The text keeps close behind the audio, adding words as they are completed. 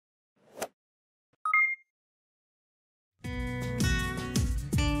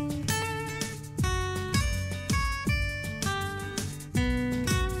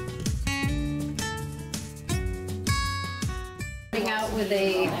with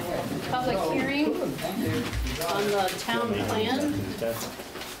a public hearing on the town plan.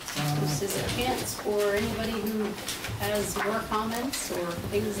 This is a chance for anybody who has more comments or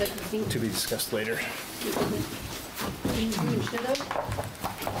things that you think To be discussed later. you should have.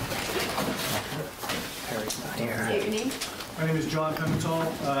 Harry's not here. Say your name. My name is John Pimental,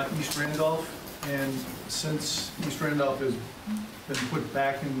 East Randolph, and since East Randolph has been put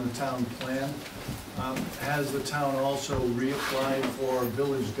back in the town plan, has the town also reapplied for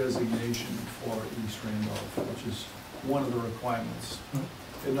village designation for East Randolph, which is one of the requirements.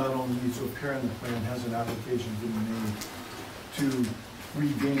 It not only needs to appear in the plan, has an application been made to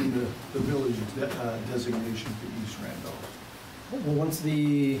regain the village designation for East Randolph. Well, once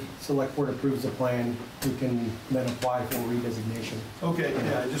the select board approves the plan, we can then apply for redesignation. Okay,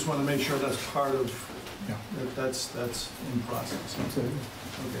 yeah, I just want to make sure that's part of, Yeah. that's in process. Absolutely.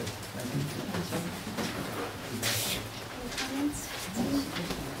 Okay, thank you.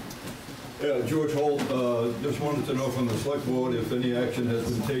 Yeah, George Holt, just wanted to know from the select board if any action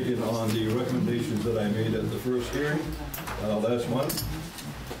has been taken on the recommendations that I made at the first hearing last month.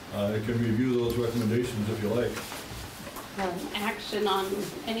 You can review those recommendations if you like. Action on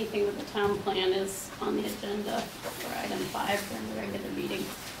anything with the town plan is on the agenda for item 5 during the regular meeting.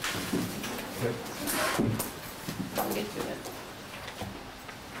 Okay. We'll get to it.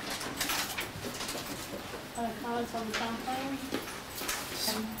 Other comments on the town plan?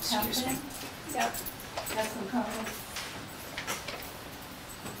 Excuse me. Yep. Have some comments.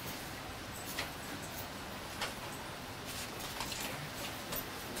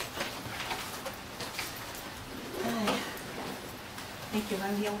 Thank you.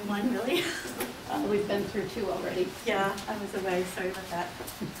 I'm the only one, really. We've been through 2 already. Yeah, I was away. Sorry about that.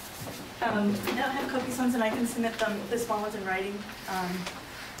 I don't have copious ones, and I can submit them, the small ones in writing,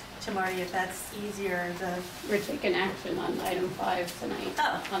 to Marty if that's easier. We're taking action on item 5 tonight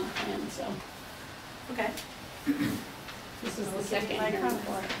on the plan, so Okay. this is the We'll second give my hearing comments.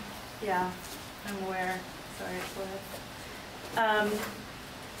 for it. Yeah, I'm aware. Sorry, it's late.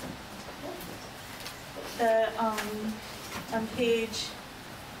 On page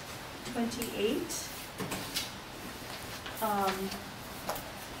 28,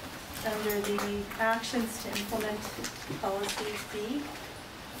 under the actions to implement policy B,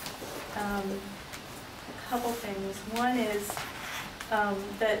 a couple things. One is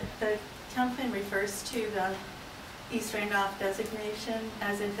that the town plan refers to the East Randolph designation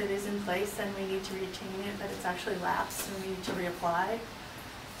as if it is in place and we need to retain it, but it's actually lapsed and we need to reapply.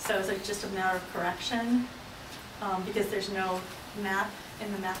 So it's like just a matter of correction, because there's no map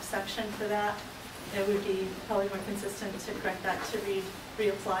in the map section for that. It would be probably more consistent to correct that to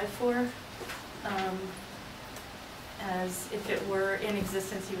reapply for. As if it were in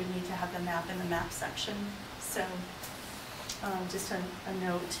existence, you would need to have the map in the map section. So just a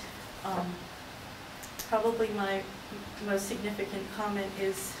note. Probably my most significant comment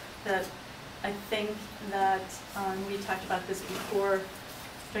is that I think that we talked about this before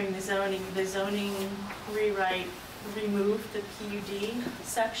during the zoning rewrite removed the PUD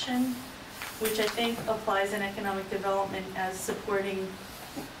section, which I think applies in economic development as supporting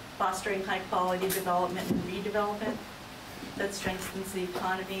fostering high quality development and redevelopment that strengthens the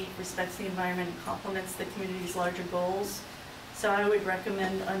economy, respects the environment, and complements the community's larger goals. So I would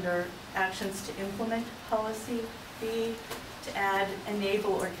recommend under actions to implement policy B to add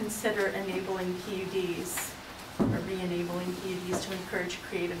enable or consider enabling PUDs or re-enabling PUDs to encourage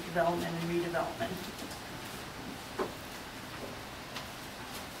creative development and redevelopment.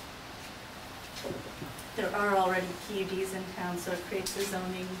 There are already PUDs in town, so it creates a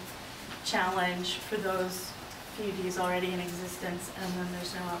zoning challenge for those PUDs already in existence, and then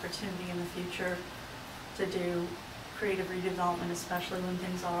there's no opportunity in the future to do creative redevelopment, especially when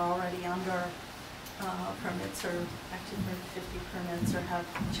things are already under permits or active 50 permits or have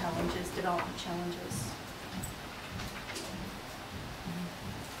challenges, development challenges.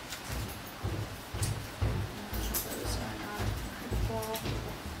 Those are not critical.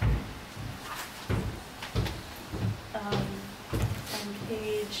 On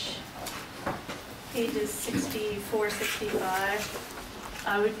pages 64, 65,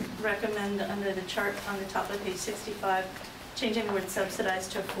 I would recommend under the chart on the top of page 65, changing the word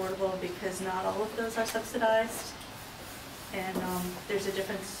subsidized to affordable because not all of those are subsidized. And there's a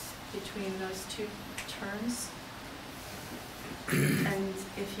difference between those two terms. And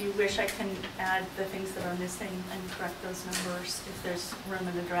if you wish, I can add the things that are missing and correct those numbers if there's room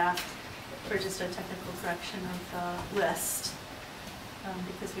in the draft for just a technical correction of the list,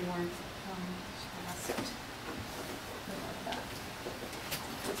 because we weren't asked about that.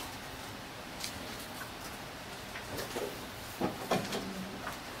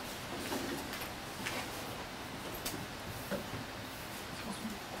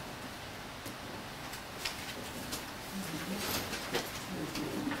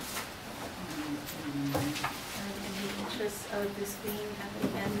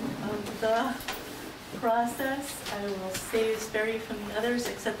 the process. I will say it's vary from the others,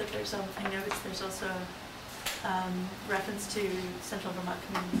 except that I noticed there's also reference to Central Vermont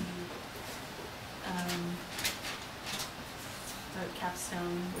Community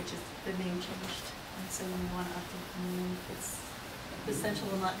capstone, which is the name changed. And so we want to update the name. It's the Central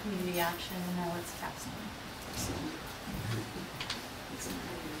Vermont Community Action, and now it's capstone.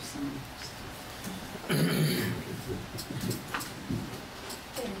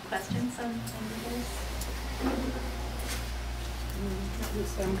 Any questions on this?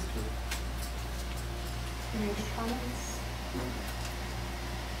 Any other comments?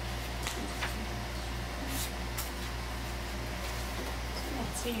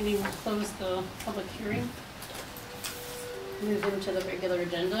 So you need to close the public hearing. Move into the regular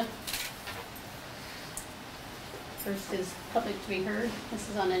agenda. First is public to be heard. This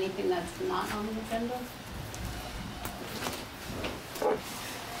is on anything that's not on the agenda.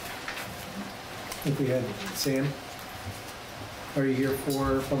 I think we had Sam. Are you here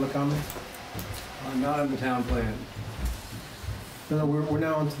for public comment? I'm not on the town plan. No, we're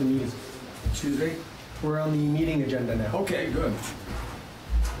now on to the meeting. Tuesday? We're on the meeting agenda now. Okay, good.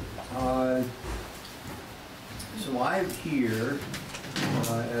 So I'm here,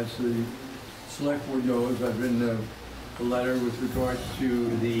 as the select board knows, I've written a letter with regards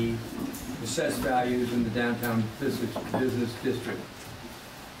to the assessed values in the downtown business district.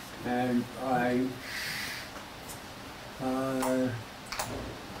 And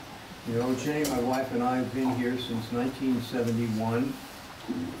Jenny, my wife and I have been here since 1971.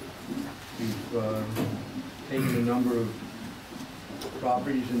 We've taken a number of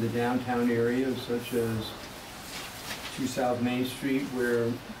properties in the downtown area, such as 2 South Main Street,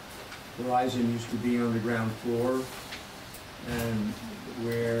 where Verizon used to be on the ground floor, and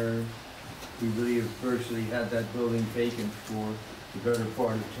where we really have virtually had that building vacant for the better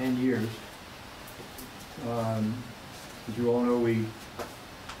part of 10 years. As you all know, we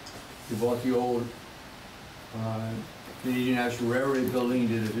bought the old Canadian National Railway building,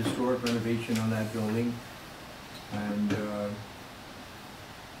 did a historic renovation on that building, and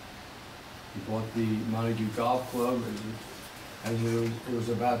we bought the Montague Golf Club as it was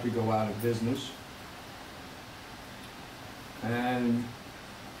about to go out of business. And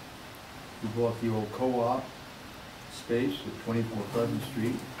we bought the old co-op space at 24 Pleasant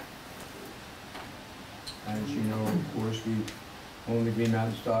Street. And as you know, of course, we owned the Green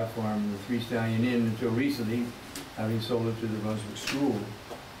Mountain Stock Farm and the Three Stallion Inn until recently, having sold it to the Brunswick School.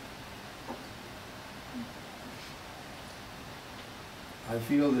 I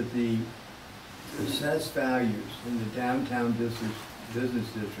feel that the assessed values in the downtown business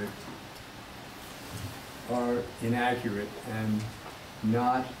district are inaccurate and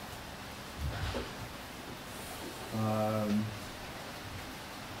not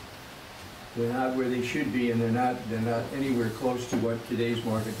they're not where they should be, and they're not anywhere close to what today's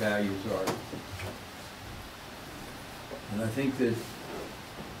market values are. And I think that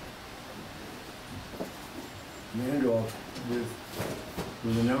Randolph,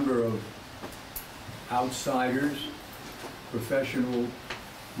 with a number of outsiders, professional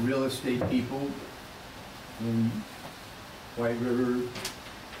real estate people in White River,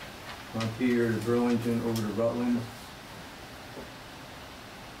 Montpelier to Burlington, over to Rutland,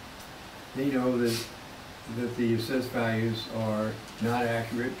 they know that the assessed values are not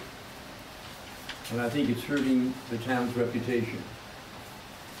accurate, and I think it's hurting the town's reputation.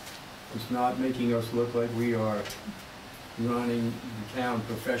 It's not making us look like we are running the town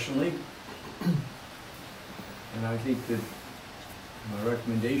professionally, and I think that my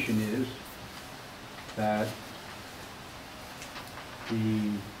recommendation is that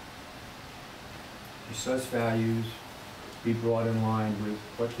the assessed values be brought in line with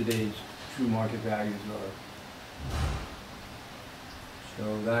what today's true market values are.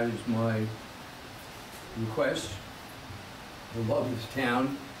 So that is my request. I love this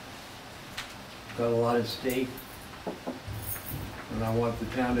town. Got a lot at stake. And I want the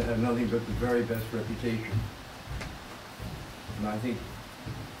town to have nothing but the very best reputation. And I think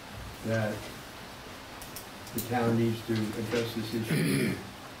that the town needs to address this issue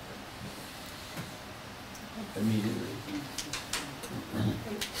immediately.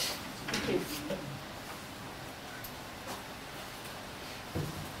 Thank you.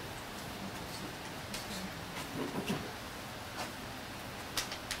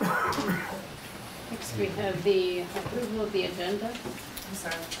 Next, we have the approval of the agenda. I'm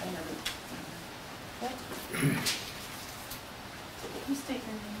sorry, I haven't. What? Can you state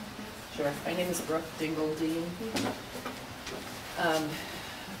your name, please? Sure. My name is Brooke Dingle-Dean.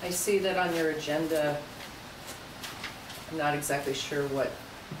 I see that on your agenda, I'm not exactly sure what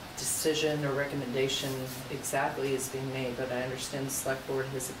decision or recommendation exactly is being made, but I understand the select board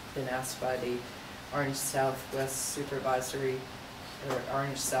has been asked by the Orange Southwest Supervisory, or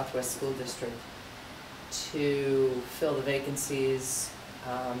Orange Southwest School District to fill the vacancies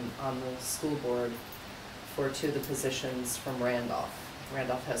on the school board for 2 of the positions from Randolph.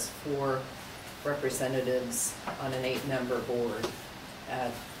 Randolph has 4 representatives on an 8-member board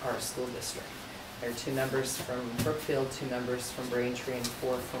at our school district. There are 2 members from Brookfield, 2 members from Braintree, and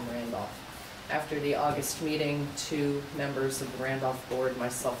 4 from Randolph. After the August meeting, 2 members of the Randolph board,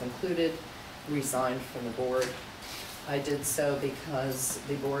 myself included, resigned from the board. I did so because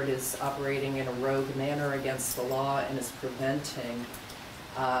the board is operating in a rogue manner against the law and is preventing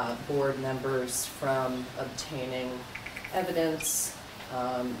board members from obtaining evidence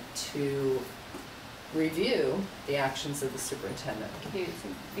to review the actions of the superintendent. Okay, so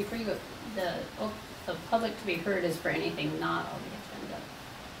before you go, the public to be heard is for anything not on the agenda.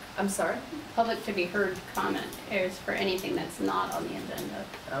 I'm sorry? Public to be heard comment is for anything that's not on the agenda.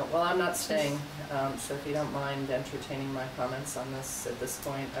 Well, I'm not staying, so if you don't mind entertaining my comments on this at this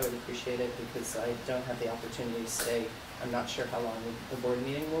point, I would appreciate it because I don't have the opportunity to stay. I'm not sure how long the board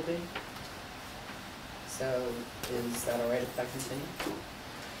meeting will be. So is that all right if I continue?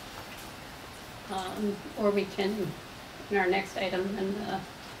 Or we can, in our next item,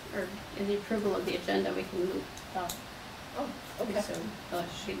 or in the approval of the agenda, we can move. Oh, okay. So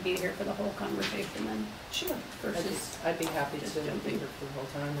she'd be here for the whole conversation then. Sure. Versus I'd be happy just to be jumping. here for the whole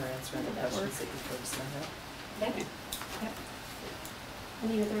time or answer any That questions work? that you folks might have. Thank you.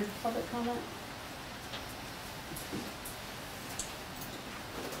 Any other public comment?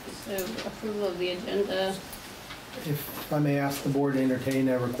 So approval of the agenda. If I may ask the board to entertain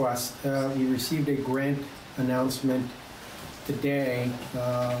a request, we received a grant announcement today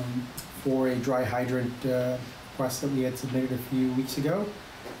for a dry hydrant request that we had submitted a few weeks ago.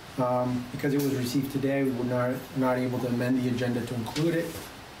 Because it was received today, we were not able to amend the agenda to include it.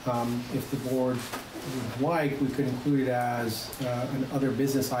 If the board would like, we could include it as an other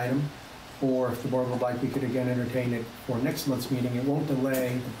business item, or if the board would like, we could again entertain it for next month's meeting. It won't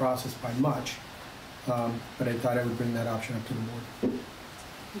delay the process by much, but I thought I would bring that option up to the board.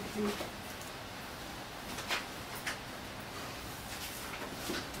 Okay.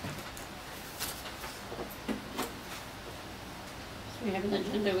 So we have an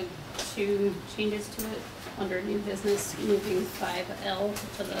agenda with 2 changes to it. Under new business, moving 5L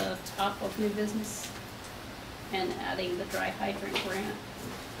to the top of new business and adding the dry hydrant grant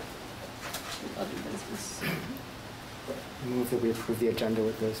to other business. I move that we approve the agenda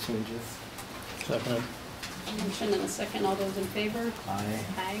with those changes. Second. Motion and a second. All those in favor? Aye.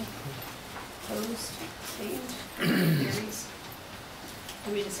 Aye. Opposed? Abstained? Carries.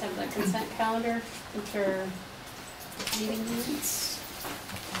 And we just have the consent calendar, which are meeting minutes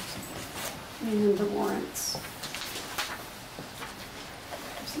and the warrants.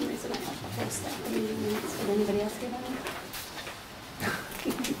 For some reason, I have to post that in the meeting minutes. Did anybody else get any?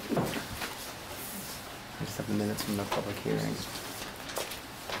 I just have the minutes from the public hearing.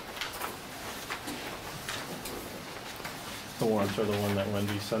 The warrants are the one that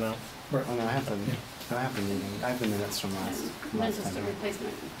Wendy sent out? Oh, no, I have the meeting. I have the minutes from last One's just a time.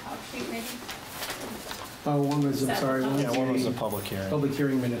 replacement top sheet, maybe? One was, I'm Is that sorry, the one Yeah, was one was the the public hearing. public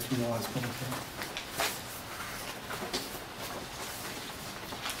hearing minutes from the last public hearing.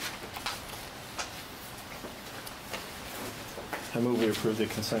 I move we approve the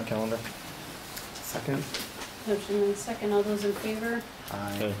consent calendar. Second? Motion and a second. All those in favor?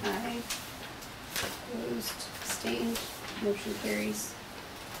 Aye. Aye. Opposed, abstained, motion carries.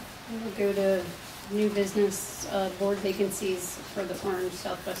 We'll go to new business, board vacancies for the Orange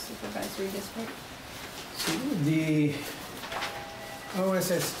Southwest Supervisory District. The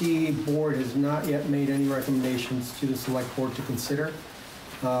OSSD board has not yet made any recommendations to the select board to consider.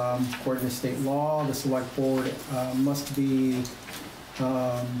 According to state law, the select board must be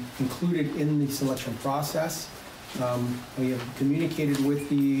included in the selection process. We have communicated with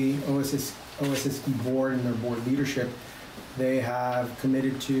the OSSD board and their board leadership. They have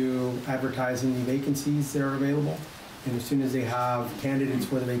committed to advertising the vacancies that are available. And as soon as they have candidates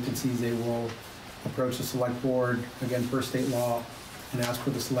for the vacancies, they will approach the select board, again, per state law, and ask for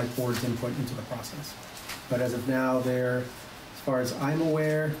the select board's input into the process. But as of now, they're, as far as I'm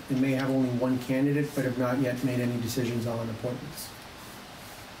aware, they may have only one candidate, but have not yet made any decisions on appointments.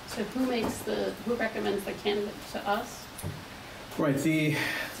 So who recommends the candidate to us? Right, the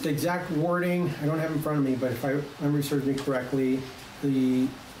exact wording, I don't have in front of me, but if I'm researching correctly, the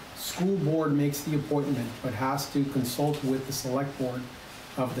school board makes the appointment, but has to consult with the select board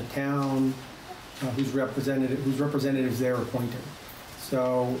of the town whose representatives they're appointing.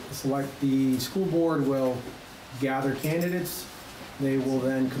 So the school board will gather candidates. They will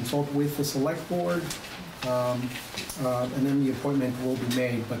then consult with the select board, and then the appointment will be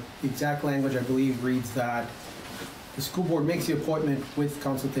made. But the exact language, I believe, reads that the school board makes the appointment with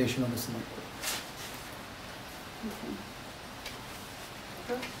consultation of the select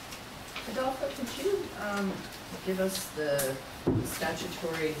board. Adolfo, could you give us the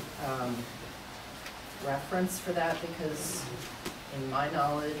statutory reference for that? Because in my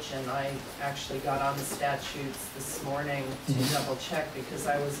knowledge, and I actually got on the statutes this morning to double check, because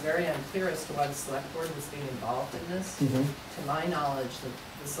I was very unclear as to why the select board was being involved in this. To my knowledge,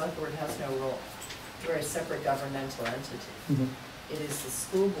 the select board has no role. We're a separate governmental entity. It is the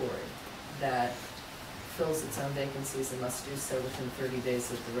school board that fills its own vacancies and must do so within 30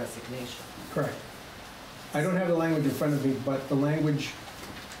 days of the resignation. Correct. I don't have the language in front of me, but the language,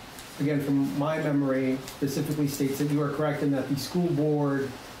 again, from my memory, specifically states that you are correct in that the school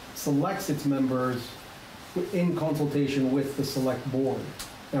board selects its members in consultation with the select board.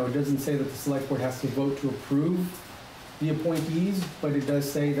 Now, it doesn't say that the select board has to vote to approve the appointees, but it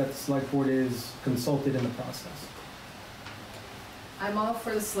does say that the select board is consulted in the process. I'm all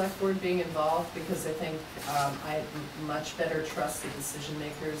for the select board being involved, because I think I much better trust the decision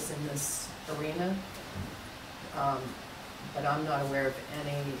makers in this arena. But I'm not aware of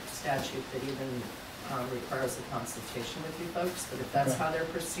any statute that even requires a consultation with you folks. But if that's how they're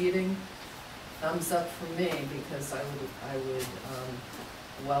proceeding, thumbs up from me, because I would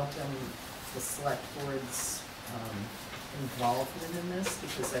welcome the select board's involvement in this,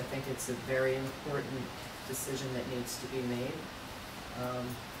 because I think it's a very important decision that needs to be made.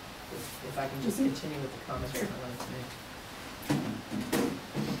 If I can just continue with the comments I wanted to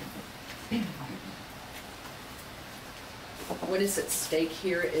make. What is at stake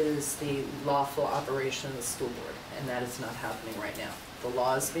here is the lawful operation of the school board, and that is not happening right now. The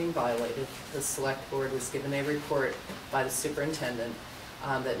law is being violated. The select board was given a report by the superintendent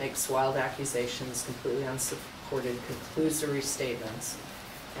that makes wild accusations, completely unsupported, conclusory statements.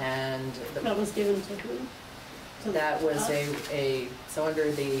 And That was given to who? that was so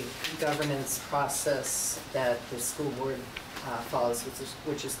under the governance process that the school board follows,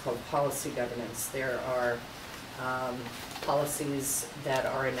 which is called policy governance. There are policies that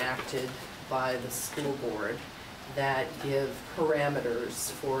are enacted by the school board that give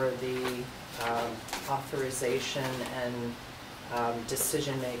parameters for the authorization and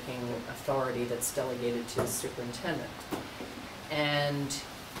decision-making authority that's delegated to the superintendent. And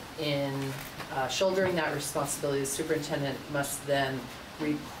in shouldering that responsibility, the superintendent must then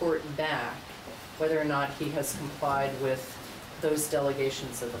report back whether or not he has complied with those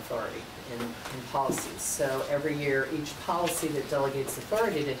delegations of authority in policies. So every year, each policy that delegates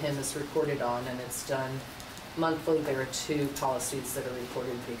authority to him is reported on, and it's done monthly. There are 2 policies that are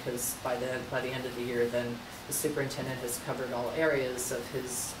reported, because by the end of the year, then the superintendent has covered all areas of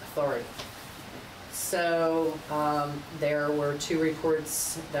his authority. So there were 2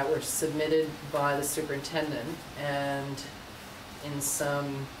 reports that were submitted by the superintendent, and in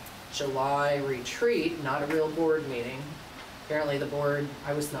some July retreat, not a real board meeting, apparently the board,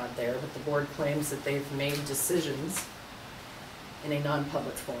 I was not there, but the board claims that they've made decisions in a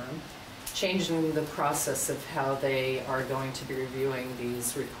non-public forum, changing the process of how they are going to be reviewing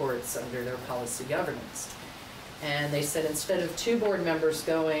these reports under their policy governance. And they said instead of 2 board members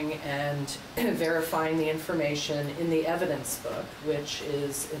going and verifying the information in the evidence book, which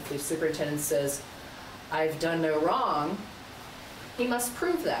is if the superintendent says, I've done no wrong, he must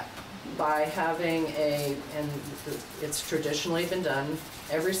prove that by having and it's traditionally been done,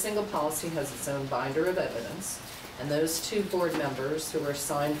 every single policy has its own binder of evidence, and those 2 board members who are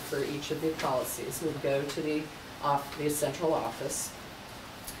assigned for each of the policies would go to the central office,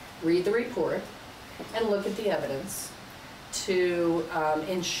 read the report, and look at the evidence to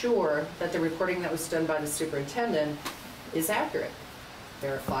ensure that the reporting that was done by the superintendent is accurate,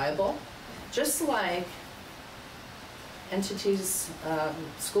 verifiable, just like entities,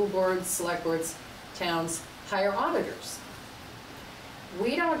 school boards, select boards, towns, hire auditors.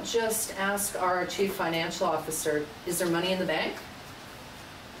 We don't just ask our chief financial officer, is there money in the bank?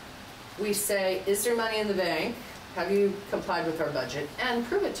 We say, is there money in the bank? Have you complied with our budget? And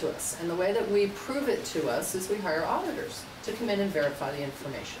prove it to us. And the way that we prove it to us is we hire auditors to come in and verify the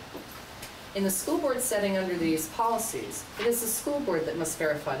information. In the school board setting under these policies, it is the school board that must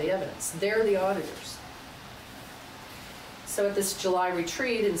verify the evidence. They're the auditors. So at this July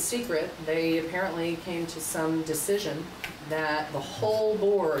retreat in secret, they apparently came to some decision that the whole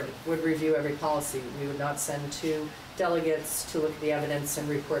board would review every policy. We would not send 2 delegates to look at the evidence and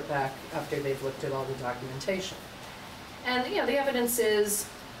report back after they've looked at all the documentation. And, you know, the evidence is,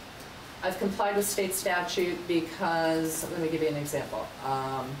 I've complied with state statute because, let me give you an example.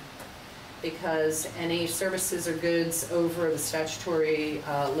 Because any services or goods over the statutory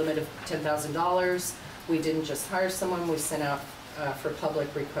limit of $10,000, we didn't just hire someone, we sent out for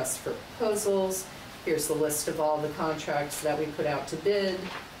public requests for proposals. Here's the list of all the contracts that we put out to bid.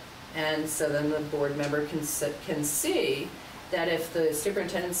 And so then the board member can see that if the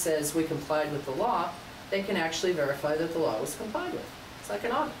superintendent says we complied with the law, they can actually verify that the law was complied with. It's like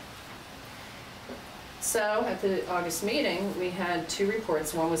an audit. So at the August meeting, we had 2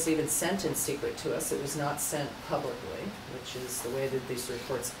 reports. One was even sent in secret to us. It was not sent publicly, which is the way that these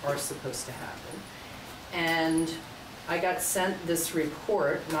reports are supposed to happen. And I got sent this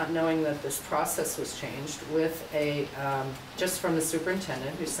report, not knowing that this process was changed, with a, just from the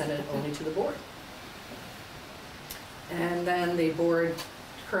superintendent, who sent it only to the board. And then the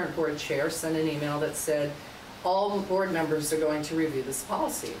current board chair sent an email that said, all board members are going to review this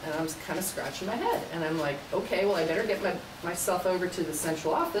policy. And I was kind of scratching my head. And I'm like, okay, well, I better get myself over to the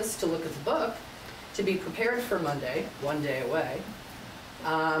central office to look at the book, to be prepared for Monday, one day away.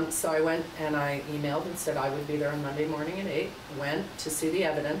 So I went and I emailed and said I would be there on Monday morning at 8, went to see the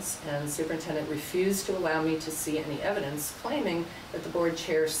evidence, and the superintendent refused to allow me to see any evidence, claiming that the board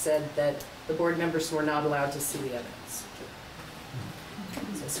chair said that the board members were not allowed to see the evidence.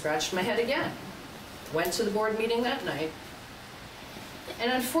 So I scratched my head again. Went to the board meeting that night,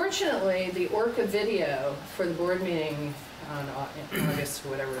 and unfortunately the Orca video for the board meeting on August,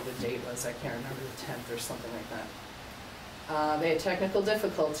 whatever the date was, I can't remember, the 10th or something like that. They had technical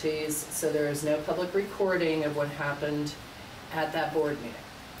difficulties, so there is no public recording of what happened at that board meeting,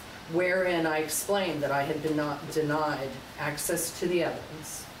 wherein I explained that I had been denied access to the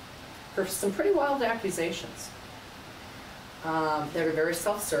evidence for some pretty wild accusations that are very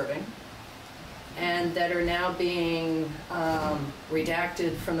self-serving, and that are now being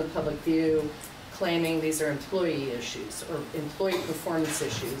redacted from the public view, claiming these are employee issues or employee performance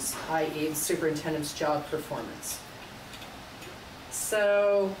issues, i.e. the superintendent's job performance.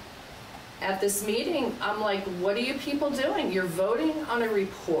 So at this meeting, I'm like, what are you people doing? You're voting on a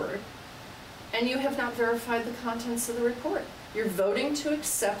report, and you have not verified the contents of the report. You're voting to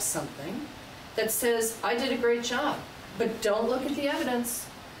accept something that says, I did a great job, but don't look at the evidence.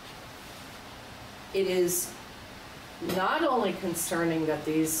 It is not only concerning that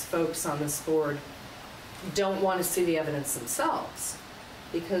these folks on this board don't want to see the evidence themselves,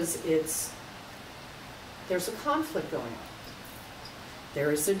 because there's a conflict going on.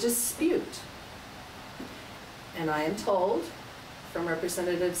 There is a dispute. And I am told from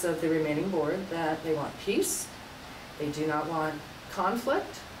representatives of the remaining board that they want peace, they do not want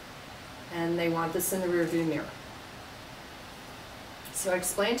conflict, and they want this in the rearview mirror. So I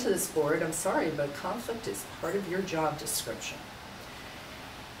explained to this board, I'm sorry, but conflict is part of your job description.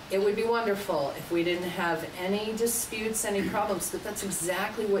 It would be wonderful if we didn't have any disputes, any problems, but that's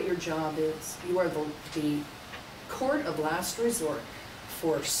exactly what your job is. You are the court of last resort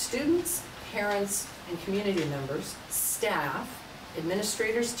for students, parents, and community members, staff,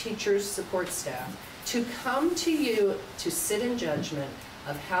 administrators, teachers, support staff, to come to you to sit in judgment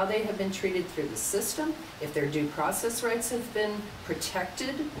of how they have been treated through the system, if their due process rights have been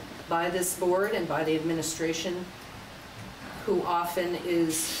protected by this board and by the administration, who often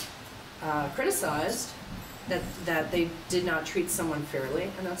is criticized that they did not treat someone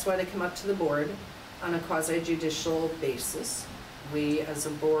fairly, and that's why they come up to the board on a quasi-judicial basis. We, as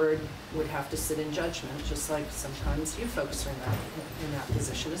a board, would have to sit in judgment, just like sometimes you folks are in that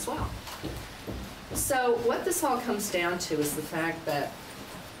position as well. So what this all comes down to is the fact that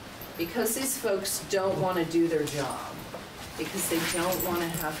because these folks don't want to do their job, because they don't want to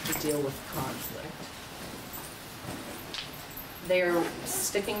have to deal with conflict, they're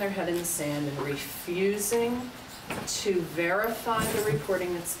sticking their head in the sand and refusing to verify the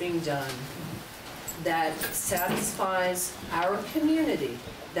reporting that's being done that satisfies our community,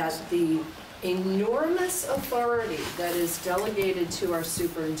 that the enormous authority that is delegated to our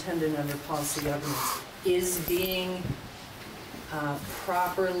superintendent under policy governance is being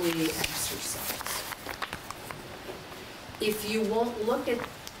properly exercised. If you're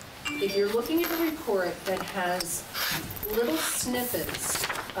looking at a report that has little snippets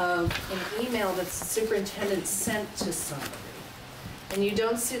of an email that the superintendent sent to somebody, and you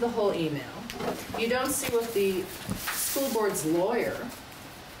don't see the whole email, you don't see what the school board's lawyer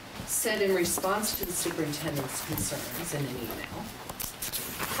said in response to the superintendent's concerns in an email,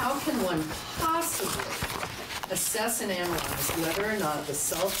 how can one possibly assess and analyze whether or not the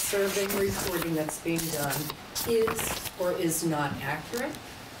self-serving reporting that's being done is or is not accurate?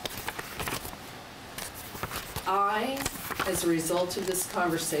 I, as a result of this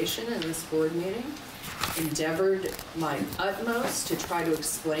conversation and this board meeting, endeavored my utmost to try to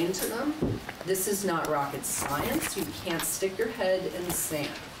explain to them, this is not rocket science. You can't stick your head in the sand.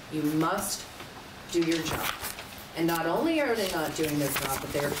 You must do your job. And not only are they not doing their job,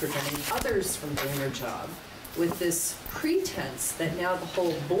 but they are preventing others from doing their job with this pretense that now the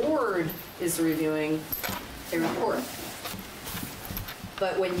whole board is reviewing a report.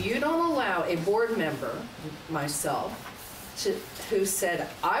 But when you don't allow a board member, myself, who said,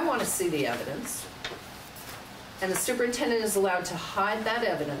 I want to see the evidence, and the superintendent is allowed to hide that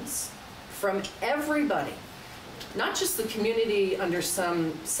evidence from everybody, not just the community under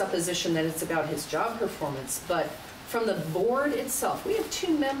some supposition that it's about his job performance, but from the board itself. We have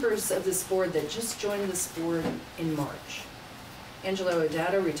 2 members of this board that just joined this board in March. Angelo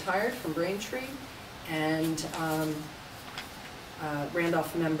O'Data retired from Braintree, and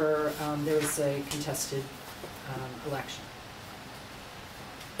Randolph member, there was a contested election.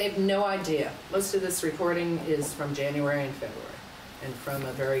 They have no idea. Most of this reporting is from January and February, and from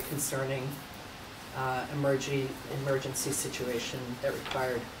a very concerning emergency situation that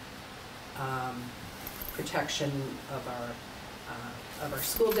required protection of our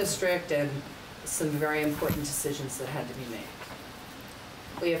school district and some very important decisions that had to be made.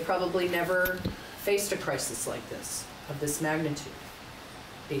 We have probably never faced a crisis like this, of this magnitude,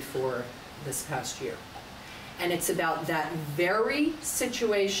 before this past year. And it's about that very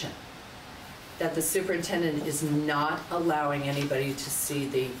situation that the superintendent is not allowing anybody to see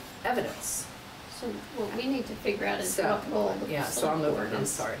the evidence. So what we need to figure out is So, what role the yeah, so I'm Selectboard over, I'm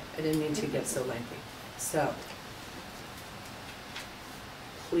is. sorry. I didn't mean to get so lengthy. So,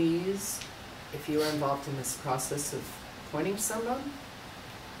 please, if you are involved in this process of appointing someone,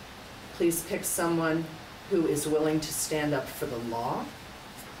 please pick someone who is willing to stand up for the law.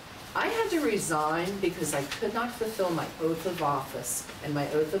 I had to resign because I could not fulfill my oath of office and my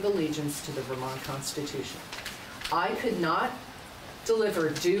oath of allegiance to the Vermont Constitution. I could not deliver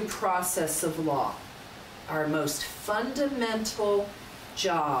due process of law, our most fundamental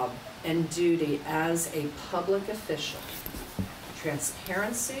job and duty as a public official.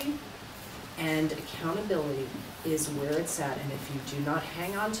 Transparency and accountability is where it's at, and if you do not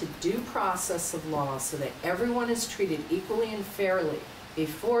hang on to due process of law so that everyone is treated equally and fairly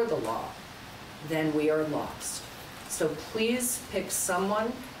before the law, then we are lost. So please pick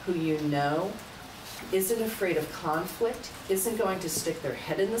someone who you know isn't afraid of conflict, isn't going to stick their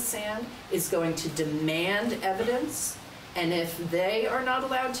head in the sand, is going to demand evidence, and if they are not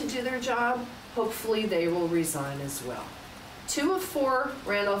allowed to do their job, hopefully they will resign as well. 2 of 4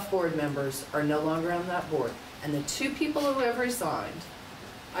 Randolph board members are no longer on that board, and the 2 people who have resigned,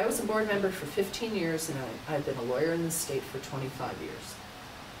 I was a board member for 15 years and I've been a lawyer in this state for 25 years.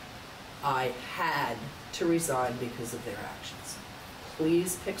 I had to resign because of their actions.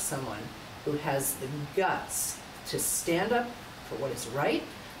 Please pick someone who has the guts to stand up for what is right,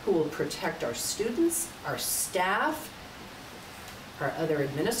 who will protect our students, our staff, our other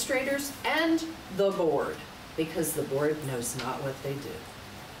administrators, and the board, because the board knows not what they do.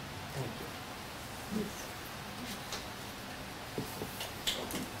 Thank you.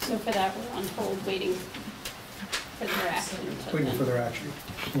 So for that, we're on hold, waiting for their action to Waiting then for their action.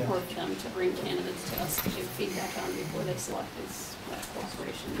 Yeah. work them to bring candidates to us to give feedback on before they select this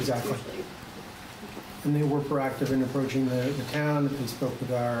corporation. Exactly. Usually. And they were proactive in approaching the town. They spoke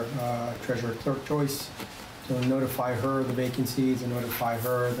with our treasurer clerk Joyce to notify her the vacancies and notify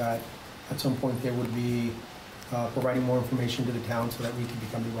her that at some point they would be providing more information to the town so that we could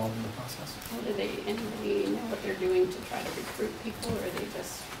become involved in the process. How do anybody know what they're doing to try to recruit people, or are they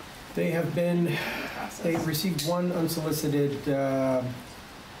just They have been, in the process? they've received one unsolicited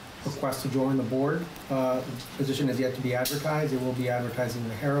request to join the board. The position has yet to be advertised. It will be advertised in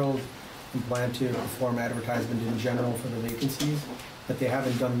the Herald and plan to perform advertisement in general for the vacancies. But they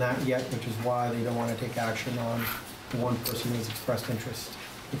haven't done that yet, which is why they don't want to take action on the one person who's expressed interest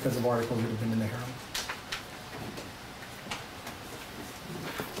because of articles that have been in the Herald.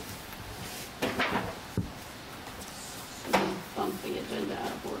 Bump the agenda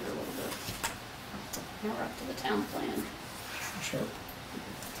out of order a little bit. Now we're up to the town plan. Sure.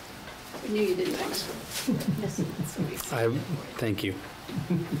 We knew you didn't want to miss it, so we Thank you.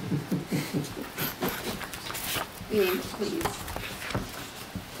 name, please.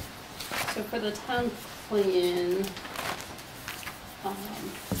 So for the town plan,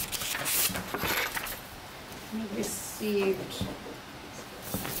 we received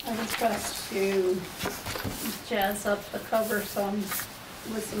a request to jazz up the cover some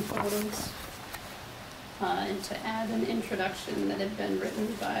with some photos, and to add an introduction that had been written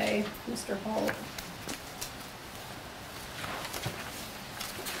by Mr. Hall.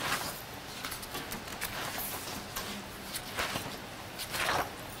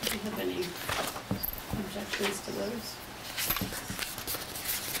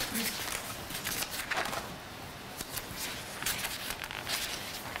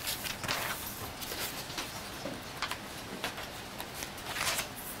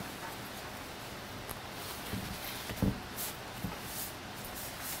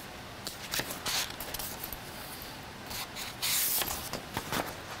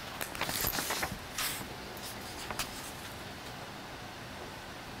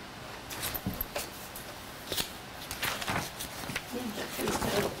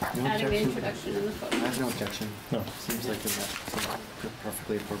 no adding the objection. introduction and the I photo. have no objection. No. Seems like it's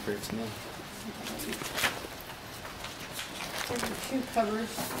perfectly appropriate to me. There are two covers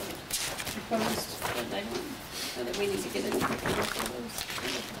proposed, but I don't know that we need to get into the photos.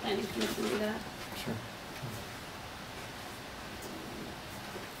 Let the planning commission do that. Sure.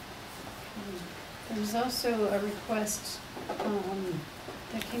 There's also a request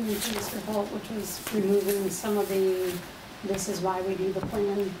that came in from Mr. Holt, which was removing some of the, this is why we do the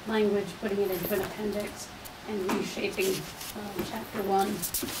plan language, putting it into an appendix and reshaping chapter 1.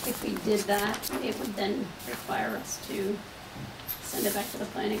 If we did that, it would then require us to send it back to the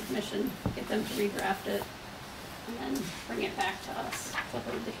planning commission, get them to redraft it, and then bring it back to us to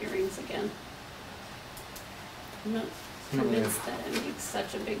hold the hearings again. I'm not convinced that it makes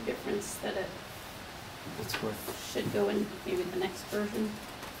such a big difference that it It's worth. should go in maybe the next version.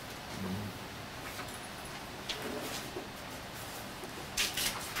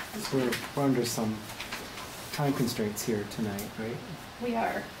 We're under some time constraints here tonight, right? We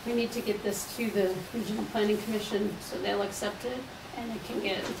are. We need to get this to the Regional Planning Commission so they'll accept it and it can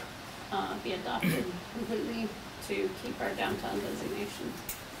get, be adopted completely to keep our downtown designation.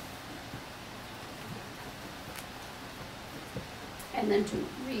 And then to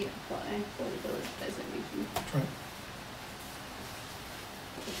reapply for the village designation. That's right.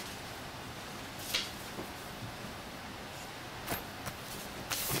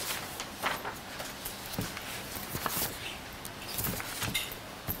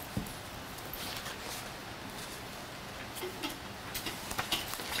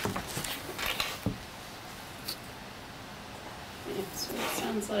 Yeah, so it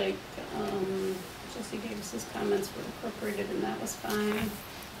sounds like, Jesse Davis's comments were incorporated and that was fine.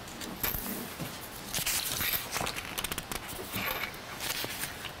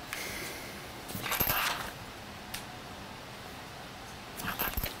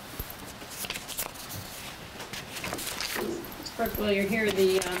 Brooke, while you're here,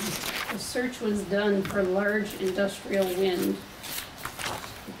 the search was done for large industrial wind.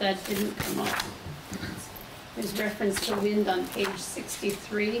 But that didn't come up. There's reference to wind on page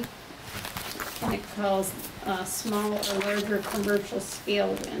 63. And it calls small or larger commercial scale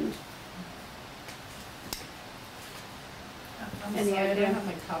wind. I'm Any sorry, I idea? don't have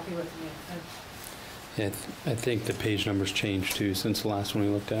my copy with me. Yeah, I think the page numbers changed too since the last one we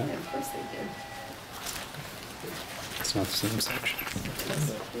looked at. Yeah, of course they did. It's not the same section.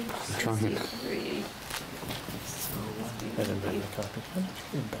 Page trying. 63. I didn't bring the copy.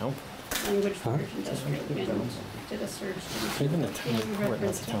 Bound. Language Huh? for industrial wind. Did a search. Even the town Gave report, not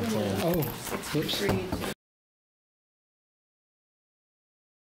reference the to town wind plan. on Oh, page whoops. 63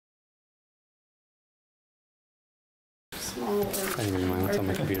 to small or I didn't even mind what's on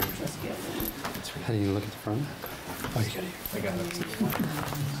my larger computer. commercial scale wind. I didn't even look at the front. Oh, you got it. I got it.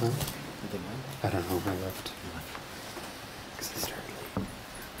 Huh? I don't know. I left. 'Cause I started late.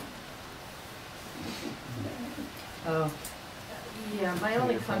 Oh, yeah, my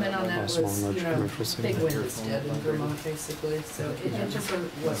only comment on that Small was, and large you know, commercial scale. big wind is dead in Vermont, basically, so it just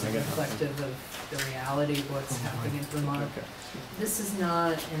wasn't reflective of the reality of what's happening in Vermont. This is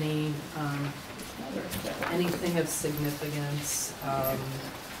not anything of significance.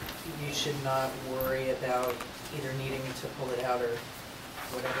 You should not worry about either needing to pull it out or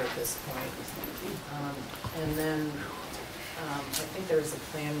whatever at this point. And then, I think there is a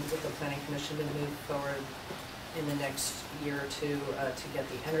plan with the planning commission to move forward in the next year or two to get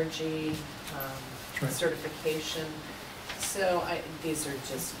the energy Right. certification. So these are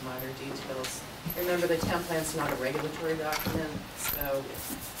just minor details. Remember, the town plan's not a regulatory document, so,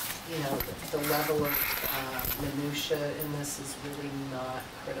 you know, the level of minutia in this is really not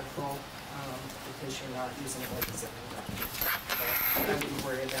critical, because you're not using it like a zoning document. But I wouldn't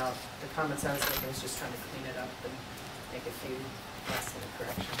worry about the comments I was making, I was just trying to clean it up and make a few last minute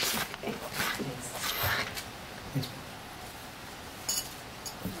corrections. Thanks.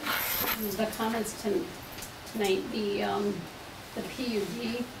 The comments tonight, the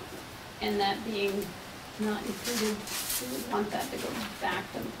PUD and that being not included, we would want that to go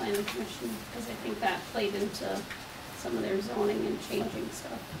back to the planning commission, because I think that played into some of their zoning and changing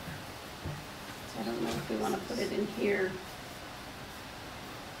stuff. So I don't know if we want to put it in here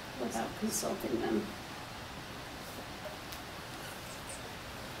without consulting them.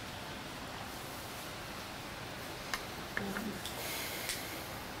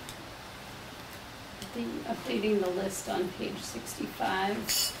 Updating the list on page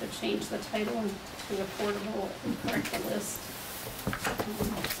 65 to change the title to affordable and correct the list. I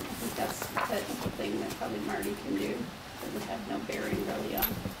think that's the thing that probably Marty can do. It would have no bearing really on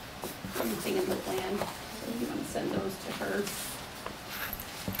anything in the plan. So you want to send those to her.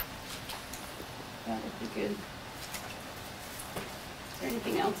 that if we could. Is there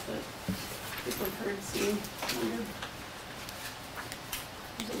anything else that people have heard, seen, wondered?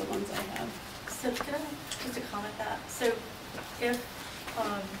 These are the ones I have. So can I just a comment that, so if,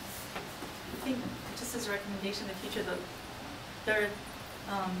 I think just as a recommendation in the future,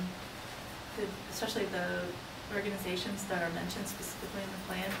 especially the organizations that are mentioned specifically in the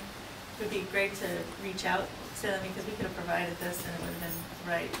plan, it would be great to reach out to them because we could have provided this and it would have been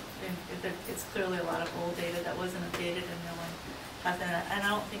right. And it's clearly a lot of old data that wasn't updated and no one has that. And I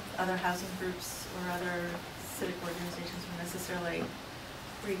don't think other housing groups or other civic organizations were necessarily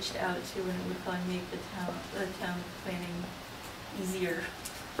reached out to, and it would probably make the town planning easier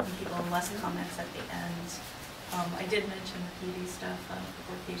for people and less comments at the end. I did mention the PD stuff on a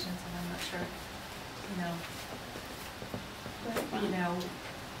couple occasions, and I'm not sure,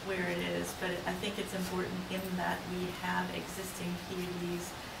 where it is, but I think it's important in that we have existing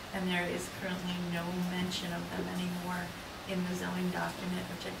PUDs, and there is currently no mention of them anymore in the zoning document,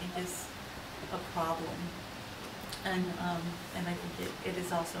 which I think is a problem. And I think it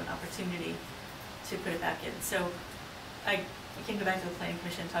is also an opportunity to put it back in. So I can go back to the planning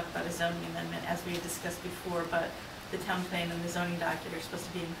commission and talk about a zoning amendment as we had discussed before, but the town plan and the zoning document are supposed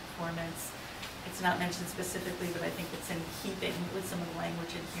to be in conformance. It's not mentioned specifically, but I think it's in keeping with some of the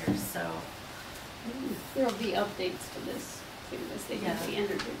language in here, so. There'll be updates to this, too, as they do the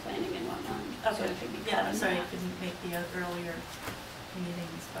energy planning and whatnot. Okay, So it could be yeah, caught I'm in sorry I that. couldn't make the earlier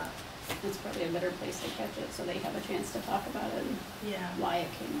meetings, but It's probably a better place to catch it, so they have a chance to talk about it and yeah. why it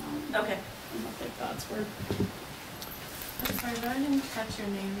came out. Okay. And what their thoughts were. I'm sorry, but I didn't catch your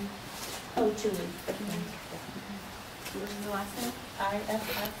name. Oh, Julie. What was the last name?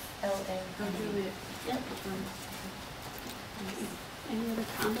 IFFLA. Oh, Julie. Yep. Any other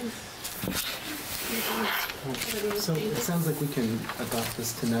comments? So it sounds like we can adopt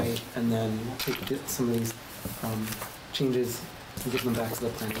this tonight and then get some of these changes and give them back to the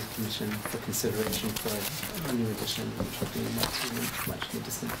planning commission for consideration for a new edition, which will be much in the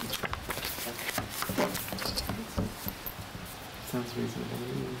distant future. Sounds reasonable to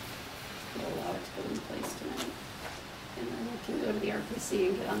me. We'll allow it to go in place tonight. And then we can go to the RPC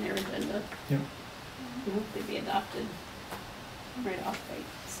and get on their agenda. Yep. And hopefully be adopted right off by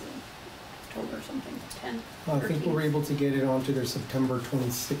October or something, 10. I think we were able to get it onto their September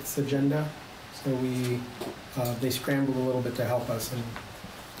 26th agenda. So they scrambled a little bit to help us, and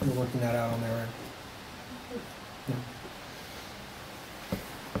we're working that out on their end. Yeah.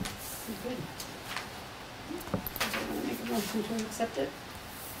 Good. Do you want to make a motion to accept it?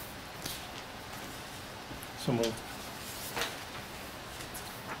 So moved.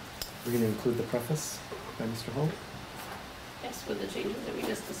 We're going to include the preface by Mr. Holt. Yes, with the changes that we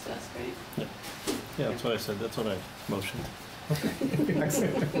just discussed, right? Yeah, that's what I said. That's what I motioned.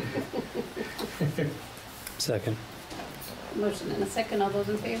 Second. Motion and a second. All those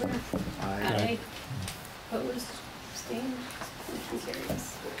in favor? Aye. Opposed? Abstained? Motion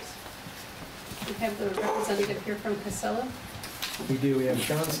carries. We have the representative here from Casella. We do. We have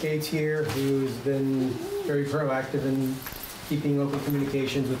Sean Skates here, who's been very proactive in keeping local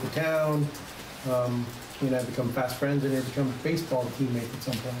communications with the town. He and I have become fast friends, and have become baseball teammates at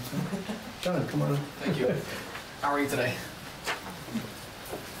some point. So, Sean, come on. Thank you. How are you today?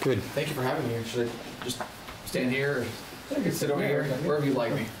 Good. Thank you for having me. Should I just stand here or sit over here? Wherever you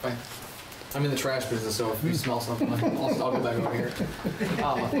like me. Fine. I'm in the trash business, so if you smell something, I'll go back over here.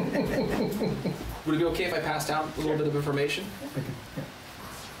 Would it be okay if I passed out a little bit of information?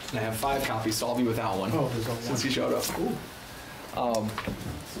 And I have 5 copies, so I'll be without one since you showed up.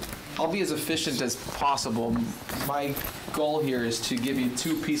 I'll be as efficient as possible. My goal here is to give you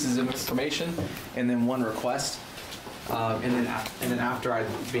 2 pieces of information and then 1 request. And then after, I'd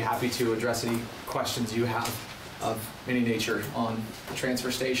be happy to address any questions you have of any nature on the transfer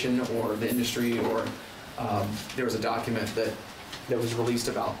station or the industry, or there was a document that was released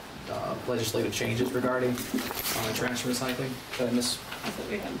about legislative changes regarding transfer recycling. Did I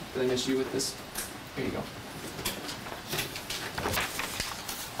miss you with this? Here you go.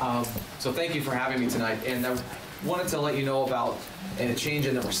 So thank you for having me tonight, and I wanted to let you know about a change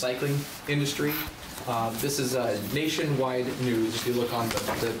in the recycling industry. This is nationwide news. If you look on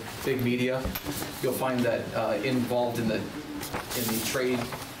the big media, you'll find that involved in the trade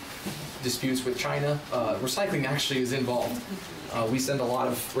disputes with China, recycling actually is involved. We send a lot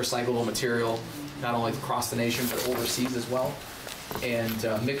of recyclable material, not only across the nation, but overseas as well. And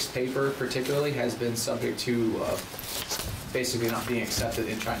mixed paper particularly has been subject to basically not being accepted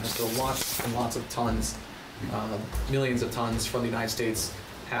in China. So lots and lots of tons, millions of tons from the United States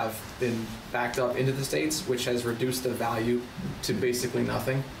have been backed up into the States, which has reduced the value to basically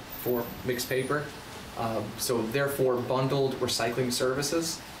nothing. for mixed paper. So therefore, bundled recycling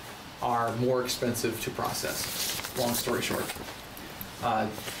services are more expensive to process, long story short.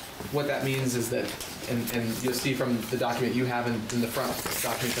 What that means is that, and you'll see from the document you have in the front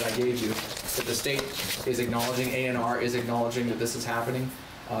document that I gave you, that the state is acknowledging, ANR is acknowledging that this is happening.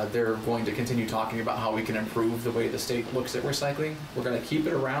 They're going to continue talking about how we can improve the way the state looks at recycling. We're going to keep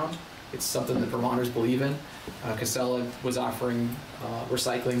it around. It's something that Vermonters believe in. Casella was offering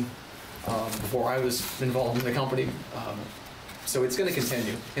recycling before I was involved in the company. So it's going to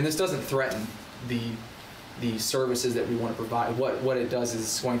continue. And this doesn't threaten the services that we want to provide. What it does is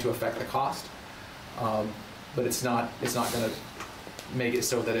it's going to affect the cost, but it's not going to make it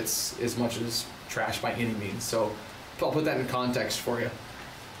so that it's as much as trash by any means. So I'll put that in context for you,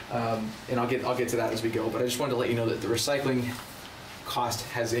 and I'll get to that as we go. But I just wanted to let you know that the recycling cost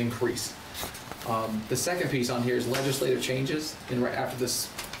has increased. The second piece on here is legislative changes, and right after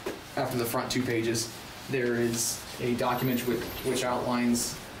the front 2 pages, there is a document which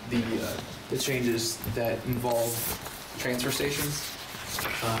outlines the changes that involve transfer stations,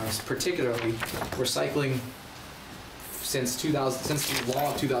 particularly recycling. Since the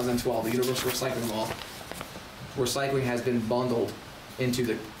law of 2012, the Universal Recycling Law, recycling has been bundled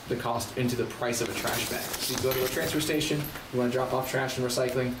into the cost, into the price of a trash bag. So you go to a transfer station, you want to drop off trash and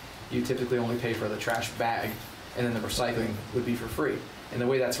recycling, you typically only pay for the trash bag, and then the recycling would be for free. And the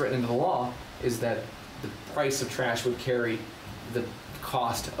way that's written into the law is that the price of trash would carry the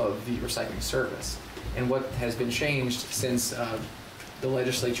cost of the recycling service. And what has been changed since the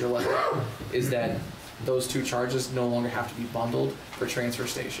legislature left is that those two charges no longer have to be bundled for transfer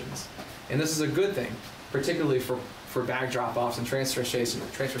stations. And this is a good thing, particularly for bag drop-offs and transfer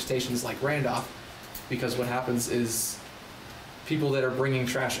stations like Randolph, because what happens is people that are bringing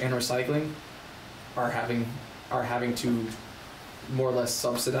trash and recycling are having to more or less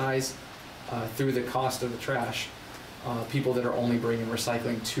subsidize through the cost of the trash people that are only bringing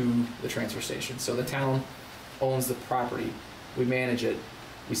recycling to the transfer station. So the town owns the property, we manage it,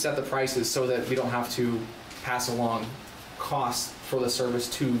 we set the prices so that we don't have to pass along costs for the service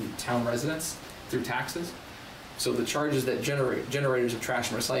to town residents through taxes. So the charges that generators of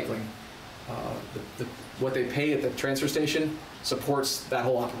trash and recycling, what they pay at the transfer station supports that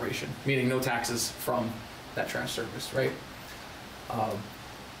whole operation, meaning no taxes from that trash service, right?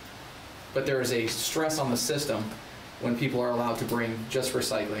 But there is a stress on the system when people are allowed to bring just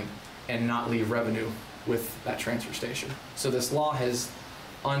recycling and not leave revenue with that transfer station. So this law has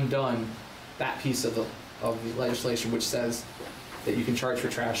undone that piece of the legislation which says that you can charge for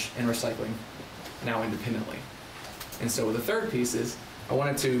trash and recycling now independently. And so the third piece is I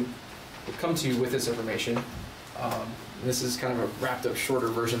wanted to come to you with this information. This is kind of a wrapped up shorter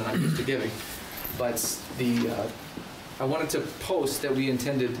version than I'm used to giving, but I wanted to post that we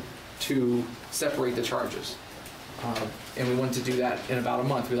intended to separate the charges. And we wanted to do that in about a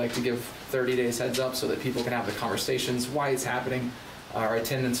month. We like to give 30 days heads up so that people can have the conversations, why it's happening. Our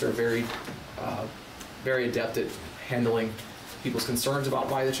attendants are very adept at handling people's concerns about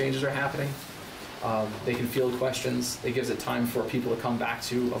why the changes are happening. They can field questions. It gives it time for people to come back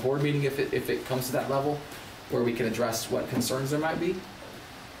to a board meeting if it comes to that level, where we can address what concerns there might be.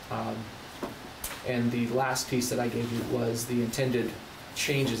 And the last piece that I gave you was the intended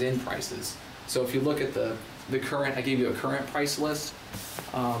changes in prices. So if you look at the current, I gave you a current price list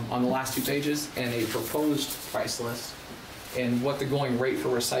on the last 2 pages and a proposed price list. And what the going rate for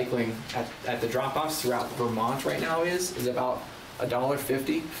recycling at the drop-offs throughout Vermont right now is about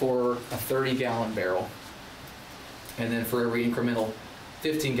 $1.50 for a 30-gallon barrel. And then for every incremental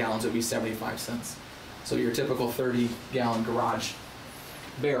 15 gallons, it would be 75 cents. So your typical 30-gallon garage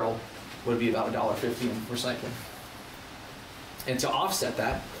barrel would be about $1.50 in recycling. And to offset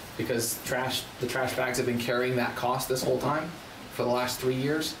that, because the trash bags have been carrying that cost this whole time for the last 3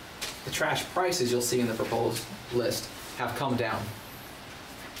 years, the trash prices you'll see in the proposed list have come down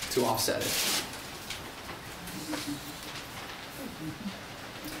to offset it.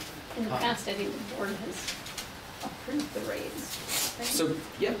 In the past, I think the board has approved the raise. Right? So,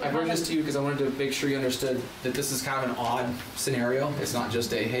 yeah, I bring this to you because I wanted to make sure you understood that this is kind of an odd scenario. It's not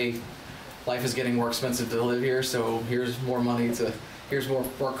just a, hey, life is getting more expensive to live here, so here's more money here's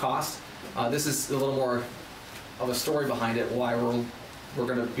more cost. This is a little more of a story behind it, why we're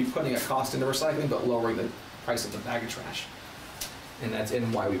going to be putting a cost into recycling but lowering the price of the bag of trash.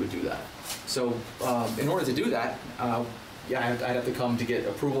 And why we would do that. So in order to do that, I'd have to come to get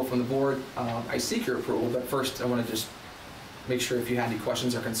approval from the board. I seek your approval, but first I want to just make sure if you had any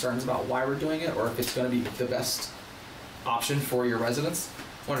questions or concerns about why we're doing it or if it's going to be the best option for your residents.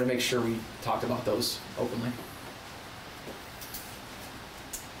 I wanted to make sure we talked about those openly.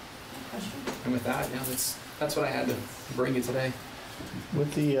 And with that, that's what I had to bring you today.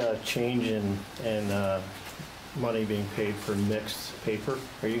 With the change in money being paid for mixed paper,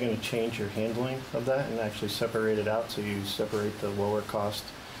 are you going to change your handling of that and actually separate it out so you separate the lower cost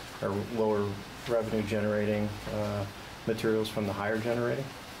or lower revenue generating materials from the higher generating?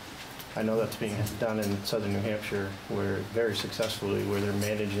 I know that's being done in southern New Hampshire where very successfully, where they're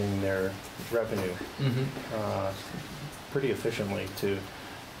managing their revenue pretty efficiently to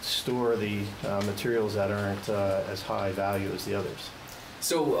store the materials that aren't as high value as the others.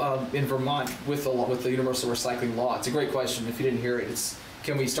 So in Vermont, with the universal recycling law, it's a great question. If you didn't hear it, it's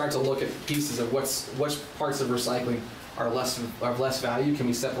can we start to look at pieces of which parts of recycling are less value? Can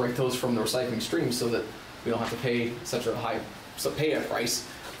we separate those from the recycling stream so that we don't have to pay such a pay a price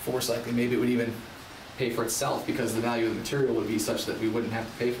for recycling? Maybe it would even pay for itself because the value of the material would be such that we wouldn't have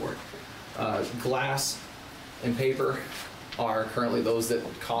to pay for it. Glass and paper are currently those that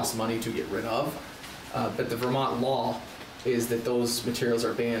cost money to get rid of, but the Vermont law is that those materials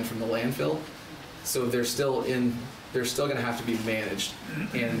are banned from the landfill, so they're still going to have to be managed,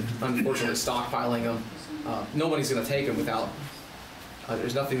 and unfortunately stockpiling them, nobody's going to take them without,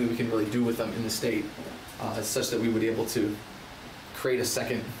 there's nothing that we can really do with them in the state such that we would be able to create a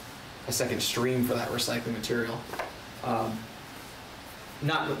second stream for that recycling material.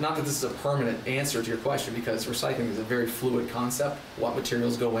 Not that this is a permanent answer to your question, because recycling is a very fluid concept. What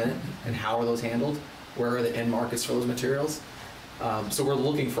materials go in and how are those handled? Where are the end markets for those materials? So we're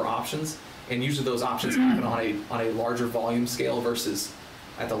looking for options, and usually those options happen on a larger volume scale versus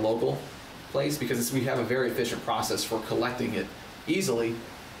at the local place, because we have a very efficient process for collecting it easily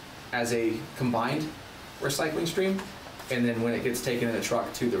as a combined recycling stream, and then when it gets taken in a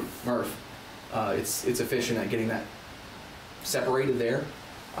truck to the MRF, it's efficient at getting that separated there,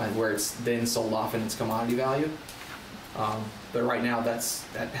 where it's then sold off in its commodity value. But right now that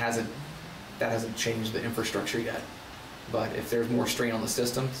hasn't changed the infrastructure yet. But if there's more strain on the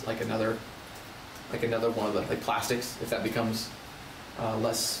systems, like another one of the plastics, if that becomes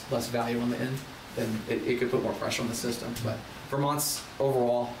less value on the end, then it could put more pressure on the system. But Vermont's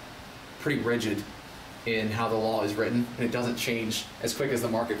overall pretty rigid in how the law is written, and it doesn't change as quick as the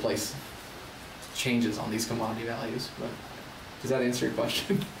marketplace changes on these commodity values. But does that answer your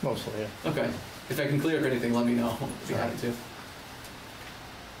question? Mostly, yeah. Okay. If I can clear up anything, let me know. I'd be happy to.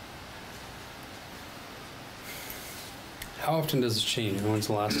 How often does it change? When's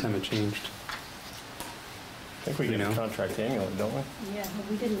the last time it changed? I think we get a contract annually, don't we? Yeah,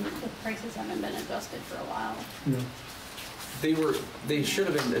 but the prices haven't been adjusted for a while. No. They should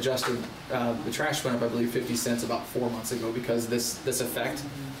have been adjusted. The trash went up, I believe, 50 cents about 4 months ago because this effect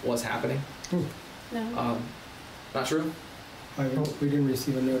was happening. No. Not true? We didn't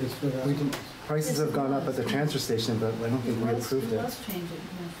receive a notice for that. Prices have gone up at the transfer station, but I don't think we approved it. It was changing.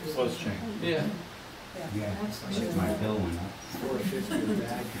 It was changed. Yeah. Yeah, my bill went up. $4.50 a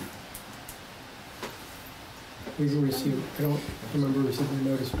bag. We didn't receive, I don't remember receiving a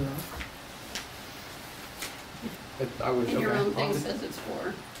notice for that. I would. Your okay. own thing says it's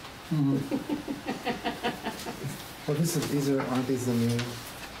 4. Well, aren't these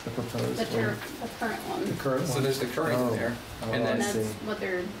the proposed? The current one. The current So one. there's the current in there, and And then that's see. what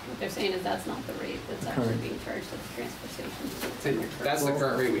they're saying is that's not the rate that's actually Current. being charged at the transfer station. that's the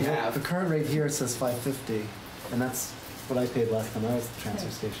current rate we The have. current rate here says $5.50, and that's what I paid last time I was at the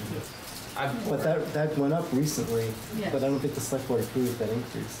transfer station. But that went up recently, Yes. but I don't think the select board approved that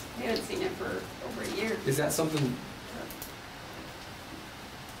increase. I haven't seen it for over a year. Is that something?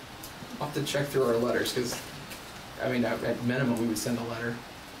 I'll have to check through our letters, because I mean, at minimum, we would send a letter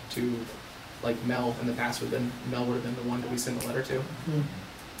to, like Mel in the past Mel would have been the one that we send the letter to.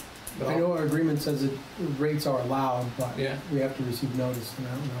 But I know our agreement says that rates are allowed, but Yeah. we have to receive notice, and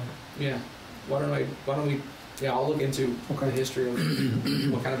I don't know. Yeah. Why don't we, I'll look into Okay. the history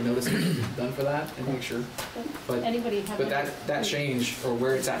of what kind of notice is done for that and make sure. But Anybody have? But that change, or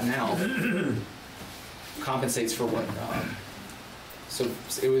where it's at now, compensates for what, so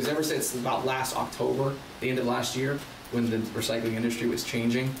it was ever since about last October, the end of last year, when the recycling industry was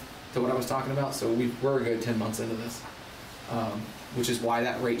changing to what I was talking about. So we're a good 10 months into this, which is why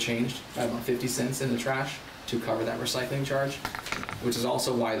that rate changed by about 50 cents in the trash to cover that recycling charge, which is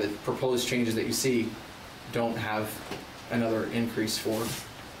also why the proposed changes that you see don't have another increase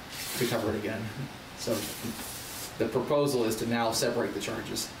to cover it again. So the proposal is to now separate the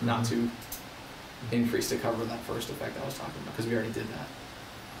charges, not to increase to cover that first effect I was talking about, because we already did that.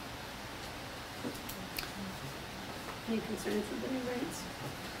 Any concerns with the new rates?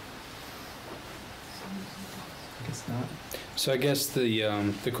 I guess not. So I guess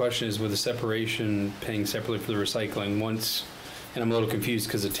the question is, with the separation, paying separately for the recycling, once And I'm a little confused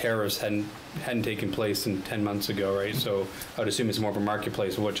because the tariffs hadn't taken place in 10 months ago, right? So I would assume it's more of a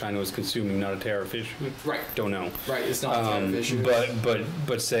marketplace of what China was consuming, not a tariff issue. Right. Don't know. Right, it's not a tariff issue.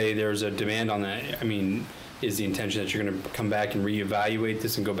 But say there's a demand on that. I mean, is the intention that you're going to come back and reevaluate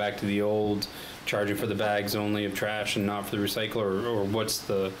this and go back to the old charging for the bags only of trash and not for the recycler, or what's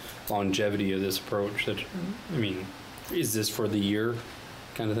the longevity of this approach? That, I mean, is this for the year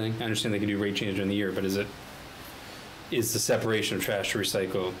kind of thing? I understand they can do rate change in the year, but is the separation of trash to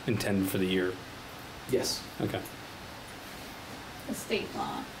recycle intended for the year? Yes. Okay. The state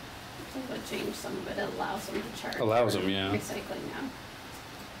law, would change some of it, it allows them to charge. Allows for them, yeah. Recycling now.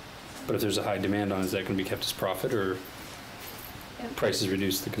 But if there's a high demand on it, is that going to be kept as profit, or Yep. prices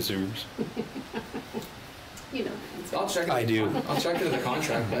reduced to consumers? You know. I'll check it. I do. I'll check into the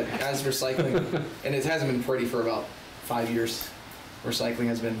contract, but as recycling, and it hasn't been pretty for about 5 years. Recycling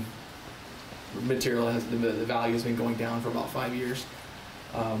has been, the value has been going down for about 5 years.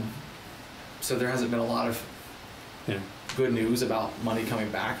 So there hasn't been a lot of good news about money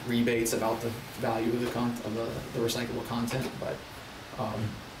coming back, rebates about the value of the recyclable content, but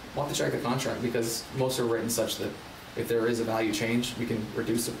we'll have to check the contract because most are written such that if there is a value change, we can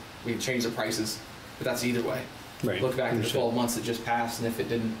change the prices, but that's either way. Right. Look back at the 12 months that just passed, and if it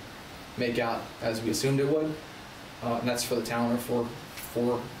didn't make out as we assumed it would, and that's for the town or for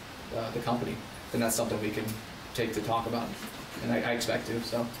the company, then that's something we can take to talk about, and I expect to.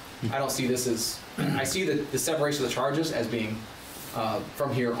 So I don't see this as, I see the separation of the charges as being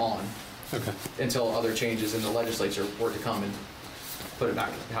from here on, Okay. until other changes in the legislature were to come and put it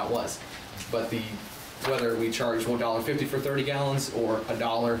back how it was. But whether we charge $1.50 for 30 gallons or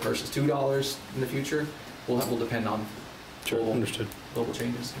 $1 versus $2 in the future will depend on global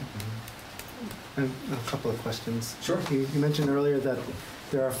changes. And a couple of questions. Sure. You mentioned earlier that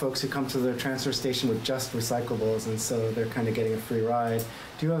there are folks who come to the transfer station with just recyclables, and so they're kind of getting a free ride.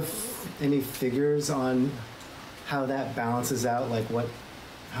 Do you have any figures on how that balances out? Like what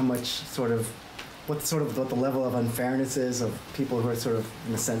the level of unfairness is of people who are sort of,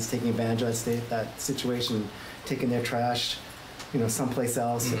 in a sense, taking advantage of that situation, taking their trash, someplace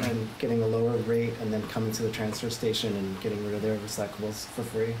else and getting a lower rate, and then coming to the transfer station and getting rid of their recyclables for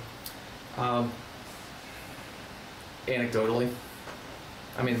free? Anecdotally,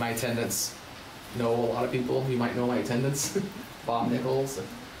 I mean, my attendants know a lot of people. You might know my attendants, Bob Nichols,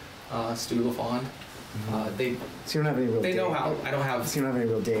 Stu LaFond. So you don't have any real They data. know how. I don't have. So you don't have any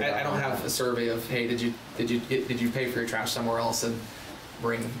real data. I don't have a survey of, hey, did you pay for your trash somewhere else and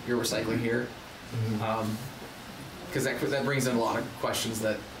bring your recycling here? Because that brings in a lot of questions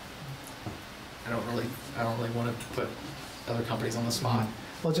that I don't really want to put other companies on the spot.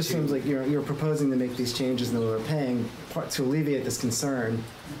 Well, it just seems like you're proposing to make these changes in the way we're paying to alleviate this concern,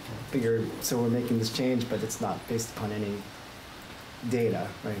 but so we're making this change, but it's not based upon any data,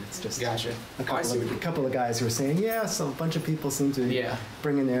 right? It's just Gotcha. a couple of guys who are saying, so a bunch of people seem to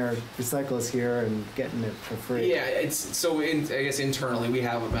bring in their recyclables here and getting it for free. Yeah, it's so. I guess internally we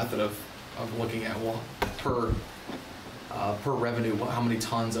have a method of looking at per revenue, how many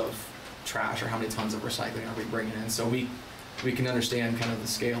tons of trash or how many tons of recycling are we bringing in. So we can understand kind of the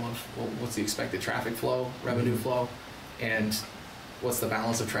scale of what's the expected traffic flow, revenue flow, and what's the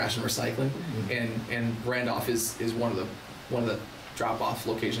balance of trash and recycling. And Randolph is one of the drop-off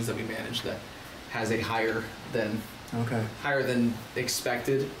locations that we manage that has a higher than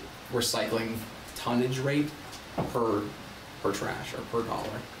expected recycling tonnage rate per trash or per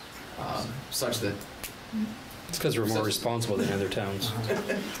dollar, such that. It's because we're more responsible than other towns.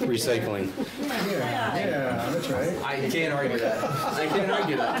 Recycling. Yeah, that's right. I can't argue that.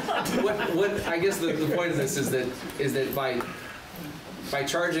 What I guess the point of this is that by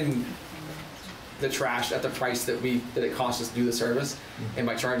charging the trash at the price that it costs us to do the service, and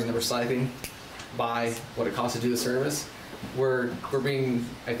by charging the recycling by what it costs to do the service, we're being,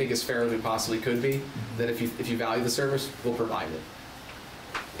 I think, as fair as we possibly could be. That if you value the service, we'll provide it.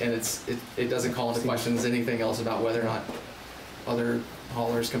 And it doesn't call into questions anything else about whether or not other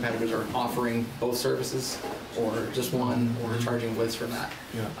haulers, competitors are offering both services or just one or charging WITS for that.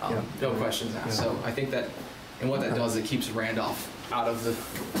 No questions asked. So I think that, and what that does, it keeps Randolph out of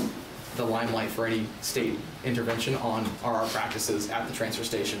the limelight for any state intervention on our practices at the transfer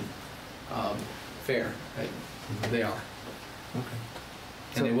station. Fair, right? They are. Okay.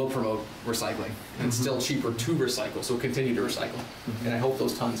 And they will promote recycling. And it's still cheaper to recycle, so continue to recycle. And I hope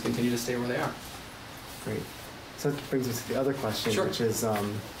those tons continue to stay where they are. Great. So that brings us to the other question, which is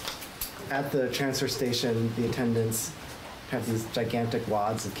at the transfer station, the attendants have these gigantic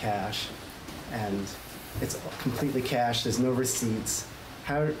wads of cash, and it's completely cash, there's no receipts.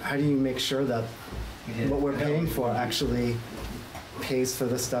 How do you make sure that what we're paying for actually pays for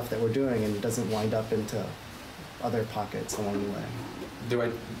the stuff that we're doing and doesn't wind up into other pockets along the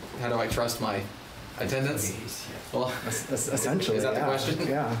way. How do I trust my attendance? Well, Essentially, is that the question?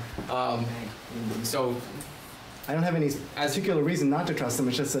 Yeah. So I don't have any particular reason not to trust them.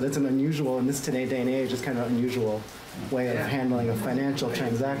 It's just that it's an unusual, in this day and age, it's kind of unusual way of handling a financial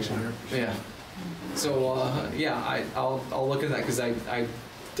transaction. yeah. So yeah, I'll look at that because I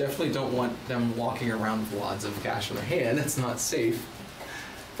definitely don't want them walking around with wads of cash in their hand. That's not safe.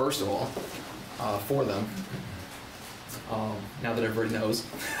 First of all, for them. Now that everybody knows.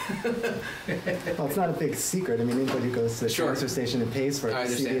 Well, it's not a big secret. I mean, anybody who goes to the transfer station and pays for it, I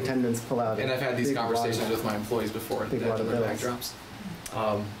see the understand. attendants pull out. And I've had these big wad conversations of- with my employees before big after wad of their bag bills. drops.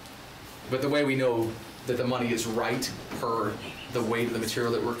 But the way we know that the money is right per the weight of the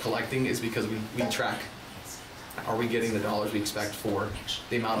material that we're collecting is because we track, are we getting the dollars we expect for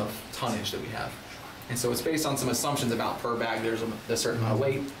the amount of tonnage that we have? And so it's based on some assumptions about per bag, there's a certain amount of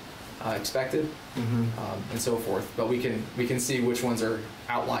weight expected, and so forth. But we can see which ones are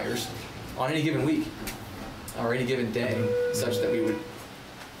outliers on any given week or any given day, such that we would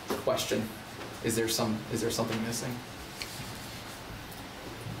question, is there something missing?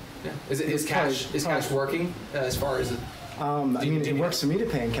 Yeah. Is cash working as far as? I mean, it works for me to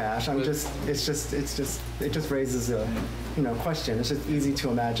pay in cash. It just raises a, question. It's just easy to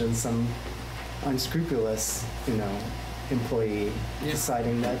imagine some unscrupulous, employee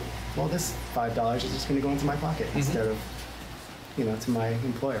deciding that, well, this $5 is just going to go into my pocket instead of, to my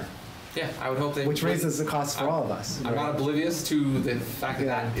employer. Yeah, I would hope they. Which raises the cost for all of us. I'm not oblivious to the fact that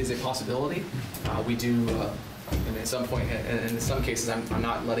that is a possibility. We do, and at some point, and in some cases, I'm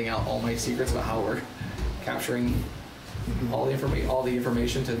not letting out all my secrets about how we're capturing all the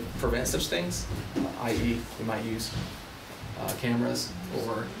information to prevent such things, i.e., we might use cameras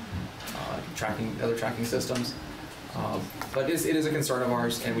or other tracking systems. But it is a concern of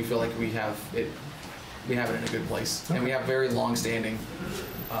ours, and we feel like we have it in a good place, and we have very long-standing,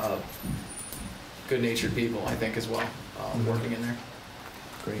 good-natured people, I think, as well, working in there.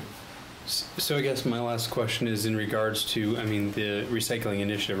 Great. So I guess my last question is in regards to, the recycling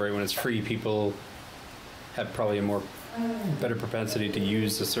initiative, right? When it's free, people have probably a better propensity to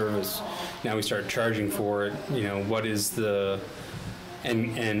use the service. Now we start charging for it, what is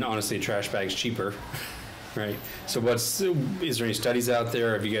and honestly, a trash bag's cheaper, right? So is there any studies out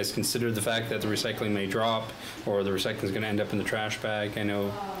there? Have you guys considered the fact that the recycling may drop, or the recycling is going to end up in the trash bag? I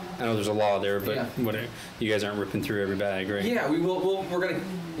know there's a law there, but you guys aren't ripping through every bag, right? Yeah, we will.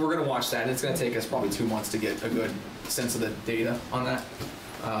 We're gonna watch that, and it's gonna take us probably 2 months to get a good sense of the data on that.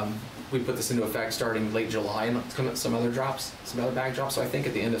 We put this into effect starting late July, and some other bag drops. So I think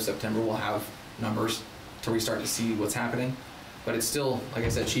at the end of September we'll have numbers to restart to see what's happening. But it's still, like I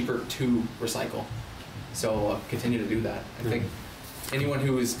said, cheaper to recycle. So continue to do that. I think anyone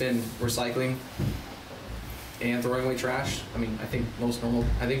who has been recycling and throwing away trash, I think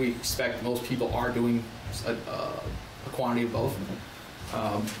we expect most people are doing a quantity of both.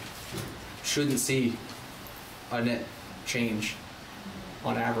 Shouldn't see a net change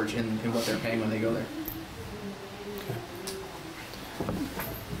on average in what they're paying when they go there.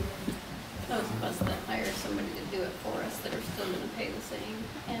 Those of us that hire somebody to do it for us that are still gonna pay the same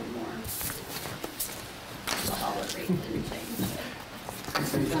and more. The dollar rate didn't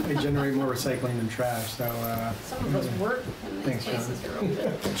change. They generate more recycling than trash, so. Some of us work when these Thanks, places are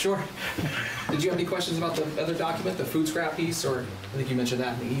open. Sure. Did you have any questions about the other document, the food scrap piece, or I think you mentioned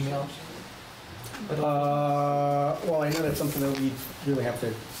that in the email? Well, I know that's something that we really have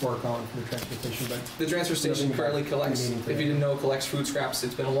to work on for the transfer station, but. The transfer station Nothing currently collects, meeting if today. you didn't know, collects food scraps.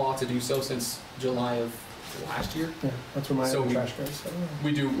 It's been a law to do so since July of last year. Yeah, that's where my So other trash goes. So.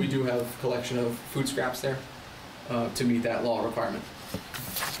 We do have collection of food scraps there to meet that law requirement.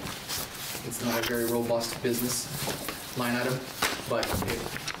 It's not a very robust business line item, but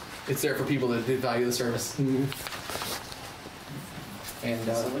it's there for people that did value the service. Mm-hmm. And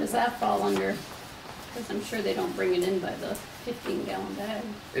So what does that fall under? Because I'm sure they don't bring it in by the 15-gallon bag.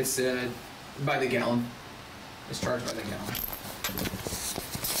 it's by the gallon. It's charged by the gallon.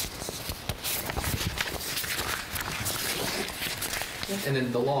 And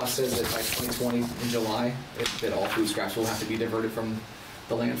then the law says that by 2020 in July, that all food scraps will have to be diverted from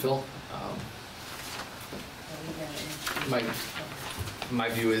the landfill. My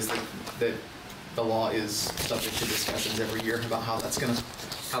view is that the law is subject to discussions every year about how that's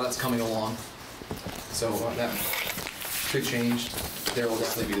coming along. So that could change. There will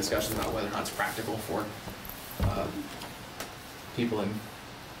definitely be discussions about whether or not it's practical for people in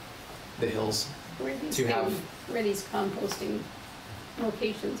the hills Where to have. these composting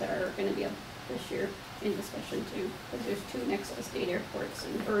locations are gonna be up this year. in discussion too, because there's two next to state airports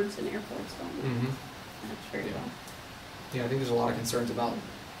and birds and airports don't move. Mm-hmm. That's very well. Yeah, I think there's a lot of concerns about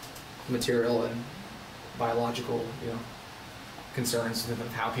material and biological, concerns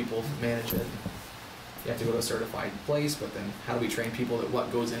with how people manage it. You have to go to a certified place, but then how do we train people that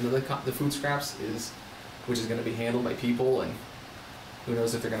what goes into the food scraps which is going to be handled by people, and who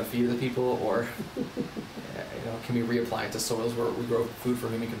knows if they're going to feed the people, or can we reapply it to soils where we grow food for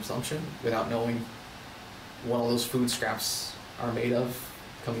human consumption without knowing what all those food scraps are made of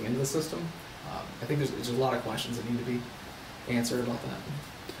coming into the system? I think there's a lot of questions that need to be answered about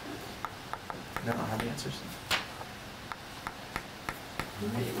that. I don't have the answers.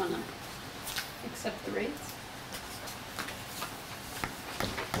 Anybody want to accept the rates?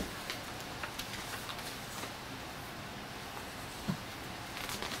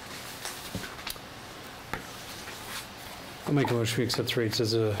 I'll make a motion to accept the rates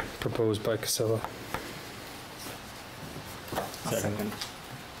as proposed by Casella. Second.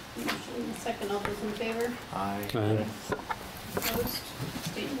 Motion and second, all those in favor? Aye. Opposed?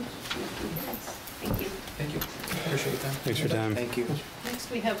 Abstained? Motion carries. Thank you. Thank you. Appreciate that. Thanks for your time. Thank you. Next,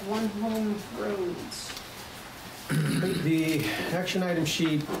 we have One Home Roads. The action item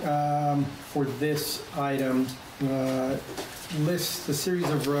sheet for this item lists the series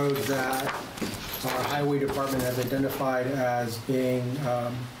of roads that our highway department has identified as being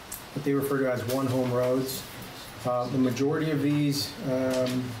what they refer to as one-home roads. The majority of these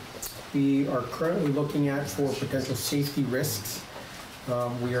we are currently looking at for potential safety risks.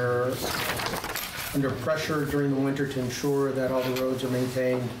 We are under pressure during the winter to ensure that all the roads are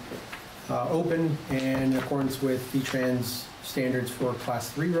maintained open and in accordance with V-Trans standards for Class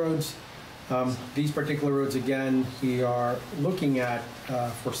 3 roads. These particular roads, again, we are looking at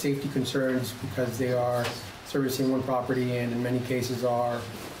for safety concerns because they are servicing one property and in many cases are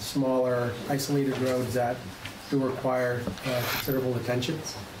smaller, isolated roads that do require considerable attention.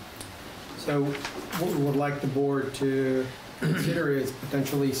 So what we would like the board to consider is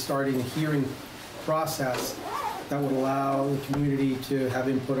potentially starting a hearing process that would allow the community to have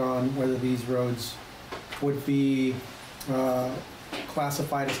input on whether these roads would be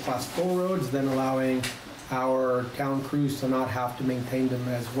classified as Class 4 roads, then allowing our town crews to not have to maintain them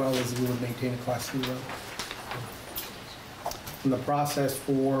as well as we would maintain a Class 3 road. And the process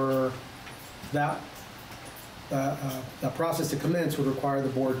for that process to commence would require the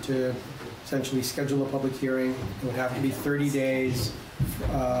board to essentially schedule a public hearing. It would have to be 30 days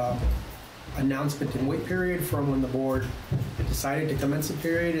announcement and wait period from when the board decided to commence the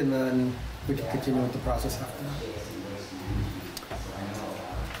period, and then we could continue with the process after that.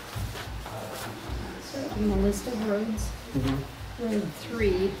 On the list of roads, Road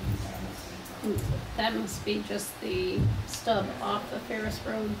 3, that must be just the stub off the Ferris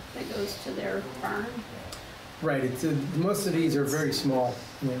Road that goes to their farm. Right, it's most of these are very small.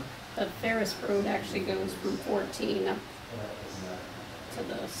 Yeah. The Ferris Road actually goes from 14 up to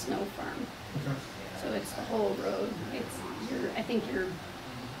the snow farm. Okay. So it's the whole road. I think you're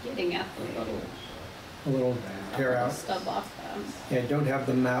getting at A the little tear out. stub off. Yeah, I don't have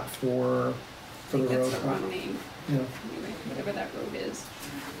the map for the road. That's the wrong name. Yeah. Anyway, whatever that road is.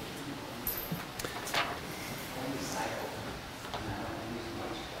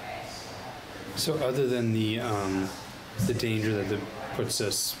 So other than the danger that puts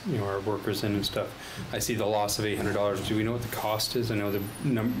us, our workers in and stuff, I see the loss of $800. Do we know what the cost is? I know the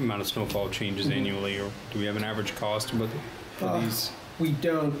amount of snowfall changes annually, or do we have an average cost for these? We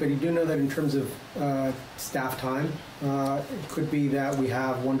don't, but you do know that in terms of staff time, it could be that we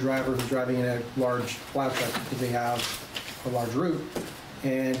have one driver who's driving in a large plow truck because they have a large route,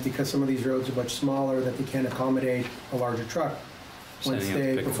 and because some of these roads are much smaller that they can't accommodate a larger truck. Once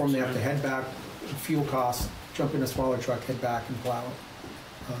they perform, they have to head back, fuel costs, jump in a smaller truck, head back and plow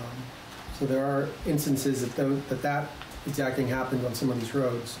it. So there are instances that exact thing happens on some of these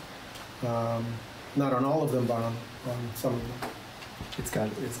roads. Not on all of them, but on some of them. It's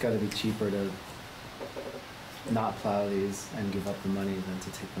got to be cheaper to not plow these and give up the money than to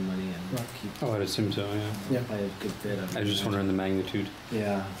take the money and Right. keep. Oh, I'd assume so, yeah. Yeah. By a good bit of. I was just wondering the magnitude.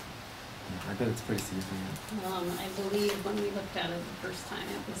 Yeah. I bet it's pretty significant. I believe when we looked at it the first time,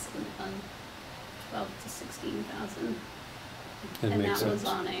 it was 12 to 16,000. That And makes that was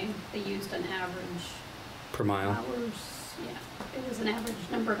sense. on they used an average Per mile? hours, yeah. It was an average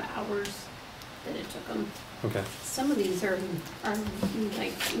number of hours that it took them. Okay. Some of these are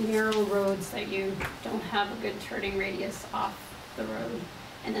like narrow roads that you don't have a good turning radius off the road.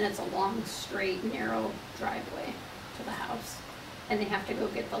 And then it's a long, straight, narrow driveway to the house. And they have to go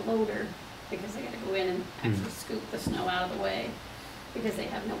get the loader because they gotta go in and actually scoop the snow out of the way. because they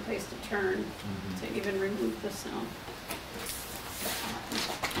have no place to turn to even remove the snow.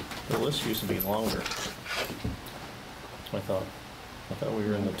 The list used to be longer. I thought we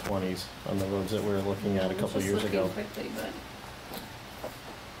were in the 20s on the roads that we were looking at a couple of years ago. Just looking quickly, but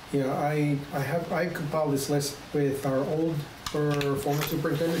Yeah, I compiled this list with our old former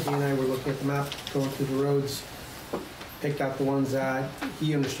superintendent. He and I were looking at the map, going through the roads, picked out the ones that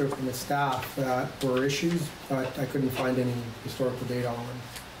he understood from the staff that were issues, but I couldn't find any historical data on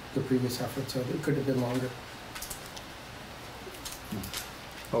the previous effort, so it could have been longer.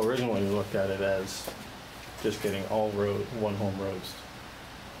 Well, originally we looked at it as just getting all one-home roads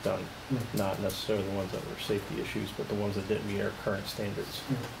done, not necessarily the ones that were safety issues, but the ones that didn't meet our current standards.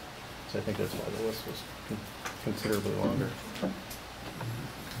 So I think that's why the list was considerably longer.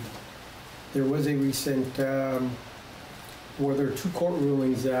 There was a recent, there were two court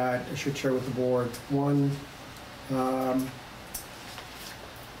rulings that I should share with the board. One, I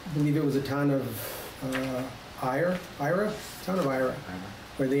believe it was a town of Ira,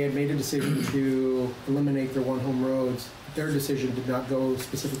 where they had made a decision to eliminate their one-home roads. Their decision did not go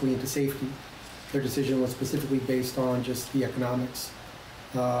specifically into safety. Their decision was specifically based on just the economics.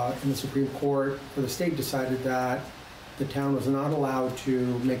 And the Supreme Court for the state decided that the town was not allowed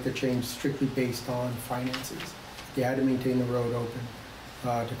to make the change strictly based on finances. They had to maintain the road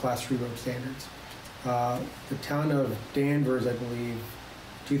open to Class 3 road standards. The town of Danvers, I believe,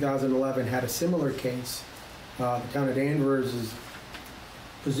 2011 had a similar case. The town of Danvers'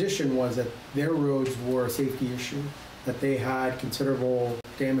 position was that their roads were a safety issue, that they had considerable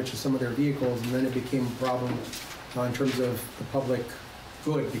damage to some of their vehicles, and then it became a problem in terms of the public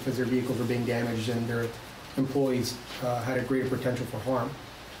good because their vehicles were being damaged and their employees had a greater potential for harm.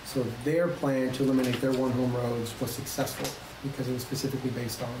 So their plan to eliminate their one-home roads was successful because it was specifically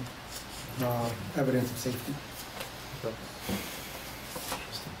based on evidence of safety.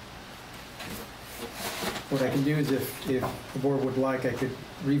 What I can do is if the board would like, I could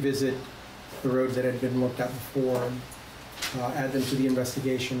revisit the roads that had been looked at before and add them to the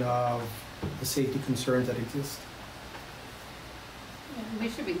investigation of the safety concerns that exist. yeah, we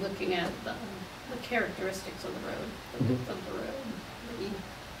should be looking at the characteristics of the road, the width of the road,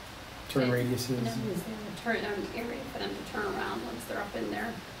 Turn Okay. radiuses. is there a turn area for them to turn around once they're up in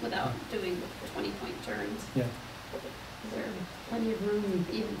there without doing the 20-point turns? Yeah. Is there plenty of room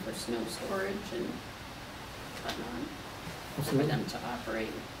even for snow storage and whatnot for Absolutely. them to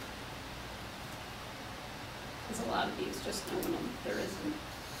operate? Because a lot of these just no one, there isn't.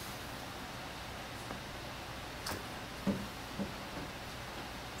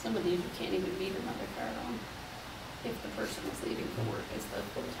 Some of these you can't even meet another car on. If the person was leaving for work as the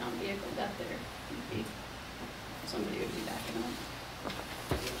town vehicle got there, somebody would be backing up.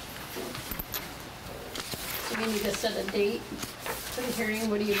 So we need to set a date for the hearing.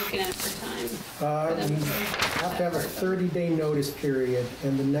 What are you looking at for time? for them We have to have a 30-day notice period,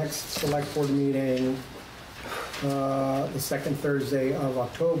 and the next select board meeting, the second Thursday of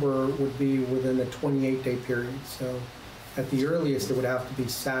October, would be within a 28-day period. So at the earliest, it would have to be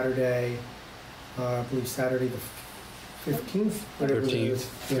Saturday, I believe Saturday the 15th, whatever it is.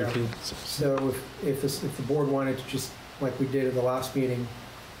 13th. Yeah. 13th. So if the board wanted to just, like we did at the last meeting,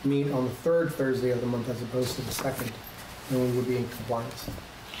 meet on the third Thursday of the month as opposed to the second, then we would be in compliance.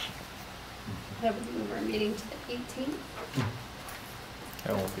 That would move our meeting to the 18th.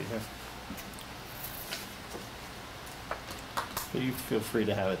 I won't be here. But you feel free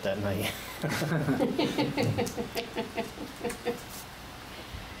to have it that night.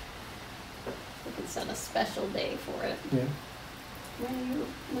 We could set a special day for it. Yeah,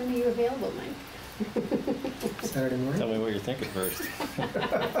 When are you available, Mike? Saturday Tell morning. me what you're thinking first.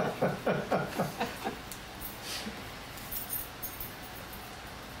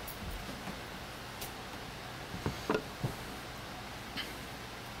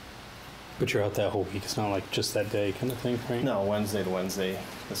 But you're out that whole week. It's not like just that day kind of thing, right? No, Wednesday to Wednesday,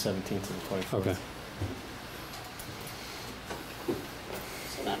 the 17th to the 24th. Okay.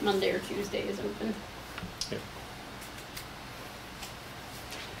 So that Monday or Tuesday is open. Yep.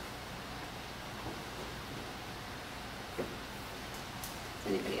 Is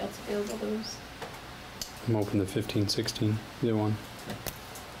anybody else available those? I'm open the 15, 16, either one.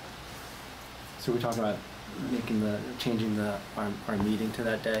 So we're talking about changing our meeting to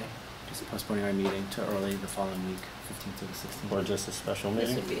that day, just postponing our meeting to early the following week, 15th to the 16th. Or just a special This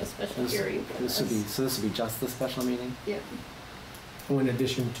meeting? would be a special This- hearing for This would be, so this would be just the special meeting? Yep. Oh, in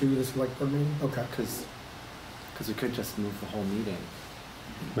addition to the select board meeting? Okay. Because we could just move the whole meeting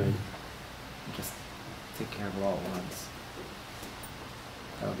Right. and just take care of it all at once.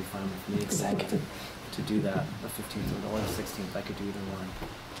 That would be fine with me. to do that, the 15th or the 16th, I could do either one.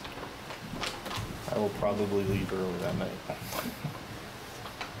 I will probably leave early that night,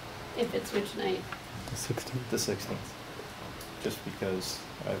 If it's which night? The 16th. the 16th, just because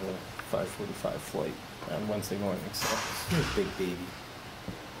I have a 5:45 flight on Wednesday morning, so You're a big baby.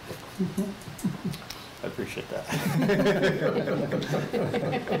 I appreciate that.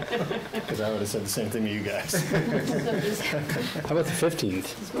 Because I would have said the same thing to you guys. So How about the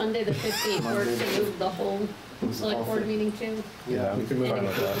 15th? Is Monday the 15th, or to move the whole select board meeting too? Yeah, we can move And on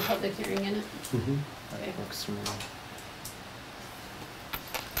with include the that. public hearing in it? Mm-hmm. Okay. That works for me.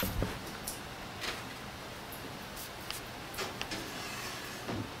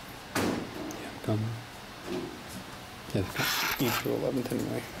 Yeah, 8th through 11th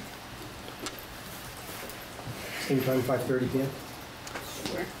anyway. Same time, 5:30 p.m.?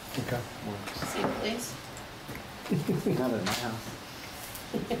 Sure. Okay. Same place? Not at my house.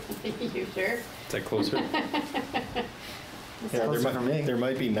 You sure? Is that closer? Yeah, Closer for me. there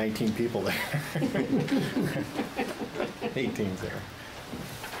might be 19 people there. 18's there.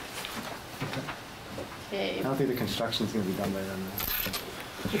 Okay. I don't think the construction's gonna be done by then, though.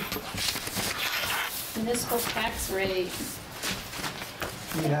 Municipal tax rate.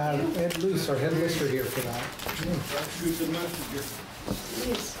 We have Ed Luce, our head lister here for that.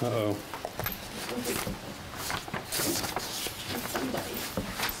 Jeez. Uh-oh. Somebody.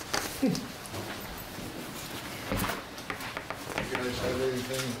 You guys have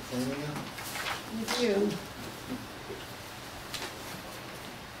anything for me? You do.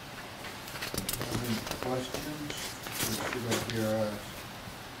 Any questions? Or should I hear asked?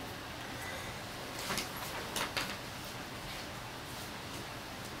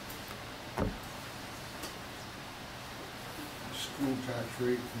 School tax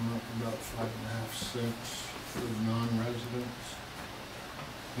rate went up about 5.5 cents for non-residents,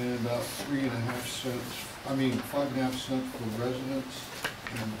 and about 3.5 cents, 5.5 cents for residents,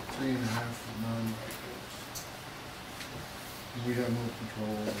 and 3.5 for non-residents. We have no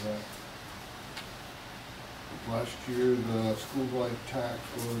control over that. Last year, the school-wide tax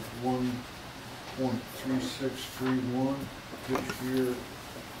was 1.3631. This year,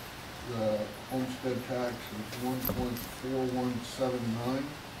 the homestead tax is 1.4179.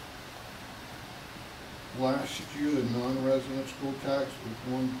 Last year, the non-resident school tax was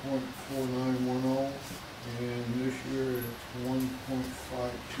 1.4910, and this year it's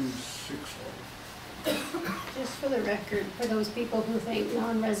 1.5260. Just for the record, for those people who think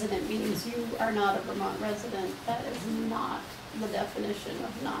non-resident means you are not a Vermont resident, that is not the definition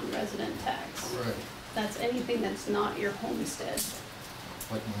of non-resident tax. Right. That's anything that's not your homestead,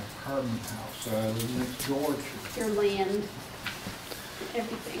 Like my apartment house, I live next door to. your land,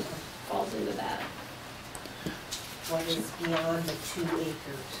 everything falls into that. What is beyond the 2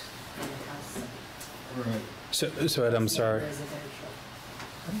 acres in the house site. Right. So Ed, I'm sorry. Residential.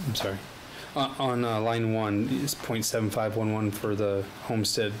 I'm sorry. On line 1, it's .7511 for the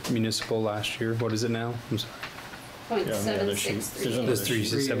homestead municipal last year. What is it now? I'm sorry. Point Yeah, on the other sheet. 763. There's another This sheet.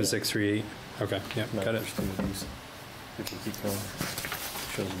 37638. Okay, yeah, No, got it. there's two of these. If you keep going,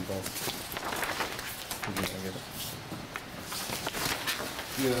 shows them both. You can get it.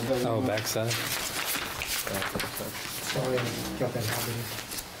 Yeah, that Oh, was- backside. Back to the side. Sorry, jump in, Albany.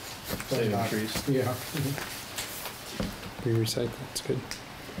 Saving trees. Yeah. Re-recycle, it's good.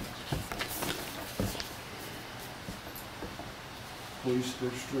 Police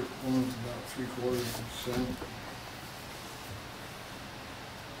district, one is about 3/4%.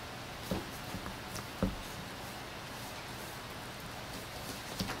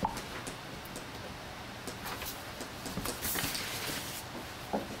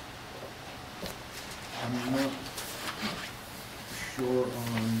 I'm not sure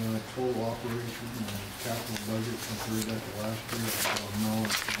on total operation and capital budget compared that to last year. I don't know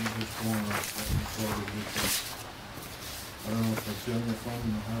if you just going off that control difference. I don't know if the general fund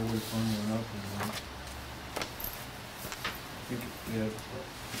and the highway fund went up or not. I think it did,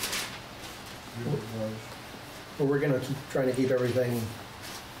 but it was. Well, we're gonna keep trying to keep everything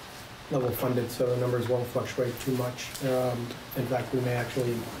level funded, so the numbers won't fluctuate too much. In fact, we may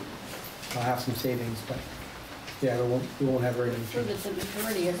actually have some savings, but yeah, we won't have very many Prove changes. that the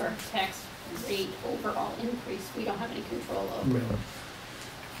majority of our tax rate overall increase, we don't have any control of.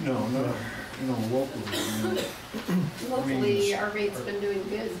 No. No, locally, Locally, our rate's been doing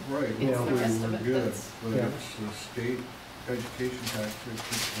good. right, Yeah, the rest locally of we're it good, that's- but Yeah. it's the state education tax that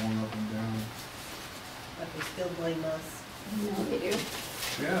keeps going up and down. But they still blame us. No, they do.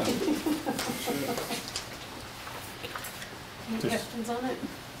 Yeah. Any questions on it?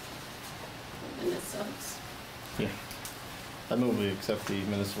 And it sucks. Yeah. I move we accept the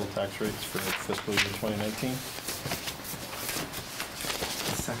municipal tax rates for fiscal year 2019.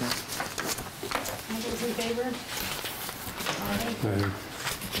 Second. All those in favor? Aye.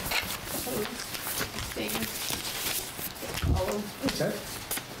 Opposed? Abstained? All Okay.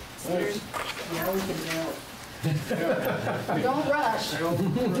 Now we can vote. Don't rush.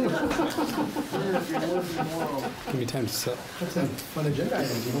 Give me time to set. That's a fun agenda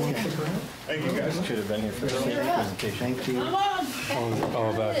item. Do you want to stick around? Thank you guys. Should have been here for the presentation. Thank you. Come on.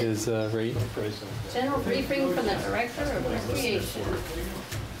 All about his rate. General briefing from the Director of Recreation.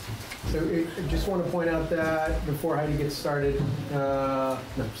 So I just want to point out that before Heidi gets started,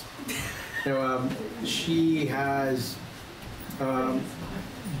 she has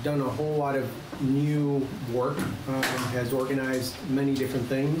done a whole lot of new work, has organized many different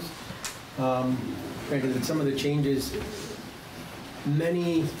things. Granted that some of the changes,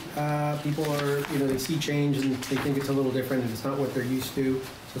 many people are, they see change and they think it's a little different and it's not what they're used to.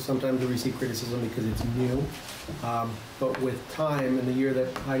 So sometimes we receive criticism because it's new. But with time and the year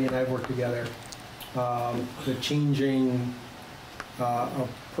that Heidi and I have worked together, the changing of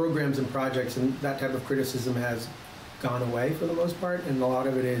programs and projects and that type of criticism has gone away for the most part, and a lot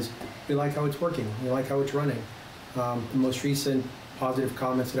of it is we like how it's working, we like how it's running. The most recent positive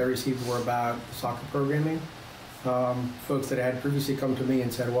comments that I received were about soccer programming. Folks that had previously come to me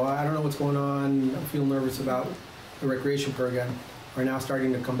and said, well, I don't know what's going on, I feel nervous about the recreation program, are now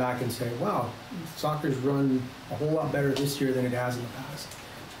starting to come back and say, wow, soccer's run a whole lot better this year than it has in the past.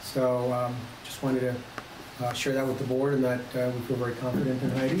 So just wanted to share that with the board, and that we feel very confident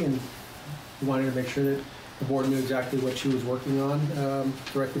in Heidi, and we wanted to make sure that the board knew exactly what she was working on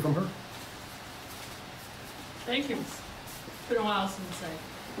directly from her. Thank you. It's been a while since I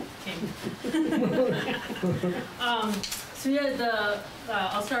came. So yeah,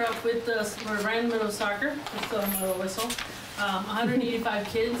 I'll start off with the Randolph Middle Soccer. Just the little whistle. 185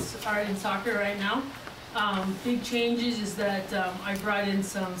 kids are in soccer right now. Big changes is that I brought in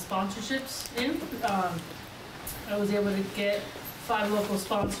some sponsorships in. I was able to get 5 local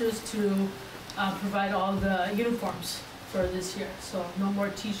sponsors to provide all the uniforms for this year. So no more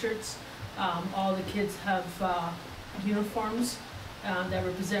t-shirts. All the kids have uniforms that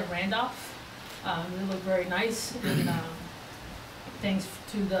represent Randolph. They look very nice, and thanks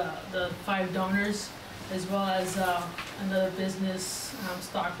to the 5 donors, as well as another business,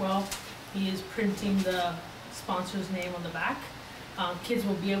 Stockwell. He is printing the sponsor's name on the back. Kids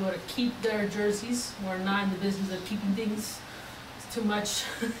will be able to keep their jerseys. We're not in the business of keeping things. It's too much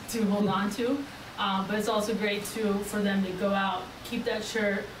to hold on to. But it's also great for them to go out, keep that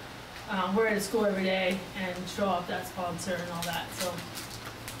shirt, wear it at school every day, and show off that sponsor and all that. So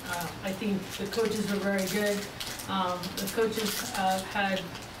I think the coaches were very good. The coaches had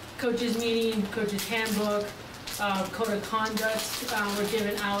coaches meeting, coaches handbook, code of conduct were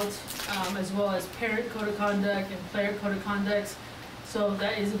given out, as well as parent code of conduct and player code of conduct. So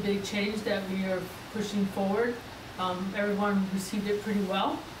that is a big change that we are pushing forward. Everyone received it pretty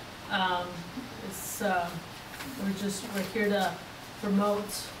well. We're here to promote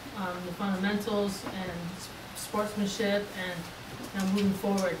the fundamentals and sportsmanship and moving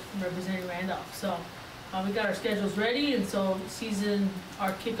forward and representing Randolph. So we got our schedules ready, and so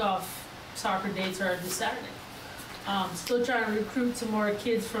our kickoff soccer dates are this Saturday. Still trying to recruit some more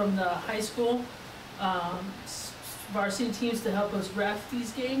kids from the high school varsity teams to help us ref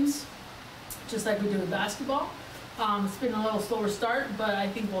these games, just like we do with basketball. It's been a little slower start, but I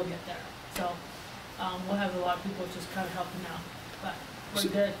think we'll get there. So we'll have a lot of people just kind of helping out, but we're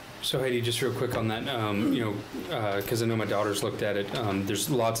good. So Heidi, just real quick on that, because I know my daughter's looked at it, there's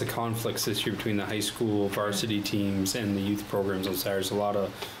lots of conflicts this year between the high school varsity teams and the youth programs on Saturdays. A lot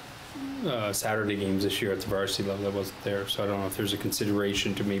of Saturday games this year at the varsity level that wasn't there, so I don't know if there's a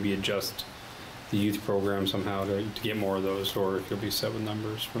consideration to maybe adjust the youth program somehow to get more of those, or if you'll be set with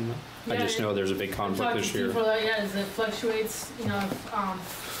numbers from that. Yeah, I just know there's a big conflict this year. As it fluctuates,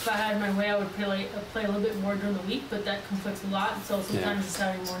 if I had my way, I would play a little bit more during the week, but that conflicts a lot. So sometimes the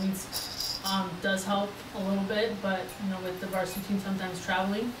Saturday mornings does help a little bit, but with the varsity team sometimes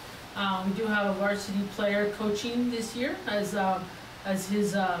traveling. We do have a varsity player coaching this year as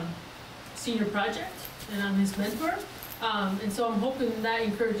his senior project, and I'm his mentor. And so I'm hoping that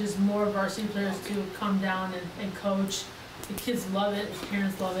encourages more varsity players to come down and coach. The kids love it, the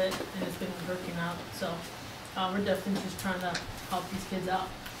parents love it, and it's been working out. So we're definitely just trying to help these kids out.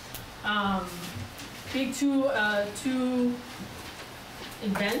 Big two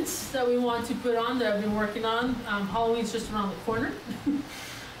events that we want to put on that I've been working on. Halloween's just around the corner.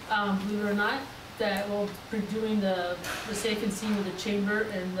 Believe it or not, that we'll be doing the Safe and Seen with the Chamber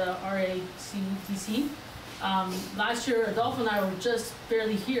and the RACTC. Last year, Adolph and I were just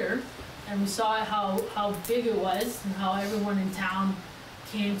barely here, and we saw how big it was and how everyone in town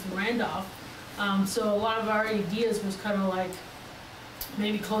came to Randolph. So a lot of our ideas was kind of like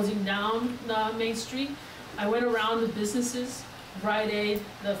maybe closing down the Main Street. I went around the businesses, Rite Aid,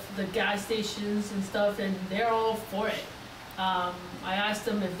 the gas stations and stuff, and they're all for it. I asked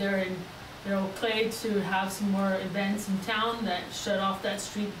them if they're okay to have some more events in town that shut off that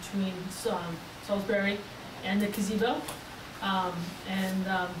street between Salisbury and the gazebo.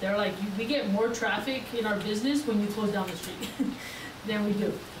 They're like, we get more traffic in our business when you close down the street than we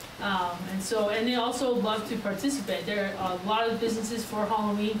do. And they also love to participate. There are a lot of businesses for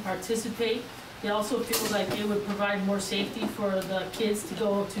Halloween participate. They also feel like it would provide more safety for the kids to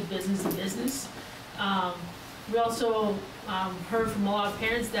go to business to business. We also heard from a lot of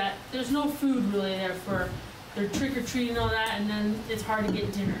parents that there's no food really there for their trick-or-treating and all that, and then it's hard to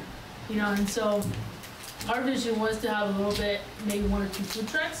get dinner, and so our vision was to have a little bit, maybe 1 or 2 food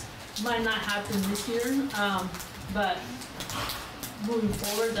trucks. Might not happen this year, but moving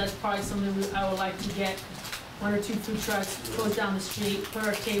forward, that's probably something I would like to get 1 or 2 food trucks, close down the street, put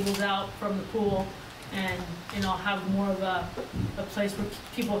our tables out from the pool, and have more of a place where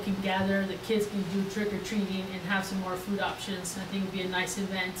people can gather, the kids can do trick-or-treating and have some more food options. I think it'd be a nice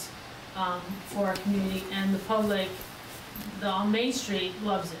event for our community, and the public on Main Street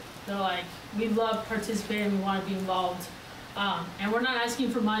loves it. They're like, we love participating, we want to be involved. And we're not asking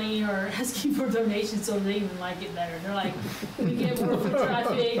for money or asking for donations, so they even like it better. They're like, we get more foot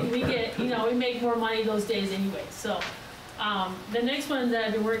traffic, we get, we make more money those days anyway. So the next one that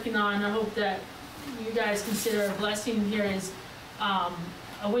I've been working on, I hope that you guys consider a blessing here, is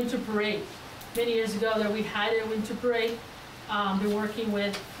a winter parade. Many years ago that we had a winter parade. Been working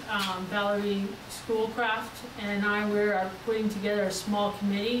with Valerie Schoolcraft and we're putting together a small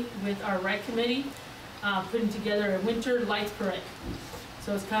committee with our rec committee, putting together a winter lights parade.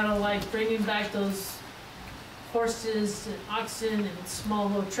 So it's kind of like bringing back those horses and oxen and small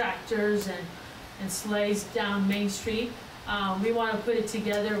little tractors and sleighs down Main Street. We want to put it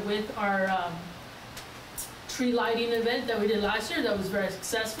together with our tree lighting event that we did last year that was very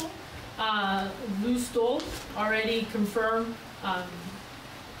successful. Lou Stoll already confirmed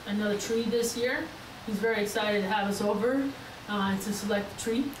another tree this year. He's very excited to have us over to select the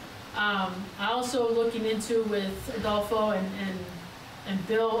tree. I also looking into with Adolfo and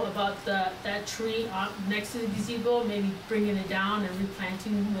Bill about that tree next to the gazebo, maybe bringing it down and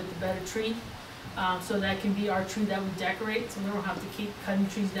replanting with a better tree, so that can be our tree that we decorate, so we don't have to keep cutting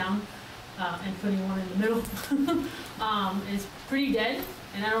trees down and putting one in the middle. It's pretty dead,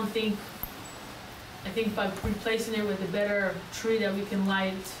 and I think by replacing it with a better tree that we can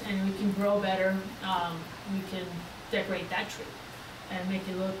light and we can grow better, we can decorate that tree and make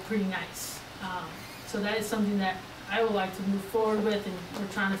it look pretty nice. So that is something that I would like to move forward with, and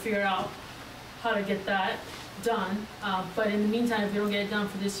we're trying to figure out how to get that done. But in the meantime, if we don't get it done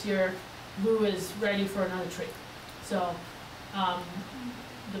for this year, Lou is ready for another tree. So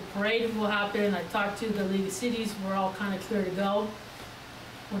the parade will happen. I talked to the League of Cities. We're all kind of clear to go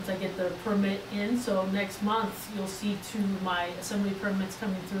once I get the permit in. So next month, you'll see 2 of my assembly permits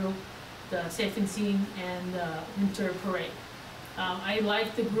coming through, the safe and scene and the winter parade. I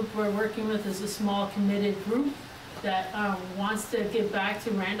like the group we're working with is a small committed group that wants to give back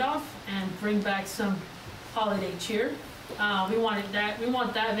to Randolph and bring back some holiday cheer. We want that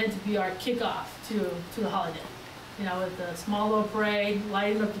event to be our kickoff to the holiday. With the small little parade,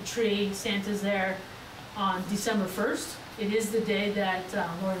 lighting up the tree, Santa's there on December 1st. It is the day that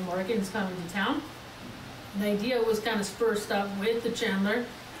Lori Morgan is coming to town. And the idea was kind of spurred up with the Chandler,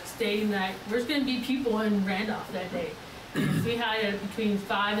 stating that there's going to be people in Randolph that day. If we had it between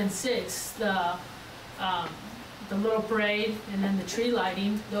 5 and 6, the little parade and then the tree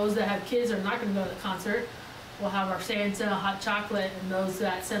lighting, those that have kids are not going to go to the concert. We'll have our Santa hot chocolate, and those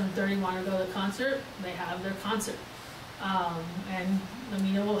that 7:30 want to go to the concert, they have their concert. And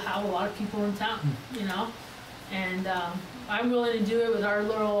it will have a lot of people in town, And I'm willing to do it with our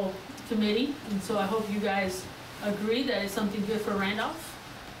little committee, and so I hope you guys agree that it's something good for Randolph.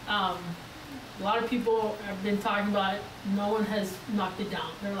 A lot of people have been talking about it. No one has knocked it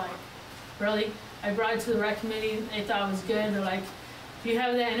down. They're like, really? I brought it to the rec committee. They thought it was good. They're like, if you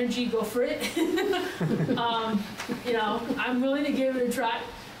have that energy, go for it. I'm willing to give it a try.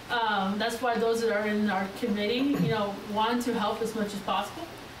 That's why those that are in our committee, want to help as much as possible.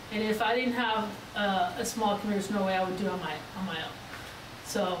 And if I didn't have a small committee, there's no way I would do it on my own.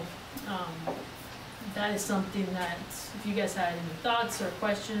 So that is something that, if you guys had any thoughts or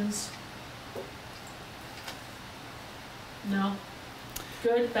questions. No?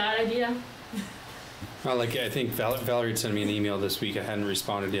 Good? Bad idea? Well, like, I think Valerie had sent me an email this week. I hadn't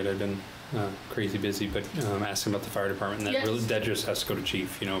responded yet. I've been crazy busy, but asking about the fire department. That Yes. really, that just has to go to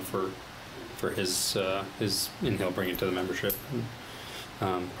chief, you know, for his, and he'll bring it to the membership.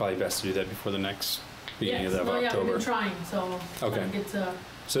 Probably best to do that before the next beginning Yes, of well, yeah, we've October. been trying, so. Okay. Get to,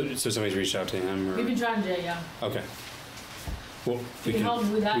 So somebody's reached out to him, or? we've been trying to, yeah. Okay. Well, You can help me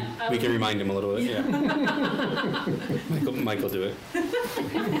with that. we can remind him a little bit, yeah. Michael do it.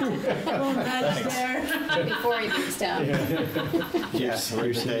 Before he moves down. Yes,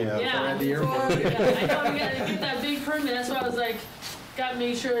 right today. Yeah, the airport. before, yeah, I know we gotta get that big permit, that's why I was like, gotta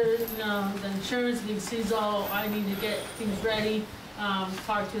make sure, you know, the insurance, the sees all, I need to get things ready,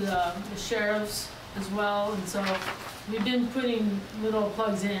 talk to the sheriffs as well, and so we've been putting little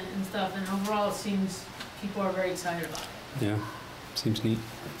plugs in and stuff, and overall it seems people are very excited about it, Yeah, seems neat.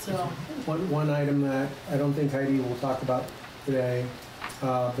 so. One item that I don't think Heidi will talk about today,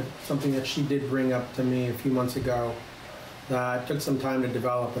 but something that she did bring up to me a few months ago that took some time to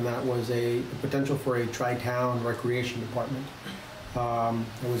develop, and that was the potential for a tri-town recreation department.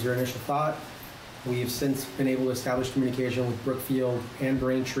 That was your initial thought. We've since been able to establish communication with Brookfield and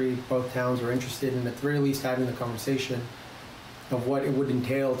Braintree. Both towns are interested in, at the very least, having the conversation of what it would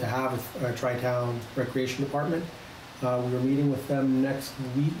entail to have a tri-town recreation department. We were meeting with them next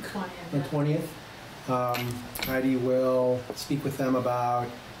week, the 20th. Heidi will speak with them about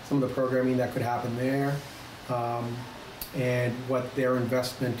some of the programming that could happen there, and what their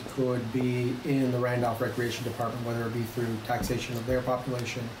investment could be in the Randolph Recreation Department, whether it be through taxation of their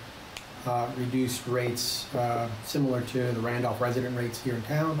population, reduced rates similar to the Randolph resident rates here in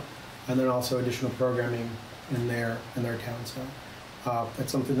town, and then also additional programming in their town. So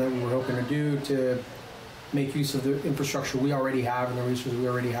that's something that we were hoping to do to make use of the infrastructure we already have and the resources we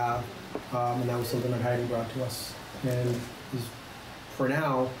already have, and that was something that Heidi brought to us, and is for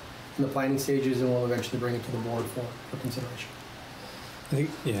now in the planning stages, and we'll eventually bring it to the board for consideration. I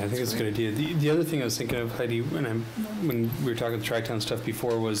think it's a good idea. The other thing I was thinking of, Heidi, when we were talking the Tri-Town stuff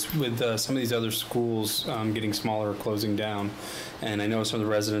before, was with some of these other schools getting smaller or closing down. And I know some of the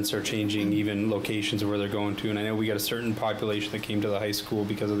residents are changing even locations of where they're going to. And I know we got a certain population that came to the high school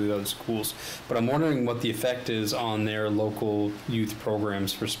because of the other schools. But I'm wondering what the effect is on their local youth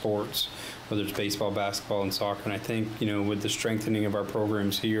programs for sports, whether it's baseball, basketball, and soccer. And I think, you know, with the strengthening of our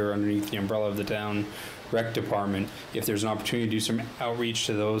programs here underneath the umbrella of the town rec department, if there's an opportunity to do some outreach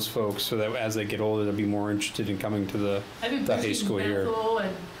to those folks so that as they get older, they'll be more interested in coming to the high school here.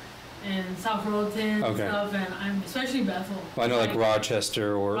 And South Royalton and stuff, and I'm especially Bethel. Well, I know like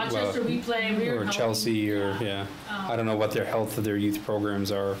Rochester or we play, or Chelsea or I don't know what their health of their youth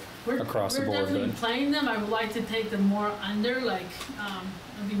programs are across the board. We're definitely playing them. I would like to take them more under, like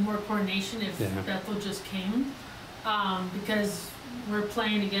there'd be more coordination if Bethel just came, because we're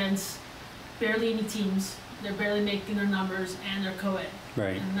playing against barely any teams. They're barely making their numbers, and they're co-ed.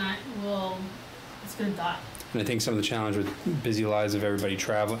 Right. And that it's gonna die. And I think some of the challenge with busy lives of everybody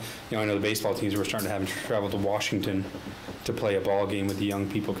traveling, you know, I know the baseball teams were starting to have to travel to Washington to play a ball game with the young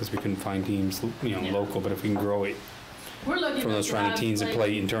people because we couldn't find teams, you know, local. But if we can grow it from those surrounding teams that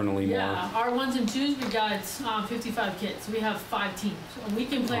play internally more. Yeah, our 1s and 2s, we got 55 kids. We have 5 teams, so we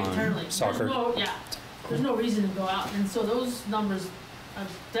can play internally. Soccer. There's no reason to go out, and so those numbers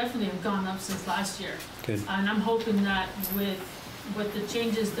definitely have gone up since last year. Good. And I'm hoping that with the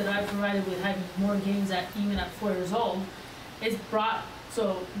changes that I provided with having more games even at 4 years old, it's brought,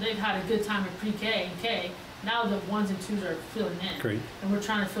 so they've had a good time at pre-K and K. Now the 1s and 2s are filling in. Great. And we're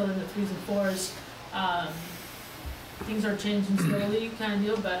trying to fill in the 3s and 4s. Things are changing slowly kind of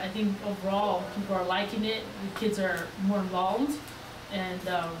deal, but I think overall people are liking it. The kids are more involved. And,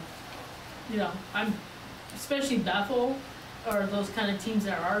 you know, I'm especially Bethel, or those kind of teams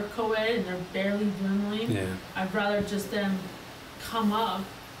that are co-ed and they're barely dwindling. Yeah. I'd rather just them come up,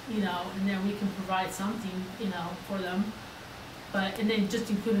 you know, and then we can provide something, you know, for them. And then just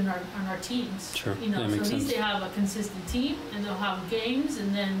include on our teams. Sure. You know, that so makes at least sense. they have a consistent team and they'll have games,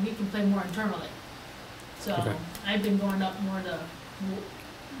 and then we can play more internally. So I've been going up more to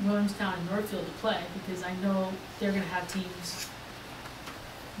Williamstown and Northfield to play because I know they're going to have teams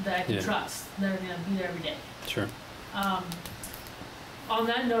that I can trust that are going to be there every day. Sure. On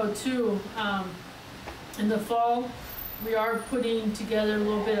that note too, in the fall, we are putting together a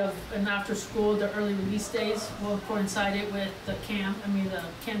little bit of an after school, the early release days. We'll coincide it with the camp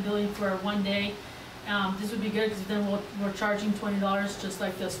building for 1 day. This would be good because then we're charging $20 just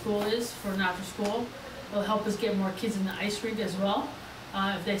like the school is for an after school. It'll help us get more kids in the ice rink as well.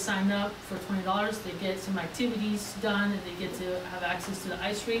 If they sign up for $20, they get some activities done and they get to have access to the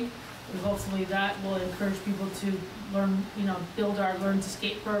ice rink. And hopefully that will encourage people to learn, build our Learn to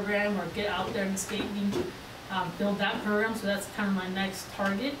Skate program or get out there and skating, build that program. So that's kind of my next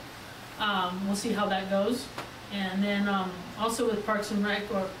target. We'll see how that goes. And then also with Parks and Rec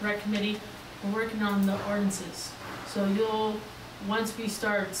or Rec Committee, we're working on the ordinances. So once we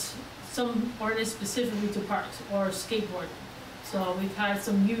start some ordinance specifically to parks or skateboarding. So we've had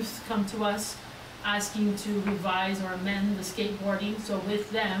some youth come to us asking to revise or amend the skateboarding. So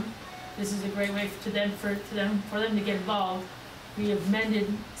with them, this is a great way for them to get involved. We have amended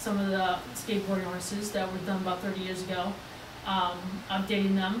some of the skateboarding ordinances that were done about 30 years ago,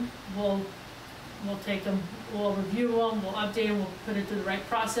 updating them. We'll take them, we'll review them, we'll update them, we'll put it through the right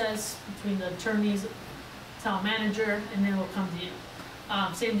process between the attorneys, town manager, and then we'll come to you.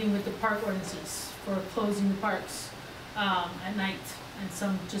 Same thing with the park ordinances for closing the parks at night, and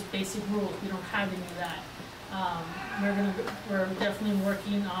some just basic rules. We don't have any of that. We're definitely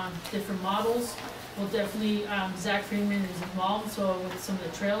working on different models. We'll definitely, Zach Freeman is involved, so with some of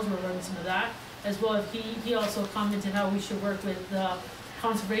the trails, we're running some of that. As well as he also commented how we should work with the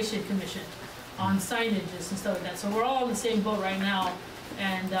Conservation Commission on signages and stuff like that. So we're all in the same boat right now,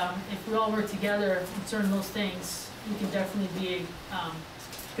 and if we all work together concerning those things, we can definitely be a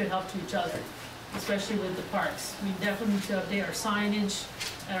good help to each other, especially with the parks. We definitely need to update our signage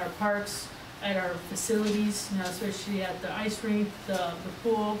at our parks, at our facilities, especially at the ice rink, the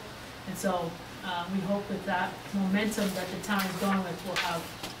pool. And so we hope with that momentum that the town is going with,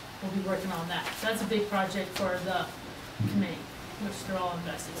 we'll be working on that. So that's a big project for the committee, which they're all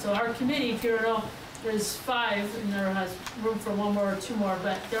invested. So our committee, if you know, there's 5, and there has room for 1 more or 2 more,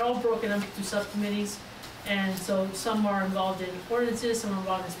 but they're all broken up into subcommittees. And so some are involved in ordinances, some are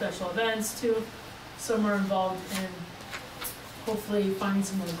involved in special events too. Some are involved in hopefully finding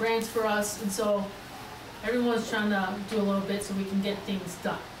some more grants for us. And so everyone's trying to do a little bit so we can get things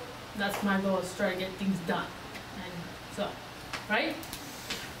done. That's my goal, is to try to get things done. And so, right?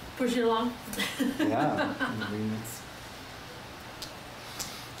 Push it along. Yeah, I mean,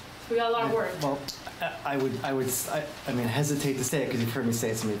 we got a lot of work. Well, I hesitate to say it because you've heard me say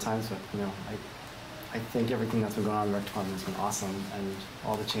it so many times, but I think everything that's been going on in the rec department has been awesome, and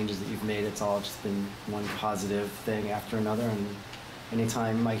all the changes that you've made, it's all just been one positive thing after another. And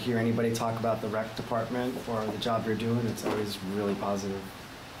anytime I hear anybody talk about the rec department or the job you're doing, it's always really positive.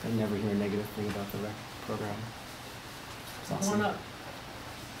 I never hear a negative thing about the rec program. It's awesome. Going up.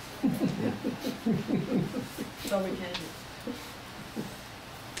 Yeah. That's all we can do.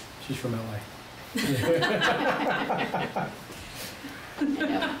 She's from LA.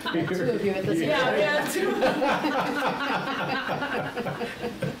 Yeah, 2 of you at the same time. Yeah, 2.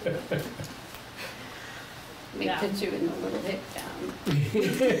 We put you in the little hip down.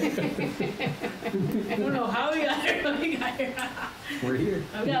 I don't know how we got here. We're here.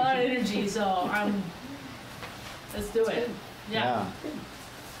 I've got a lot of energy, so let's do it. Yeah.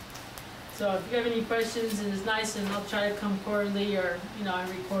 So if you have any questions, and it's nice, and I'll try to come quarterly, or I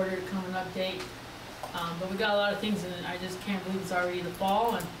record it, come and update. But we got a lot of things in it. I just can't believe it's already the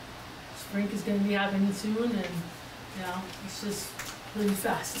fall, and spring is going to be happening soon, and it's just really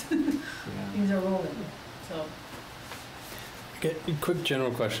fast. Yeah. Things are rolling. So. Okay, a quick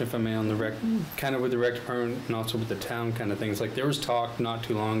general question, if I may, on the rec, kind of with the rec department and also with the town kind of things. Like there was talk not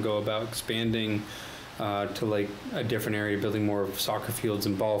too long ago about expanding to like a different area, building more soccer fields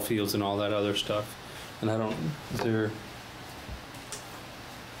and ball fields and all that other stuff. And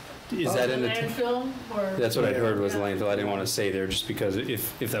is that in the landfill, or? That's what I'd heard was the landfill. I didn't want to say there just because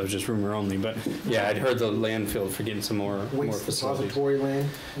if that was just rumor only, but yeah, I'd heard the landfill for getting some more facilities. Depository land.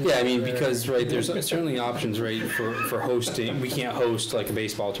 Yeah, I mean, because there's certainly options, for hosting. We can't host like a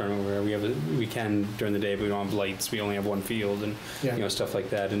baseball tournament where we can during the day, but we don't have lights. We only have 1 field, and stuff like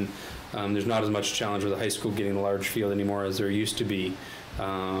that. And there's not as much challenge with the high school getting a large field anymore as there used to be.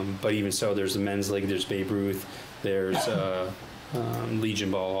 But even so, there's the men's league, there's Babe Ruth, there's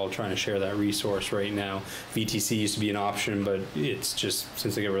Legion Ball, all trying to share that resource right now. VTC used to be an option, but it's just,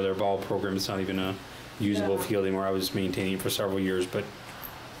 since they got rid of their ball program, it's not even a usable field anymore. I was maintaining it for several years, but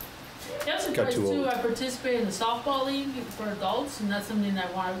I'm surprised too. I participate in the softball league for adults, and that's something that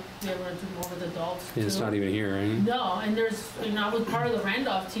I want to be able to do more with adults too. It's not even here, right? No, and I was part of the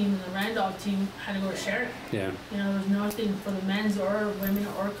Randolph team, and the Randolph team had to go to Sheridan. Yeah. There's nothing for the men's or women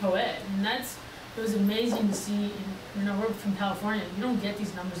or co-ed, and it was amazing to see. We're from California. You don't get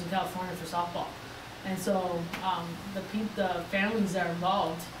these numbers in California for softball, and so the families that are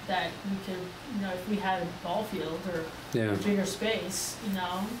involved, that we could, if we had a ball field or a bigger space,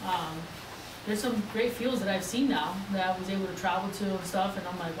 there's some great fields that I've seen now that I was able to travel to and stuff, and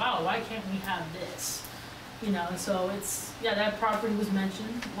I'm like, wow, why can't we have this? You know, so it's, yeah, that property was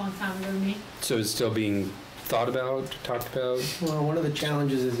mentioned a long time ago to me. So it's still being thought about, talked about? Well, one of the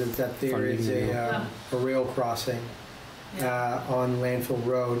challenges is that there is a rail crossing on Landfill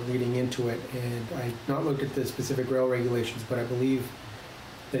Road leading into it, and I've not looked at the specific rail regulations, but I believe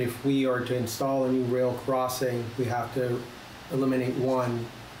that if we are to install a new rail crossing, we have to eliminate one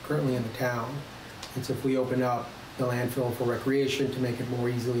currently in the town. And so if we open up the landfill for recreation to make it more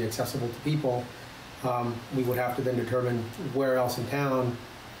easily accessible to people, we would have to then determine where else in town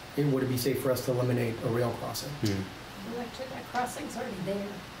would it be safe for us to eliminate a rail crossing. Well, actually, that crossing's already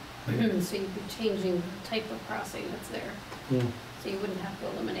there. So you'd be changing the type of crossing that's there. So you wouldn't have to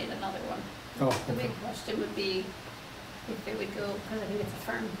eliminate another one. Oh, The big question would be if it would go, because I think it's a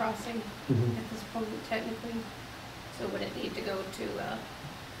firm crossing at this point technically. So would it need to go to,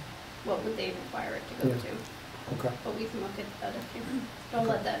 what would they require it to go to? Okay. But we can look at that if you, don't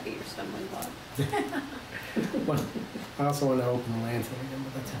let that be your stumbling block. Well, I also want to open the landfill again,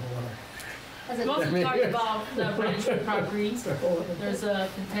 but that's a whole other. We also talked about the Branchwood property. There's a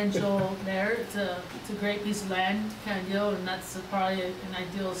potential there. It's a great piece of land kind of deal, and that's probably an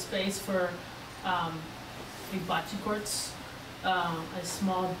ideal space for big bocce courts, a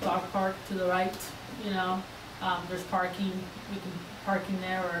small dog park to the right. You know, there's parking. We can park in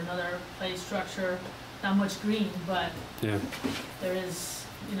there or another play structure. Not much green, but there is,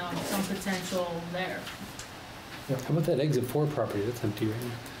 you know, some potential there. How about that exit 4 property? That's empty right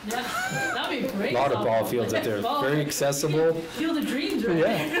now. Yeah, that'd be great. A lot of ball fields up there, very accessible. Feel the dreams right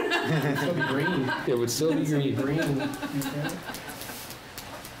there. It'll be green. It would still be green.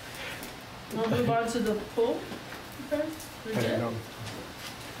 We'll move on to the pool. Okay. We're I good. don't know.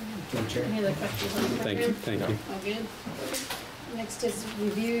 Any other questions on the Thank you, thank you. All good. Next is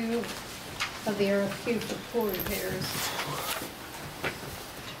review of the RFQ for pool repairs.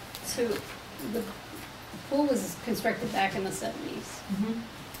 So the pool was constructed back in the 70s.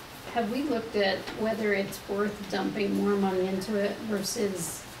 Have we looked at whether it's worth dumping more money into it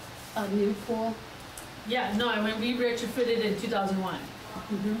versus a new pool? Yeah, no, I mean, we retrofitted in 2001.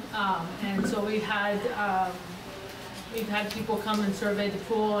 And so we've had people come and survey the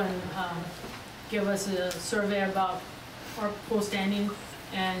pool and give us a survey about our pool standing,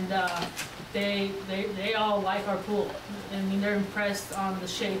 and they all like our pool. I mean, they're impressed on the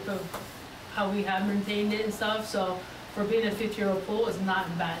shape of how we have maintained it and stuff. So for being a 50-year-old pool, it's not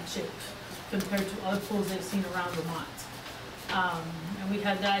in bad shape compared to other pools they've seen around Vermont. And we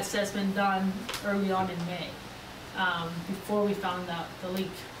had that assessment done early on in May, before we found out the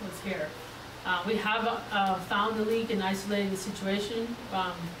leak was here. We have found the leak and isolated the situation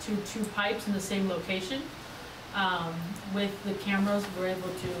to 2 pipes in the same location. With the cameras, we're able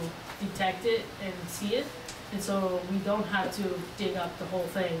to detect it and see it, and so we don't have to dig up the whole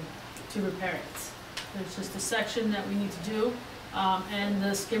thing to repair it. There's just a section that we need to do, and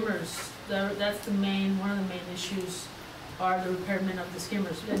the skimmers. That's one of the main issues, are the repairment of the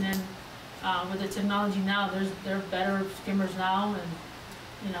skimmers. And then with the technology now, there are better skimmers now, and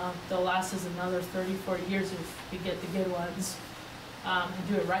you know they'll last us another 30, 40 years if we get the good ones and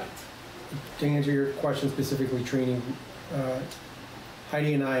do it right. To answer your question specifically, Trini,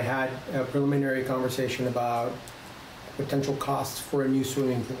 Heidi and I had a preliminary conversation about potential costs for a new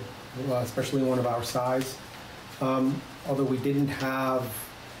swimming pool, especially one of our size. Although we didn't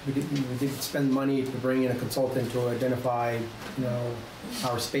spend money to bring in a consultant to identify, you know,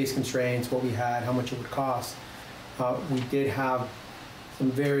 our space constraints, what we had, how much it would cost. We did have some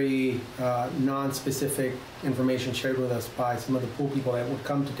very non-specific information shared with us by some of the pool people that would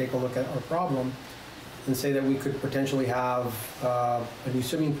come to take a look at our problem and say that we could potentially have a new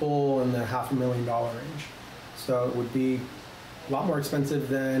swimming pool in the $500,000 range. So it would be a lot more expensive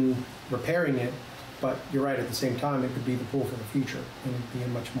than repairing it, but you're right, at the same time, it could be the pool for the future, and it'd be a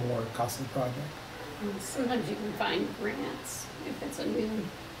much more costly project. And sometimes you can find grants if it's a new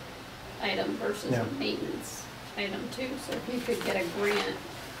item versus a maintenance item too. So if you could get a grant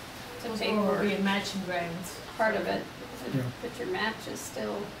to pay for a matching grant, part of it, but your match is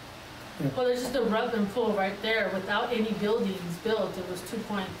still. Well, there's just a Rutland pool right there. Without any buildings built, it was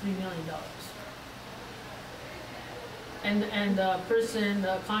 $2.3 million. And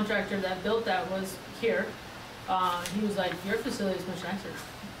the contractor that built that was here. He was like, your facility is much nicer.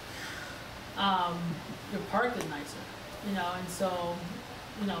 Your park is nicer, you know, and so,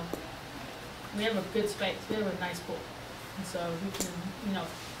 you know, we have a good space. We have a nice pool. And so we can, you know,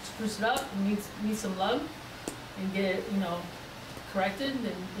 spruce it up and need some love and get it, you know, corrected,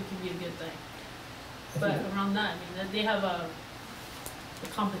 then it can be a good thing. But around that, I mean, they have a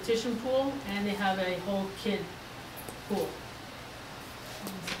competition pool and they have a whole kid pool.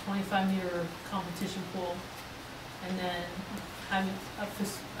 It's a 25-meter competition pool, and then having,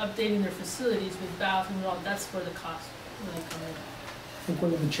 updating their facilities with bathrooms, all, that's where the cost really come in. I think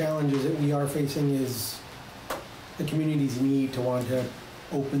one of the challenges that we are facing is the community's need to want to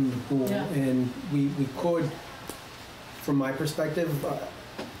open the pool. Yeah. And we could, from my perspective,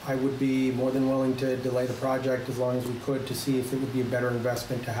 I would be more than willing to delay the project as long as we could to see if it would be a better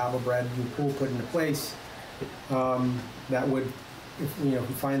investment to have a brand new pool put into place. That would, if we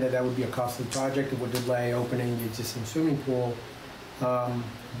find that would be a costly project, it would delay opening the existing swimming pool.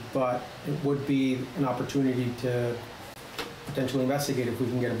 But it would be an opportunity to potentially investigate if we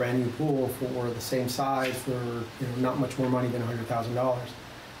can get a brand new pool for the same size for not much more money than $100,000.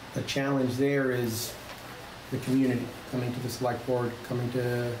 The challenge there is the community coming to the select board, coming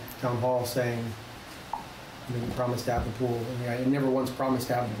to town hall saying, you promised to have the pool. I never once promised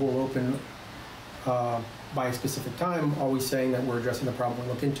to have the pool open by a specific time, always saying that we're addressing the problem,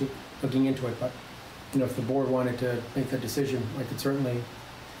 looking into it. But if the board wanted to make that decision, I could certainly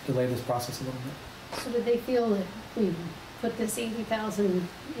delay this process a little bit. So did they feel that we put this 80,000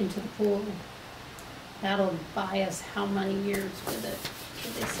 into the pool, that'll buy us how many years with it?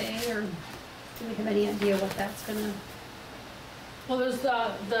 Did they say, or do we have any idea what that's gonna? Well, there's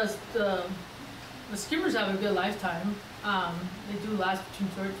the skimmers have a good lifetime. They do last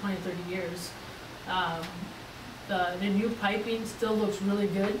between 20 and 30 years. The new piping still looks really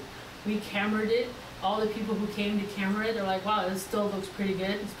good. We cambered it. All the people who came to camera it, they're like, wow, this still looks pretty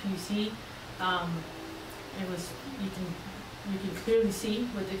good. It's PVC. You can clearly see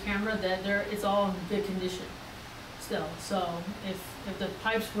with the camera that it's all in good condition still. So if the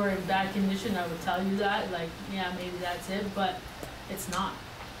pipes were in bad condition, I would tell you that, like, yeah, maybe that's it, but it's not.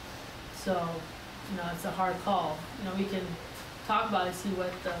 So, it's a hard call. We can talk about it, see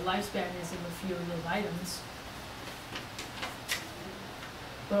what the lifespan is of a few of those items.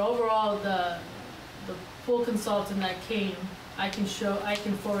 But overall, the pool consultant that came, I can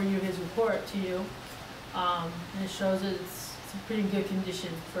forward you his report to you, and it shows that it's in pretty good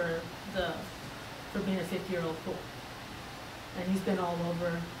condition for being a 50-year-old pool. And he's been all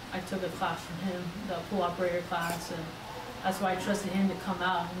over. I took a class from him, the pool operator class, and that's why I trusted him to come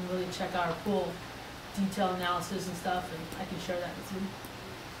out and really check out our pool, detail analysis and stuff, and I can share that with you.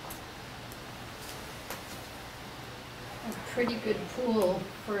 A pretty good pool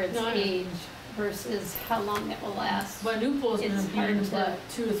for its age versus how long it will last. But a new pool is going It's to be hard in to about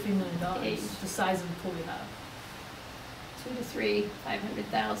 $2 to $3 million. gauge. The size of the pool we have. 2 to 3,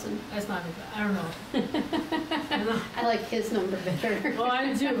 500,000. That's not big. I don't know. I like his number better. Well,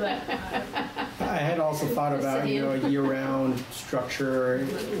 I do, but I had also thought about a year-round structure,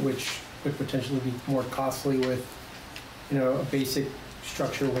 which could potentially be more costly with a basic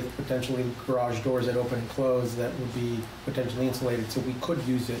structure with potentially garage doors that open and close that would be potentially insulated, so we could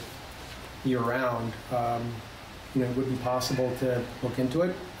use it year-round. It would be possible to look into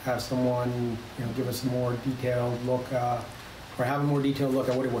it, have someone give us a more detailed look, or have a more detailed look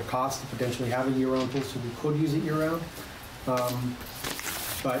at what it would cost to potentially have a year-round pool, so we could use it year-round.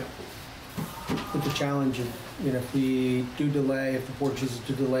 But with the challenge of, if we do delay, if the board chooses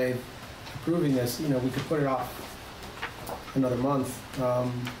to delay approving this, we could put it off another month.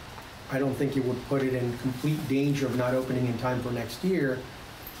 I don't think it would put it in complete danger of not opening in time for next year,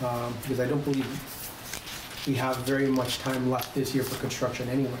 because I don't believe we have very much time left this year for construction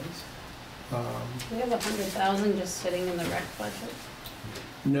anyways. We have 100,000 just sitting in the rec budget.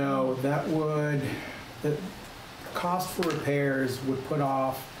 No, the cost for repairs would put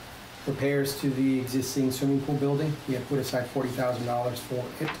off repairs to the existing swimming pool building. We had put aside $40,000 for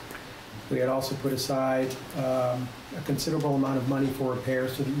it. We had also put aside a considerable amount of money for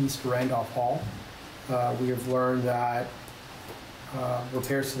repairs to the East Randolph Hall. We have learned that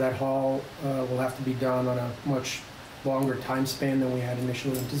repairs to that hall will have to be done on a much longer time span than we had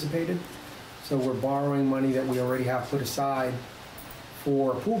initially anticipated. So we're borrowing money that we already have put aside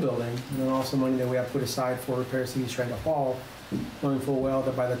for a pool building, and then also money that we have put aside for repairs to East Randolph Hall, knowing full well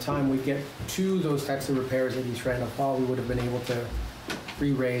that by the time we get to those types of repairs at East Randolph Hall, we would have been able to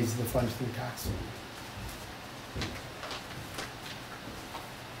re-raise the funds through tax.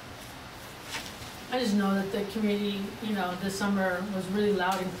 I just know that the community, this summer was really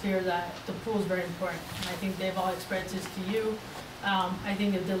loud and clear that the pool is very important. And I think they've all expressed this to you. I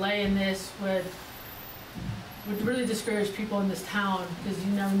think a delay in this would really discourage people in this town, because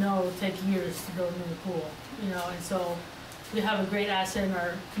you never know, it'll take years to build a new pool, and so we have a great asset in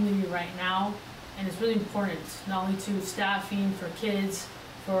our community right now, and it's really important, not only to staffing, for kids,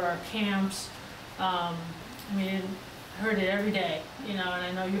 for our camps. I heard it every day, and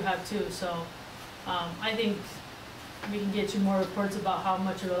I know you have too, so I think we can get you more reports about how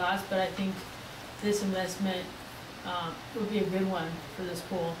much it'll last, but I think this investment would be a good one for this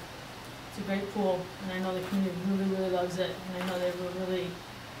pool. It's a great pool, and I know the community really, really loves it, and I know they were really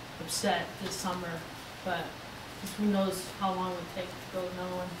upset this summer, but who knows how long it would take to build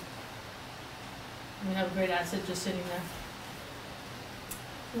another one. And we have a great asset just sitting there.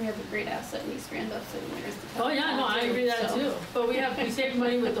 We have a great asset in East Randolph sitting there. Is the Oh, yeah, no, I agree with that so- too. But we saved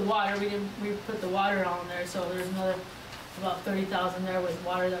money with the water. We put the water on there, so there's another about 30,000 there with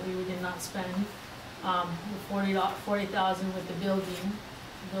water that we did not spend. 40,000 with the building.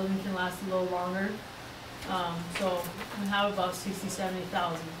 The building can last a little longer. So we have about 60,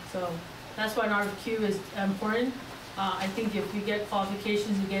 70,000. So that's why an RFQ is important. I think if we get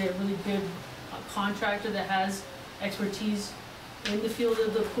qualifications, we get a really good contractor that has expertise in the field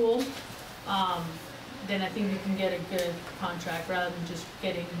of the pool, then I think we can get a good contract rather than just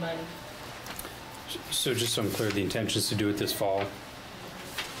getting money. So just so I'm clear, the intention is to do it this fall?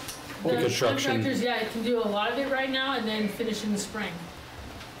 The The construction. contractors, yeah, can do a lot of it right now and then finish in the spring.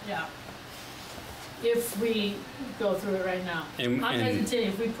 Yeah. If we go through it right now. And- I'm and- hesitating,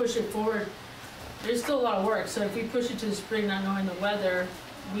 if we push it forward, there's still a lot of work, so if we push it to the spring, not knowing the weather,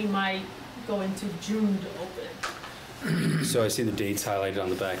 we might go into June to open. So I see the dates highlighted on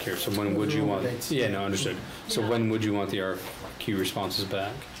the back here, so when would you want? Dates. Yeah, no, understood. So Yeah. when would you want the RFQ responses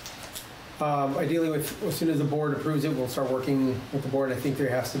back? Ideally, as soon as the board approves it, we'll start working with the board. I think there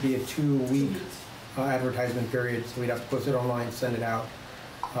has to be a 2-week advertisement period, so we'd have to post it online, send it out,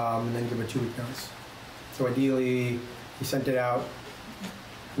 and then give a 2-week notice. So ideally, we sent it out,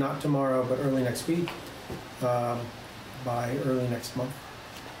 not tomorrow, but early next week, by early next month,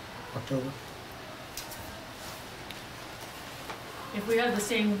 October. If we had the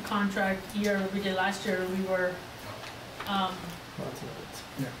same contract year we did last year, we were,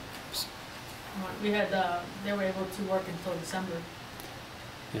 we had, they were able to work until December.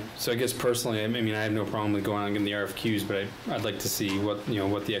 Yeah. So I guess personally, I mean, I have no problem with going on and getting the RFQs, but I'd like to see what,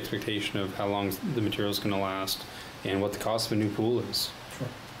 what the expectation of how long the material's gonna last and what the cost of a new pool is. Sure.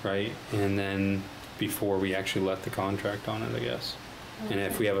 Right? And then before we actually let the contract on it, I guess. And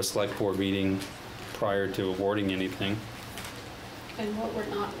if we have a select board meeting prior to awarding anything. And what we're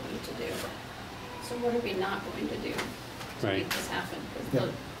not going to do. So what are we not going to do to Right. make this happen? Yeah. Because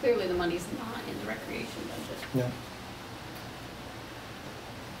clearly the money's not in the recreation budget. Yeah.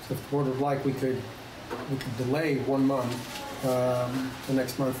 So if the board would like, we could delay 1 month, the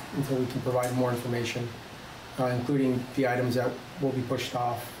next month, until we can provide more information, including the items that will be pushed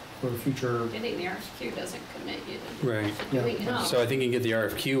off for future. Getting the RFQ doesn't commit you to Right. doing it. No. So I think you can get the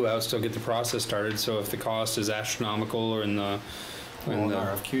RFQ out, still get the process started, so if the cost is astronomical or in the, Well, in the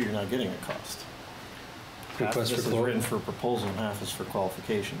RFQ, you're not getting a cost. Half of Request this for is quote. written for proposal and half is for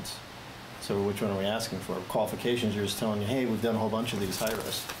qualifications. So which one are we asking for? Qualifications, you're just telling you, hey, we've done a whole bunch of these high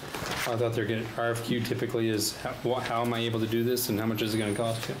risk. I thought they're getting, RFQ typically is, how am I able to do this and how much is it gonna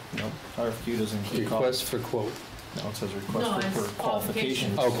cost you? Nope, RFQ doesn't include Request cost. for quote. No, it says No, request it's for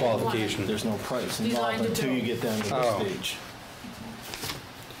qualifications. Oh, qualification. There's no price Design involved to until build. you get down to Oh. this stage.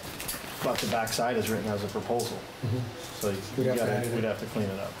 But the backside is written as a proposal, so We'd have to add it in. we'd have to clean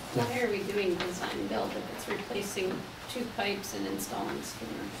it up. Why are we doing design build if it's replacing 2 pipes and installing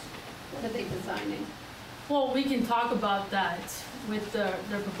skimmers? What are they designing? Well, we can talk about that with their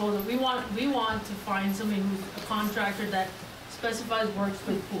proposal. We want to find somebody who's a contractor that specifies works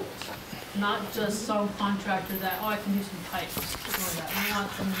with pools, not just some contractor that, oh, I can do some pipes, or that. We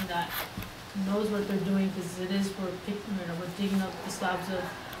want someone that knows what they're doing, because it is, we're digging up the slabs of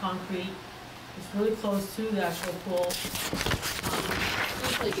concrete. It's really close to the actual pool.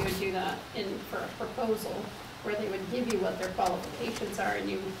 Usually you would do that for a proposal, where they would give you what their qualifications are and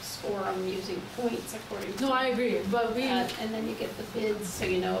you score them using points according to No, I agree, but that. And then you get the bids, so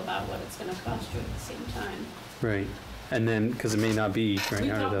you know about what it's gonna cost you at the same time. Right. And then, because it may not be,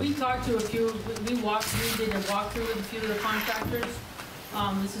 right, we talked to a few, we did a walkthrough with a few of the contractors.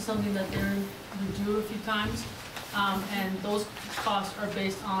 This is something that we do a few times, and those costs are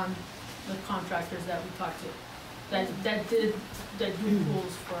based on the contractors that we talked to, that do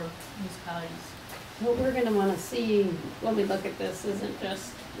pools for municipalities. What we're gonna wanna see when we look at this isn't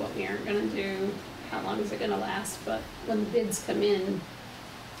just what we aren't gonna do, how long is it gonna last, but when bids come in,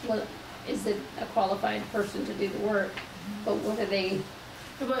 what, is it a qualified person to do the work? But what are they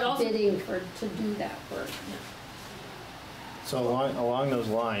But also, bidding for to do that work? So along those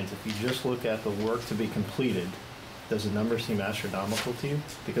lines, if you just look at the work to be completed, does the number seem astronomical to you?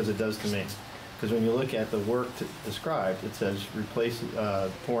 Because it does to me. Because when you look at the work described, it says replace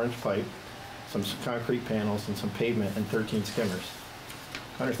 4-inch pipe, some concrete panels and some pavement and 13 skimmers.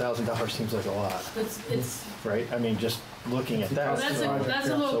 $100,000 seems like a lot, It's, right? I mean, just looking at that. that's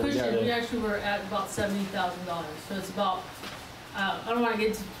a little So we cushion. gotta- We actually were at about $70,000. So it's about, I don't wanna get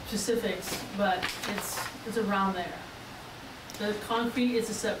into specifics, but it's around there. The concrete is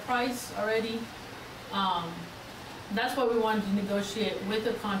a set price already. That's why we wanted to negotiate with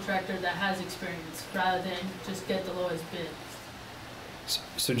a contractor that has experience rather than just get the lowest bid.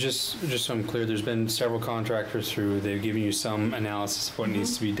 So just so I'm clear, there's been several contractors through, they've given you some analysis of what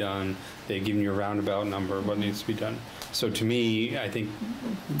needs to be done, they've given you a roundabout number of what needs to be done. So to me, I think,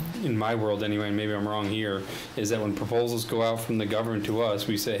 in my world anyway, and maybe I'm wrong here, is that when proposals go out from the government to us,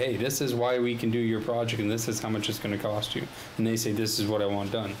 we say, hey, this is why we can do your project and this is how much it's gonna cost you. And they say, this is what I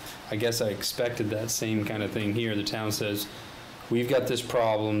want done. I guess I expected that same kind of thing here. The town says, we've got this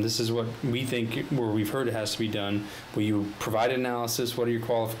problem, this is what we think, where we've heard it has to be done. Will you provide an analysis, what are your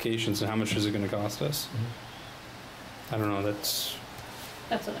qualifications, and how much is it gonna cost us? I don't know, that's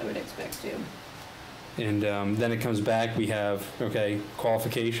That's what I would expect too. and then it comes back, we have, okay,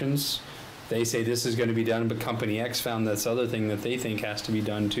 qualifications. They say this is gonna be done, but company X found this other thing that they think has to be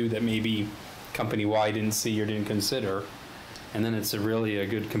done too, that maybe company Y didn't see or didn't consider. And then it's really a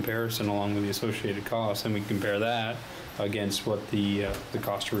good comparison along with the associated costs, and we compare that against what the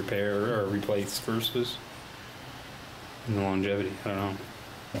cost to repair or replace versus and the longevity, I don't know.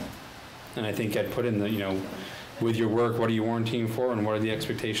 And I think I'd put in the, you know, with your work, what are you warrantying for and what are the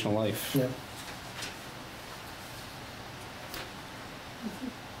expectation of life? Yeah.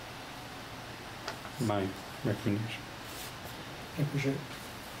 My recommendation. I appreciate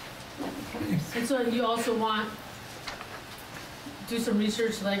it. And so you also want, do some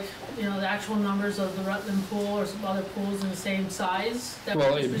research, like, you know, the actual numbers of the Rutland pool or some other pools in the same size that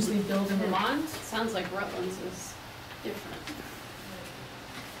Well, were just recently built in Vermont? Sounds like Rutland's is different.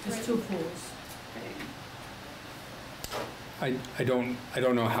 There's two pools. I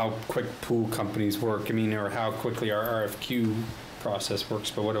don't know how quick pool companies work, I mean, or how quickly our RFQ process works,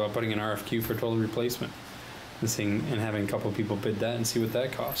 but what about putting an RFQ for total replacement? And having a couple of people bid that and see what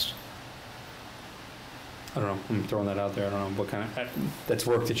that costs? I don't know, I'm throwing that out there, I don't know what kind of, that's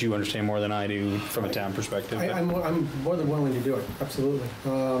work that you understand more than I do from a town perspective. but- I'm more than willing to do it, absolutely.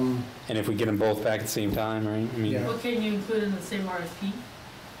 And if we get them both back at the same time, right? I mean, Yeah. What can you include in the same RFP?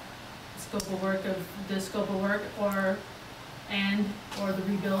 Scope of work of this scope of work, or the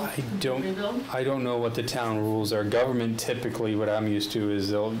rebuild? Rebuild? I don't know what the town rules are. Government typically, what I'm used to is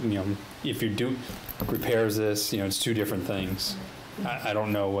they'll, you know, if you do repairs this, you know, it's two different things. I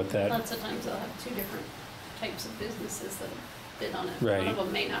don't know what that, Lots of times they'll have two different types of businesses that bid on it. Right. One of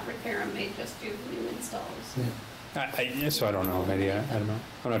them may not repair them, may just do new installs. so I don't know, maybe, I don't know.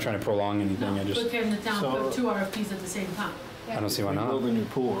 I'm not trying to prolong anything, I just, But can the town So- put two RFPs at the same time? I don't see why We build not. a new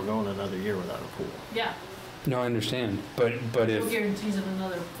pool, we're going another year without a pool. Yeah, No, I understand, but no if, guarantees of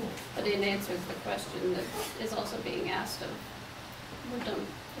another pool. But it answers the question that is also being asked of,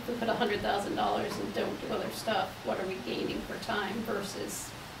 if we put $100,000 and don't do other stuff, what are we gaining for time versus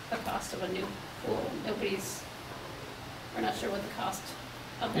the cost of a new pool? We're not sure what the cost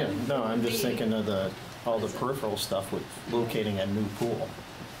of Yeah, that no, I'm would just be. thinking of all the peripheral stuff with locating a new pool.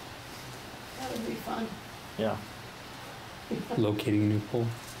 That would be fun. Yeah, locating a new pool.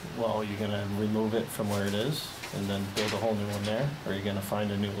 well, you're gonna remove it from where it is and then build a whole new one there? Or you're gonna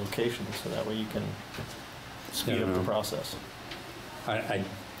find a new location so that way you can speed don't up the know. process? I'm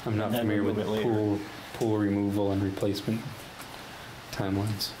not And then familiar with remove it later. pool removal and replacement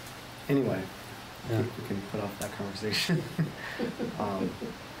timelines. Anyway, I Yeah. think we can put off that conversation.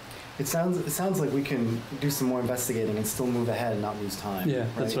 It sounds like we can do some more investigating and still move ahead and not lose time. Yeah,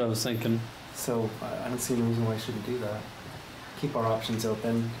 that's right? what I was thinking. So I don't see any reason why I shouldn't do that. Keep our options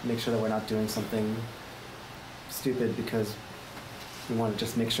open, make sure that we're not doing something stupid because we want to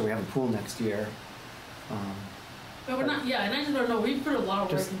just make sure we have a pool next year. But we're not, yeah, and I just don't know, we put a lot of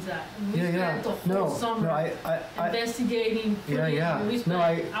work Just- into that. And we Yeah, spent the no, whole summer I investigating, putting, yeah. we No,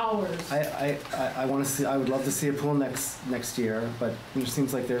 spent hours. I want to see. I would love to see a pool next year, but it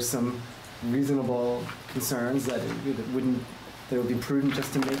seems like there's some reasonable concerns that it would be prudent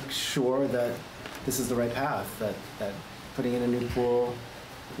just to make sure that this is the right path. That putting in a new pool,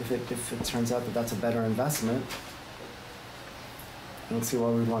 if it turns out that that's a better investment, I don't see why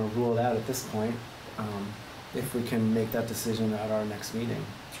we'd want to rule it out at this point. If we can make that decision at our next meeting.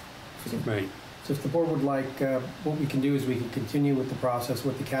 If we can- Right. So if the board would like, what we can do is we can continue with the process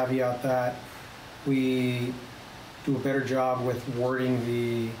with the caveat that we do a better job with wording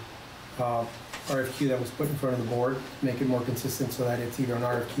the RFQ that was put in front of the board, make it more consistent so that it's either an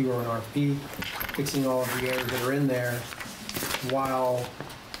RFQ or an RFP, fixing all of the errors that are in there while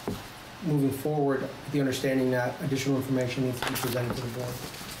moving forward, with the understanding that additional information needs to be presented to the board.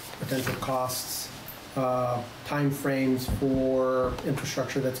 Potential costs, timeframes for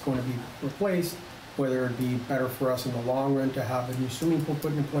infrastructure that's going to be replaced, whether it'd be better for us in the long run to have a new swimming pool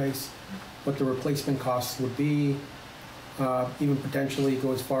put in place, what the replacement costs would be, even potentially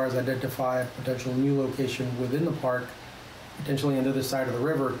go as far as identify a potential new location within the park, potentially on the other side of the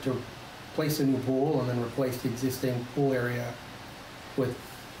river, to place a new pool and then replace the existing pool area with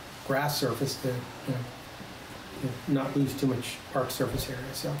grass surface to, not lose too much park surface area,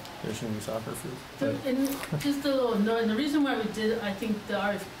 so. There's going to be soccer field. So, and just a little note, and the reason why we did, I think, the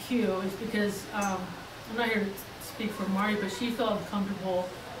RFQ is because, I'm not here to speak for Marty, but she felt comfortable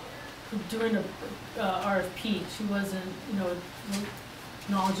doing a RFP. She wasn't,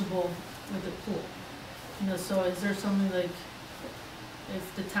 knowledgeable with the pool. So is there something like,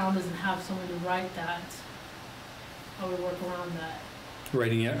 if the town doesn't have someone to write that, how we work around that?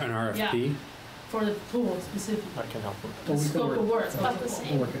 Writing an RFP? Yeah. For the pool specifically. I can help with The scope of work. It's about the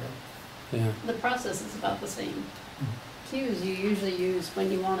same. Yeah. The process is about the same. Cues you usually use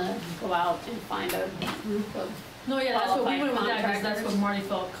when you want to go out and find a group of, No, yeah, that's what we qualified went with that, because that's contractors. what Marty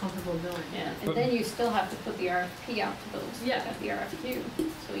felt comfortable doing. yeah, But- and then you still have to put the RFP out to those that Yeah. got the RFQ.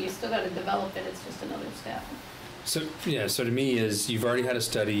 So you still got to develop it, it's just another step. So, yeah, so to me is, you've already had a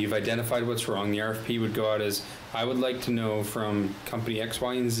study, you've identified what's wrong, the RFP would go out as, I would like to know from company X,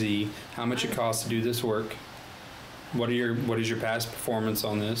 Y, and Z, how much it costs to do this work, what is your past performance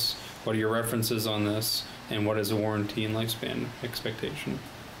on this, what are your references on this, and what is the warranty and lifespan expectation?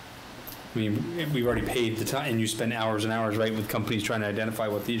 I mean, we've already paid the time, and you spend hours and hours, right, with companies trying to identify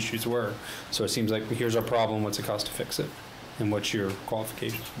what the issues were. So it seems like, here's our problem, what's it cost to fix it? And what's your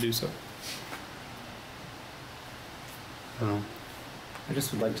qualifications to do so? I don't know. I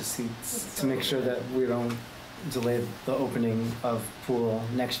just would like to see, to make sure that we don't delay the opening of pool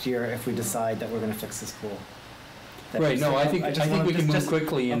next year if we decide that we're gonna fix this pool. That Right, just- no, I think just wanna- we can move just-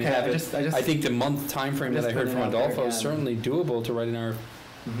 quickly and okay, have I it, just- I think the month timeframe that just I heard putting from it out there Randolph is again. certainly doable to write an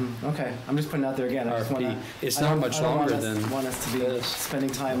Okay, I'm just putting it out there again, I just RFP. wanna. It's I not don't- much I don't longer want us- than want us to be this. spending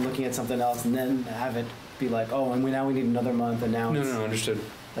time looking at something else and then have it be like, oh, and now we need another month and now No, it's, no, understood.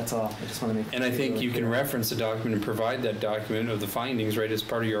 that's all, I just wanna make. And I think really you can clear. reference the document and provide that document of the findings, right, as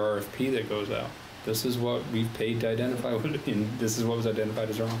part of your RFP that goes out. This is what we've paid to identify, and this is what was identified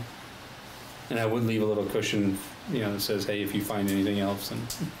as wrong. And I would leave a little cushion, that says, hey, if you find anything else, and,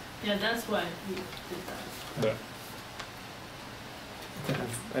 Yeah, that's why we did that. but,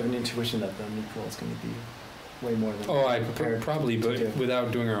 I have an intuition that the new pool is gonna be way more than. oh, I prepared probably, to but do.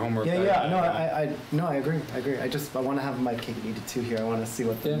 without doing our homework. Yeah, no, I agree. I wanna have my cake and eat it too here. I wanna see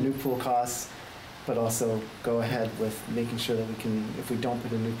what the Yeah. new pool costs, but also go ahead with making sure that we can, if we don't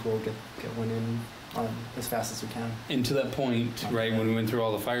put a new pool, get one in on as fast as we can. And to that point, right, when we went through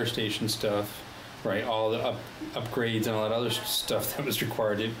all the fire station stuff, right, all the upgrades and all that other stuff that was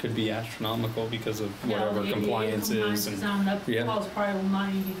required, it could be astronomical because of whatever compliance is. And Sound that yeah. Paul's probably will not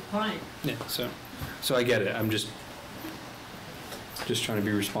even be compliant. yeah, so I get it. I'm just trying to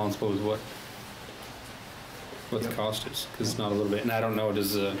be responsible with what the cost is, because it's not a little bit. And I don't know,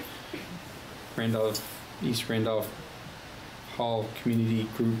 does the East Randolph Hall Community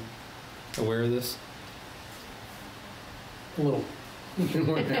Group aware of this? A little. They're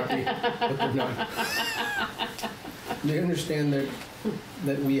more than happy, but they're not. They understand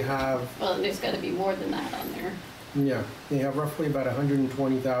that we have, Well, there's got to be more than that on there. yeah, they have roughly about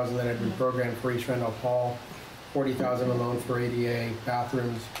 120,000 that had been programmed for East Randolph Hall, 40,000 alone for ADA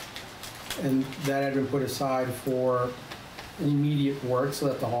bathrooms, and that had been put aside for immediate work so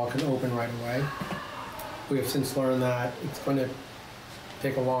that the hall can open right away. We have since learned that it's going to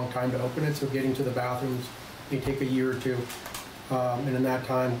take a long time to open it, so getting to the bathrooms may take a year or two. And in that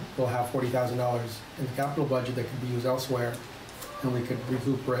time, we'll have $40,000 in the capital budget that could be used elsewhere, and we could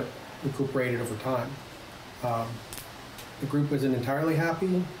recuperate it over time. The group isn't entirely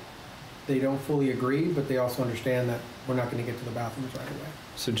happy. They don't fully agree, but they also understand that we're not going to get to the bathrooms right away.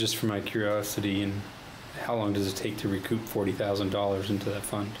 So just for my curiosity, and how long does it take to recoup $40,000 into that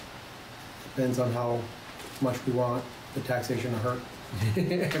fund? Depends on how much we want the taxation to hurt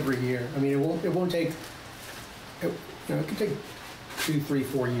every year. I mean, it won't take, it could take 2, 3,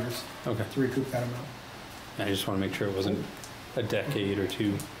 4 years Okay. to recoup that amount. I just want to make sure it wasn't a decade or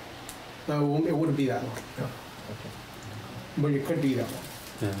two. No, it wouldn't be that long. No. But it could be that long.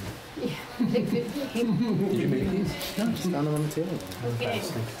 Yeah. Yeah, it could be. Did you make these? No, just found them on the table. Okay,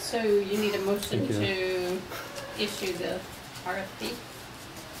 so you need a motion Thank you. to issue the RFP? Is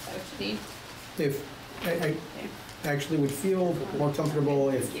that what you need? If, I actually would feel more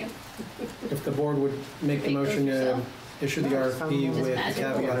comfortable Thank you. if the board would make the Speak for motion to yourself. issue the RFP with the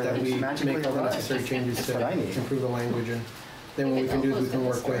caveat that we make all the necessary changes to improve the language. And then what we can do is we can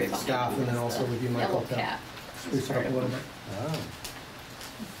work with staff and then also with you, Michael, to spruce it up a little bit.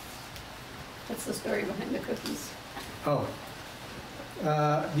 What's the story behind the cookies? Oh,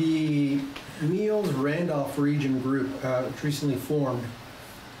 the Meals Randolph Region Group, which recently formed,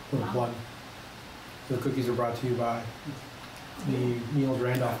 little plug. The cookies are brought to you by the Meals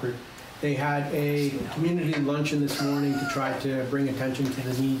Randolph Group. They had a community luncheon this morning to try to bring attention to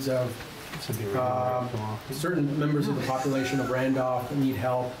the needs of certain members of the population of Randolph that need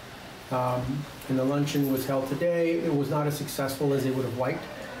help. And the luncheon was held today. It was not as successful as they would have liked.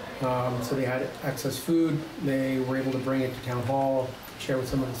 So they had excess food. They were able to bring it to town hall, share with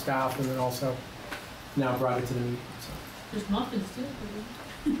some of the staff, and then also now brought it to the meeting. So. There's muffins too.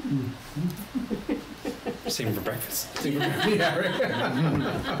 Same for breakfast. Yeah, right.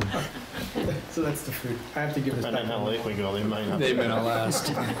 So that's the food. I have to give this back. Depending on how late we go, they might not. They may not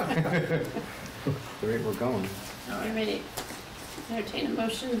last. The rate we're going. You ready? Entertain a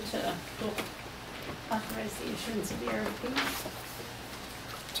motion to authorize the issuance of the RFP.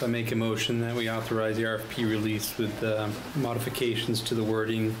 So I make a motion that we authorize the RFP release with modifications to the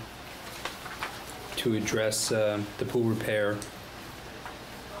wording to address the pool repair,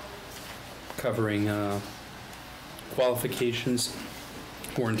 covering qualifications,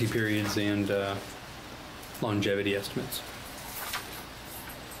 warranty periods, and longevity estimates.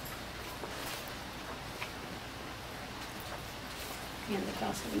 And the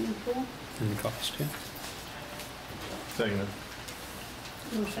cost of a new pool. And the cost, yeah. Second.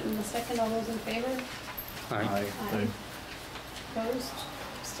 Motion and a second. All those in favor? Aye. Aye. Opposed?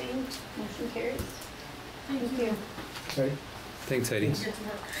 Abstained? Motion carries. Thank you. Okay. Thanks, Heidi.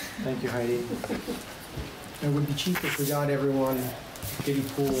 Thank you, Heidi. It would be cheap if we got everyone a kiddie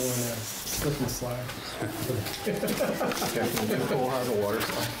pool and a slip and slide. We'll have a water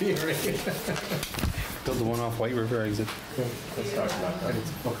slide. Build the one off White River exit. Let's talk about that.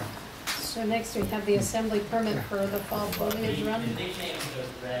 Okay. So next we have the assembly permit for the fall foliage run.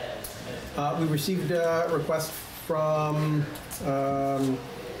 We received a request from Matt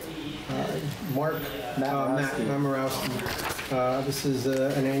Mamorowski. This is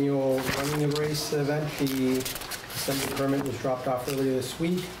an annual running of race event. The assembly permit was dropped off earlier this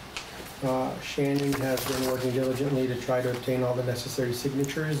week. Shannon has been working diligently to try to obtain all the necessary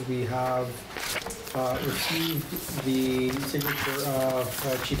signatures. We have received the signature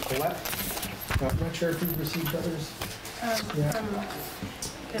of Chief Collette. I'm not sure if you've received others.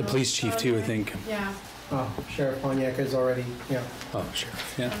 The police chief too, I think. Yeah. Oh, Sheriff Pontiac is already, yeah. Oh,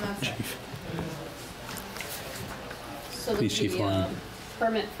 sheriff, yeah, chief. So Police Chief Lyon.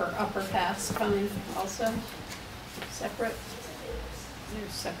 permit for upper pass coming also, separate. They're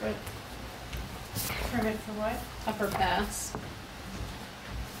separate. Permit for what? Upper pass.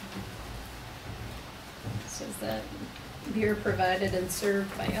 Says that beer provided and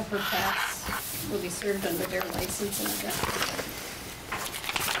served by Upper Pass will be served under their license and event.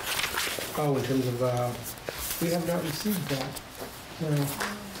 Oh, in terms of, we have not received that. No.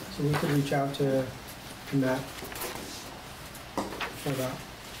 So we could reach out to Matt for that.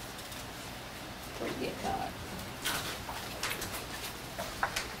 Would be a card.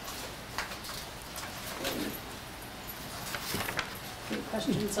 Any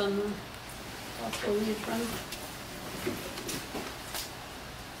questions on the foliage run?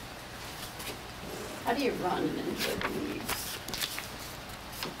 How do you run and enjoy the leaves?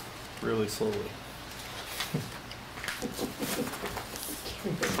 Really slowly.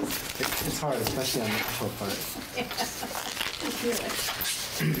 It's hard, especially on the upper part.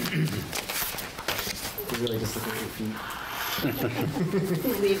 You really just look at your feet.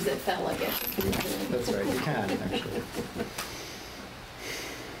 Leaves that fell, I guess. That's right, you can actually.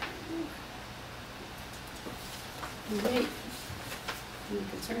 Great. Any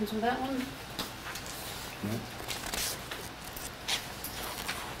concerns with that one? No.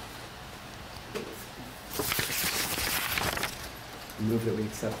 Move that we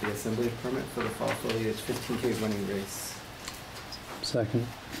accept the assembly permit for the fall foliage 15K running race. Second.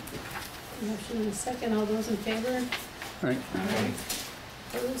 Motion and a second. All those in favor? Aye. Aye.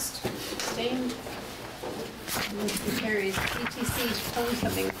 Opposed? Abstained? Motion carries. ETC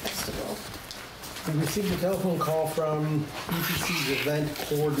Homecoming Festival. I received a telephone call from ETC's event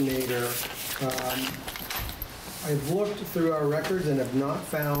coordinator. I've looked through our records and have not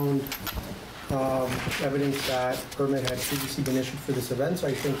found evidence that permit had previously been issued for this event, so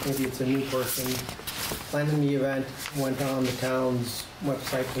I think maybe it's a new person planning the event, went on the town's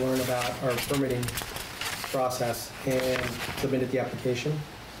website to learn about our permitting process and submitted the application.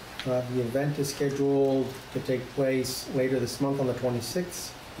 The event is scheduled to take place later this month on the 26th,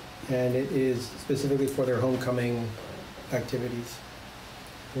 and it is specifically for their homecoming activities.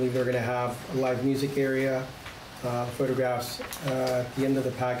 I believe they're going to have a live music area, photographs at the end of the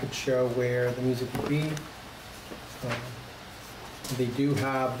package show where the music will be. They do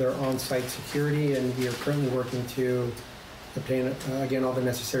have their on-site security, and we are currently working to obtain, again, all the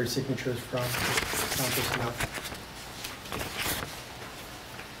necessary signatures from town personnel.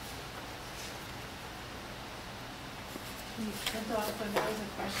 There was a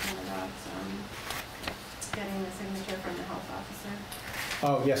question about getting the signature from the health officer.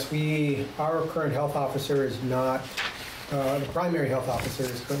 Oh, yes, our current health officer is not, the primary health officer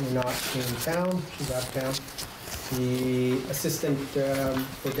is currently not in town. She's out of town. The assistant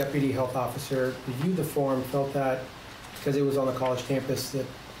or deputy health officer reviewed the form, felt that because it was on the college campus that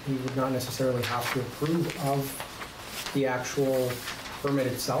he would not necessarily have to approve of the actual permit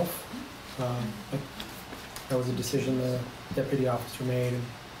itself. But that was a decision the deputy officer made.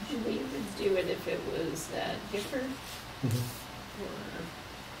 Should we do it if it was at Gifford or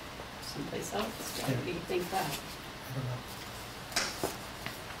someplace else? Why do you think that? I don't know.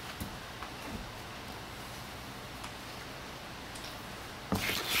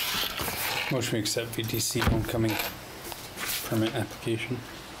 Motion to accept VTC homecoming permit application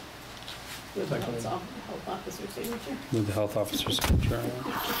With the health officer's signature? with the health officer's signature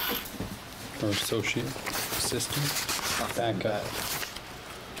or associate assistant. Back up.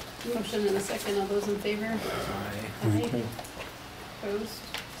 Motion and a second. All those in favor? Aye. Opposed?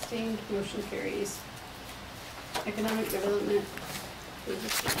 Abstained? Motion carries. Economic development.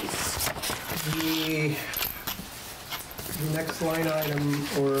 The next line item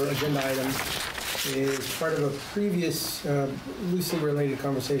or agenda item is part of a previous loosely related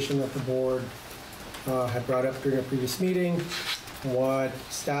conversation that the board had brought up during a previous meeting. What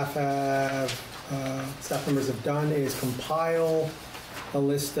staff members have done is compile a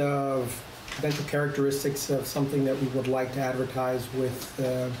list of potential characteristics of something that we would like to advertise with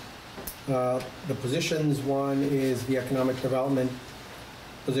the positions. One is the economic development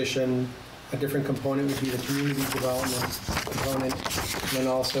position. A different component would be the community development component, and then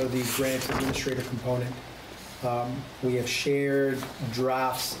also the grant administrator component. We have shared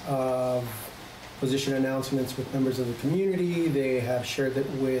drafts of position announcements with members of the community. They have shared that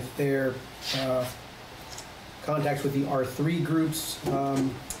with their contacts with the R3 groups.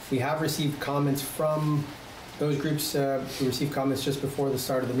 We have received comments from those groups. We received comments just before the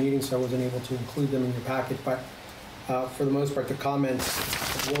start of the meeting, so I wasn't able to include them in your packet, but for the most part, the comments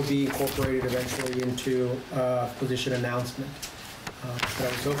will be incorporated eventually into a position announcement. But I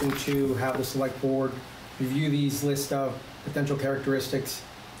was hoping to have the select board review these list of potential characteristics,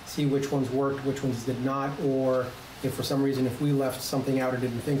 see which ones worked, which ones did not, or if for some reason, if we left something out or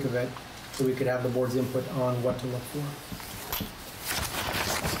didn't think of it, so we could have the board's input on what to look for.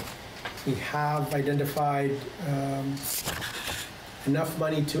 We have identified enough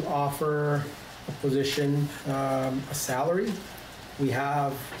money to offer a position, a salary. We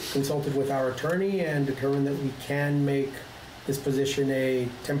have consulted with our attorney and determined that we can make this position a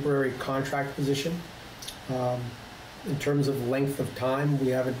temporary contract position. In terms of length of time, we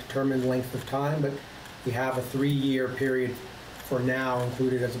haven't determined length of time, but we have a 3-year period for now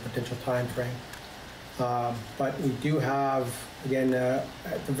included as a potential time frame. But we do have, again, at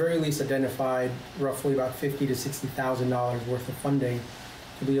the very least identified roughly about $50,000 to $60,000 worth of funding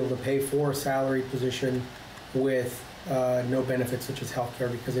to be able to pay for a salaried position with no benefits such as health care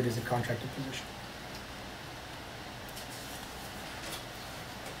because it is a contracted position.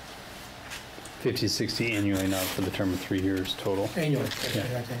 $50-60 annually, not for the term of 3 years total. Annually. Yeah.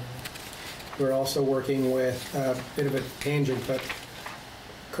 Annually. We're also working with a bit of a tangent, but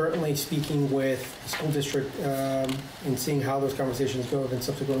currently speaking with the school district and seeing how those conversations go, and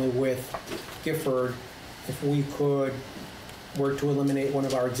subsequently with Gifford, if we could work to eliminate one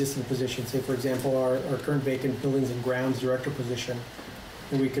of our existing positions, say for example our current vacant buildings and grounds director position,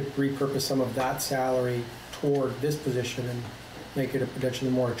 and we could repurpose some of that salary toward this position and make it a potentially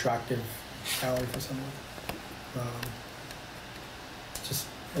more attractive salary for someone. Just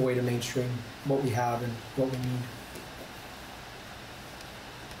a way to mainstream what we have and what we need.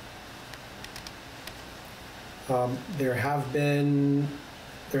 There has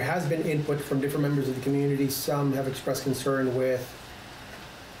been input from different members of the community. Some have expressed concern with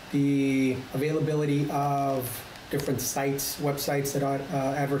the availability of different sites, websites that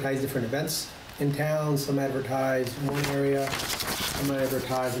advertise different events in town. Some advertise in one area, some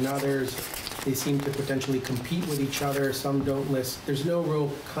advertise in others. They seem to potentially compete with each other. Some don't list. There's no real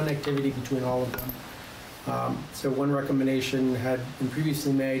connectivity between all of them. So one recommendation had been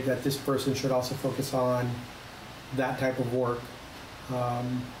previously made that this person should also focus on that type of work.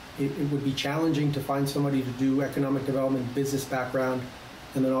 It would be challenging to find somebody to do economic development, business background,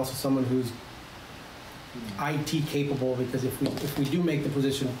 and then also someone who's IT capable, because if we do make the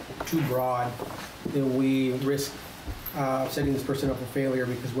position too broad, then we risk setting this person up for failure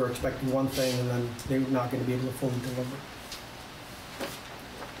because we're expecting one thing and then they're not going to be able to fully deliver.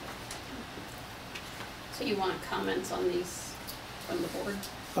 So you want comments on these from the board?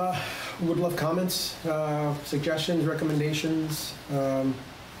 Would love comments, suggestions, recommendations.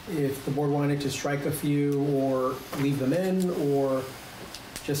 If the board wanted to strike a few or leave them in, or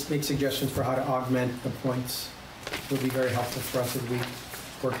just make suggestions for how to augment the points, would be very helpful for us as we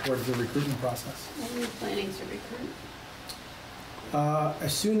work towards the recruitment process. When are you planning to recruit?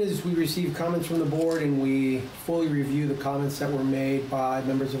 As soon as we receive comments from the board and we fully review the comments that were made by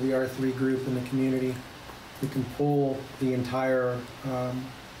members of the R3 group in the community, we can pull the entire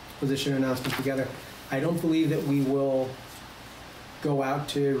position announcement together. I don't believe that we will go out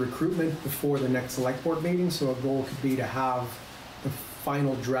to recruitment before the next select board meeting, so a goal could be to have the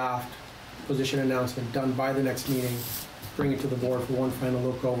final draft position announcement done by the next meeting, bring it to the board for one final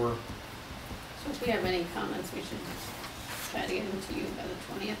look over. So if we have any comments, we should try to get them to you by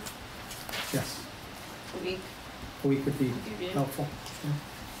the 20th, Yes, a week. a week would be Give you helpful.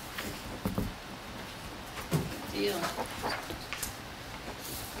 a deal.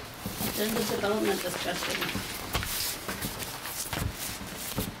 Agenda development discussion.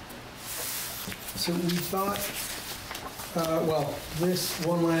 So we thought, well, this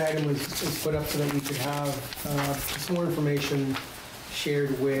one line item was put up so that we could have some more information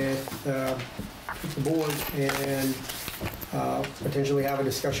shared with the board and potentially have a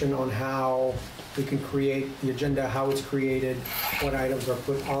discussion on how we can create the agenda, how it's created, what items are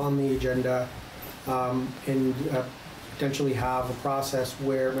put on the agenda, and potentially have a process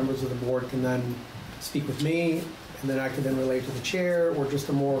where members of the board can then speak with me, and then I can then relate to the chair, or just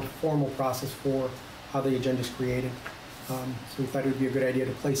a more formal process for how the agenda is created. So we thought it would be a good idea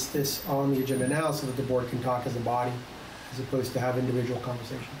to place this on the agenda now so that the board can talk as a body, as opposed to have individual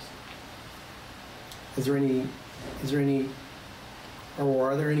conversations. Is there any,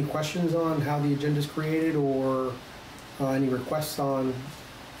 or are there any questions on how the agenda is created, or any requests on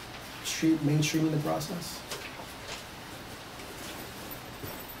mainstreaming the process?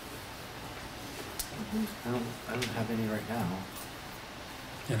 I don't have any right now.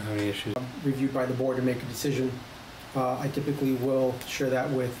 You don't have any issues? Reviewed by the board to make a decision. I typically will share that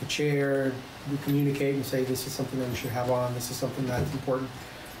with the chair. We communicate and say this is something that we should have on, this is something that's important.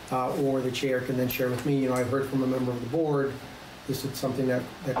 Or the chair can then share with me, I've heard from a member of the board, this is something that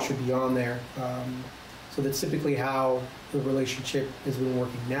should be on there. So that's typically how the relationship has been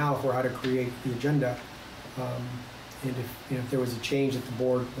working now for how to create the agenda. And if there was a change that the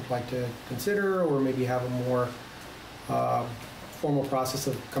board would like to consider, or maybe have a more formal process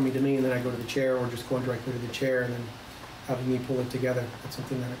of coming to me and then I go to the chair, or just going directly to the chair and then having me pull it together, that's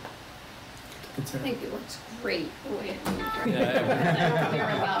something that I could consider. I think it works great the way it moved. I don't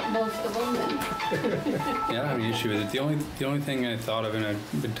care about most of them. Yeah, I don't have any issue with it. The only thing I thought of, and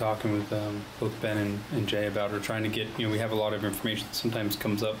I've been talking with both Ben and Jay about, or trying to get, we have a lot of information that sometimes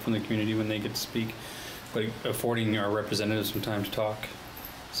comes up from the community when they get to speak, but affording our representatives some time to talk,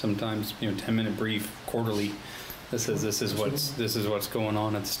 sometimes 10-minute brief quarterly that says this is what's going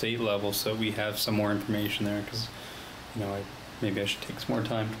on at the state level, so we have some more information there, because maybe I should take some more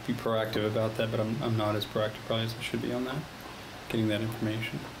time to be proactive about that, but I'm not as proactive probably as I should be on that, getting that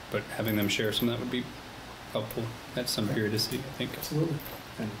information. But having them share some of that would be helpful at some periodicity, I think. Absolutely.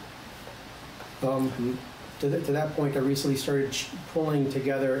 To that point, I recently started pulling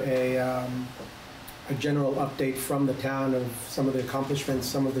together a general update from the town of some of the accomplishments,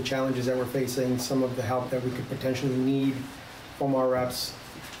 some of the challenges that we're facing, some of the help that we could potentially need from our reps,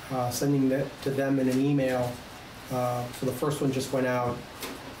 sending that to them in an email. So the first one just went out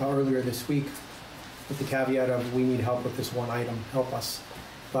earlier this week with the caveat of we need help with this one item, help us.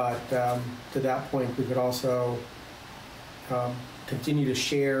 But to that point, we could also continue to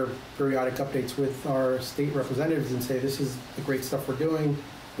share periodic updates with our state representatives and say, this is the great stuff we're doing,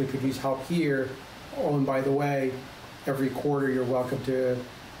 we could use help here. Oh, and by the way, every quarter you're welcome to,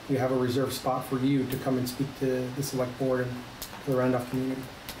 we have a reserved spot for you to come and speak to the select board and the Randolph community.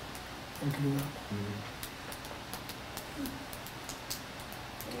 We can do that.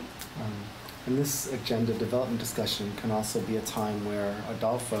 And this agenda development discussion can also be a time where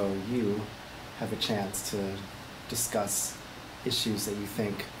Adolfo, you have a chance to discuss issues that you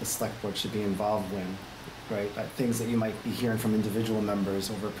think the select board should be involved in, right? Things that you might be hearing from individual members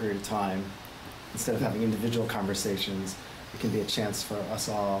over a period of time. instead of having individual conversations, it can be a chance for us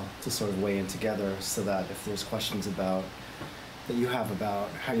all to sort of weigh in together, so that if there's questions about that you have about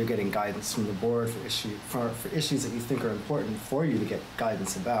how you're getting guidance from the board for issues that you think are important for you to get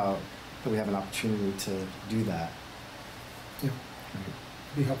guidance about, that we have an opportunity to do that. Yeah,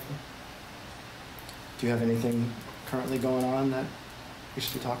 be helpful. Do you have anything currently going on that we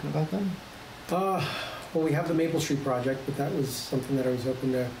should be talking about then? Well, we have the Maple Street project, but that was something that I was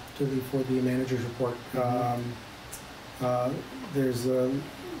hoping to leave for the manager's report. There's an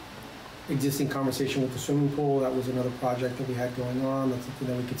existing conversation with the swimming pool. That was another project that we had going on. That's something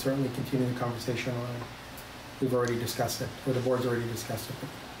that we could certainly continue the conversation on. We've already discussed it, or the board's already discussed it, but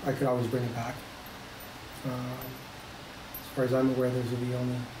I could always bring it back. As far as I'm aware, those are the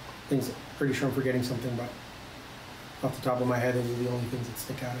only things. Pretty sure I'm forgetting something, but off the top of my head, those are the only things that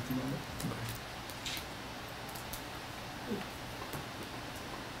stick out at the moment. Okay.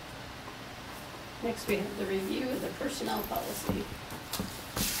 Next, we have the review of the personnel policy.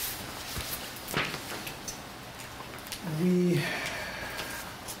 We,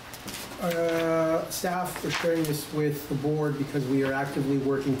 staff are sharing this with the board because we are actively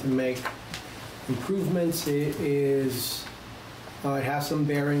working to make improvements. It has some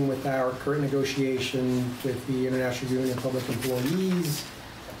bearing with our current negotiation with the International Union of Public Employees.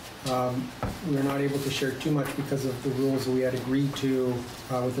 We're not able to share too much because of the rules that we had agreed to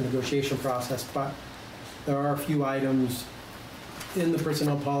with the negotiation process, but there are a few items in the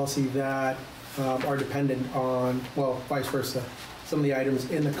personnel policy that are dependent on, well, vice versa. Some of the items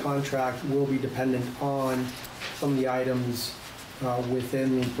in the contract will be dependent on some of the items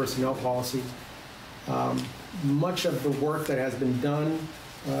within the personnel policy. Much of the work that has been done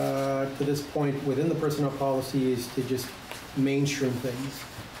to this point within the personnel policy is to just mainstream things,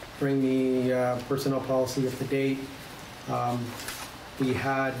 bring the personnel policy up to date. We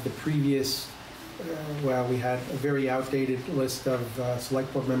had the previous, we had a very outdated list of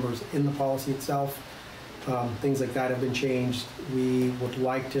select board members in the policy itself. Things like that have been changed. We would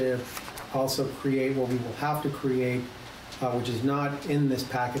like to also create, what we will have to create, which is not in this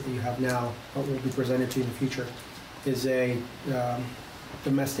packet that you have now, but will be presented to you in the future, is a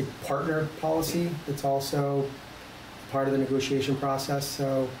domestic partner policy that's also part of the negotiation process.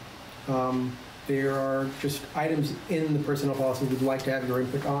 So there are just items in the personnel policy we'd like to have your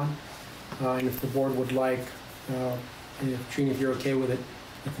input on. And if the board would like, if Trina, if you're okay with it,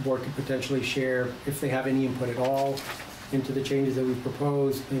 if the board could potentially share, if they have any input at all, into the changes that we've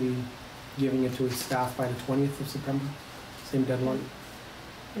proposed, maybe giving it to his staff by the 20th of September, same deadline.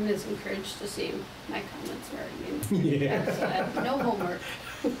 I'm as encouraged to see my comments were, I mean, Yeah. no homework.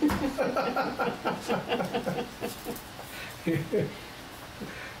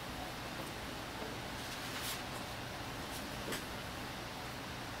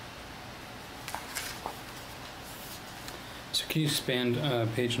 So can you expand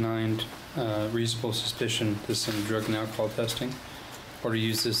page 9, reasonable suspicion to some drug and alcohol testing? Or to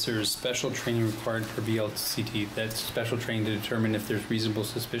use this, there's special training required for VLCT. That's special training to determine if there's reasonable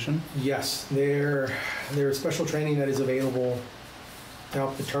suspicion? Yes, there is special training that is available to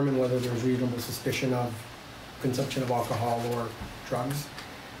help determine whether there's reasonable suspicion of consumption of alcohol or drugs.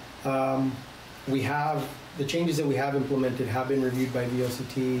 We have, the changes that we have implemented have been reviewed by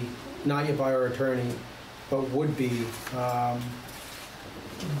VLCT, not yet by our attorney, but would be.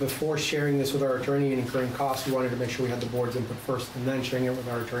 Before sharing this with our attorney and incurring costs, we wanted to make sure we had the board's input first and then sharing it with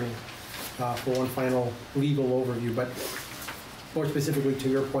our attorney for one final legal overview. But more specifically to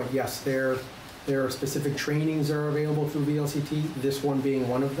your point, yes, there are specific trainings that are available through VLCT, this one being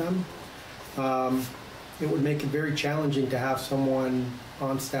one of them. It would make it very challenging to have someone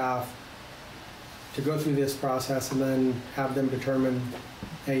on staff to go through this process and then have them determine,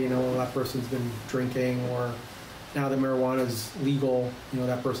 hey, you know, that person's been drinking, or now that marijuana is legal, you know,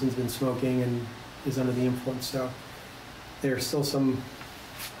 that person's been smoking and is under the influence. So there's still some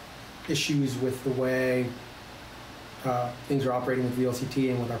issues with the way things are operating with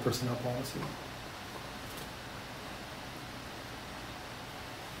VLCT and with our personnel policy.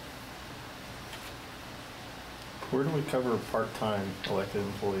 Where do we cover part-time elected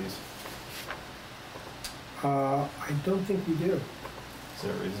employees? I don't think we do. Is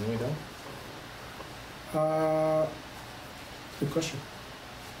there a reason we don't? Good question.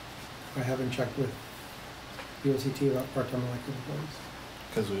 I haven't checked with VLCT about part-time elected employees.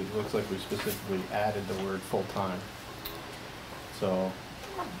 Because it looks like we specifically added the word full-time. So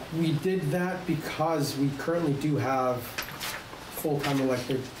We did that because we currently do have full-time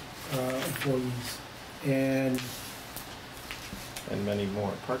elected employees and many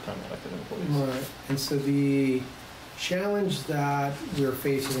more part-time elected employees. right. And so the challenge that we're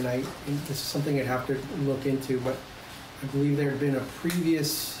facing, and this is something I'd have to look into, but I believe there had been a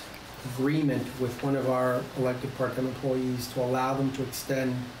previous agreement with one of our elected part-time employees to allow them to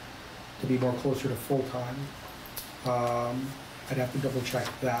extend to be more closer to full-time. I'd have to double check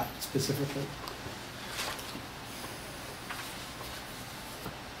that specifically.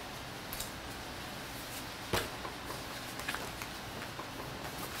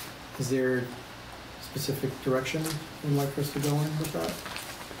 Is there specific direction you'd like us to go in with that?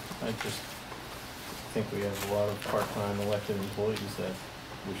 I just think we have a lot of part-time elected employees that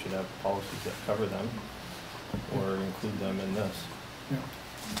we should have policies that cover them or include them in this. Yeah.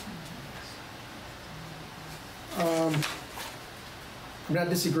 I'm not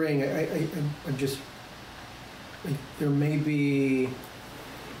disagreeing. I'm just, there may be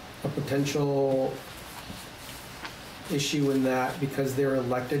a potential issue in that because they're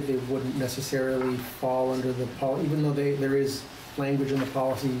elected, they wouldn't necessarily fall under the policy, even though there is language in the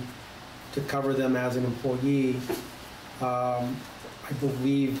policy to cover them as an employee. I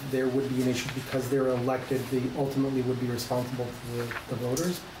believe there would be an issue because they're elected, they ultimately would be responsible for the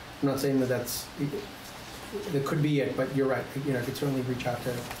voters. I'm not saying that that could be it, but you're right. You know, I could certainly reach out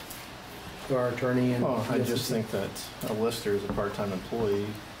to our attorney and. Well, I just think that a lister is a part-time employee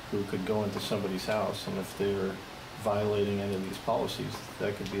who could go into somebody's house, and if they're violating any of these policies,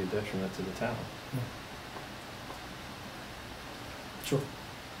 that could be a detriment to the town. Yeah. Sure.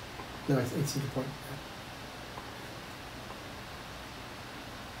 No, I see the point.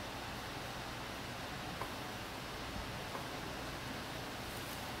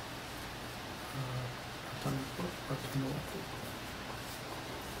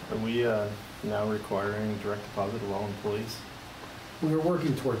 Are we now requiring direct deposit of all employees? We were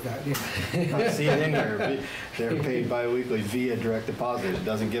working toward that, yeah. I see it in there. They're paid bi-weekly via direct deposit. It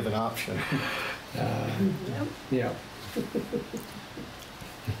doesn't give an option. Yeah.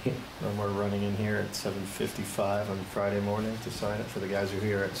 And we're running in here at 7:55 on Friday morning to sign it for the guys who are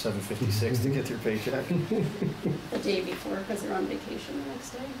here at 7:56 to get their paycheck. The day before, because they're on vacation the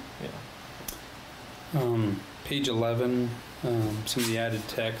next day. Yeah. Page 11, some of the added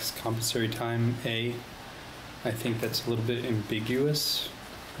text, compensatory time A. I think that's a little bit ambiguous.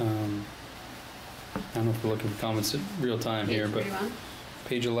 I don't know if we're looking for comments at real time here, but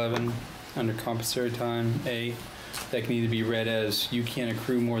page 11, under compensatory time A, that can either be read as you can't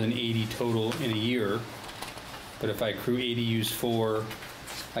accrue more than 80 total in a year, but if I accrue 80 use 4,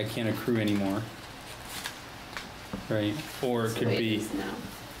 I can't accrue anymore. Right? Or it could be.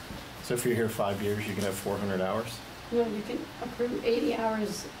 So if you're here 5 years, you can have 400 hours? No, you can accrue 80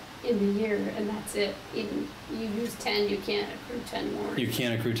 hours in the year, and that's it. Even you use 10, you can't accrue 10 more. You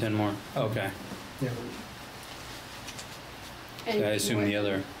can't accrue 10 more. Okay. Yeah. And So I assume the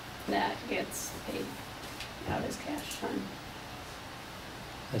other. That gets paid out as cash time.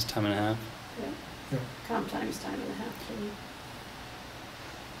 That's time and a half. Yeah. Yeah. Comp time's time and a half too.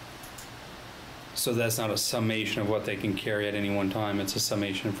 So that's not a summation of what they can carry at any one time. It's a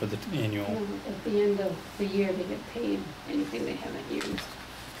summation for the annual. No, at the end of the year, they get paid anything they haven't used.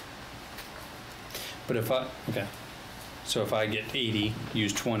 But so if I get 80,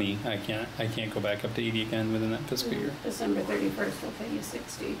 use 20, I can't go back up to 80 again within that fiscal year. December 31st, we'll pay you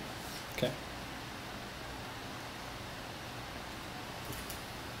 60. Okay.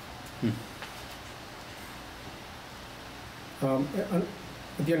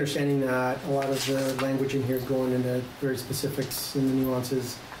 With the understanding that a lot of the language in here is going into very specifics and the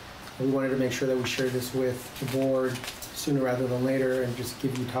nuances, we wanted to make sure that we share this with the board sooner rather than later and just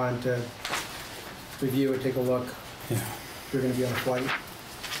give you time to review it, take a look. Yeah. If you're going to be on a flight, you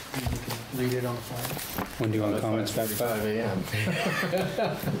can read it on the flight. When do you want comments back? 5 a.m.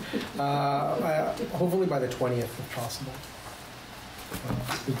 Hopefully by the 20th if possible.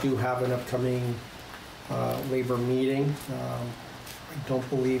 We do have an upcoming labor meeting. I don't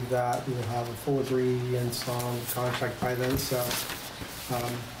believe that we will have a full agreement on the contract by then, so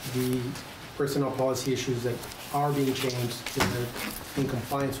the personnel policy issues that are being changed in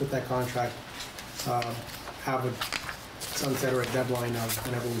compliance with that contract have a sunset or a deadline of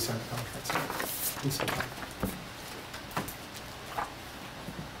whenever we sign the contract.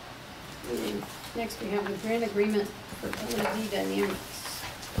 And next, we have the grant agreement for LED dynamics.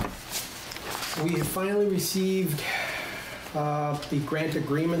 We have finally received the grant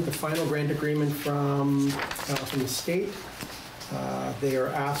agreement, the final grant agreement from the state. They are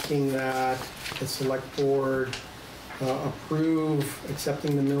asking that the select board approve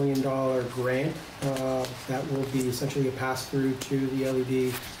accepting the $1 million grant. That will be essentially a pass-through to the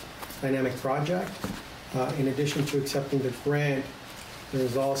LED dynamic project. In addition to accepting the grant, there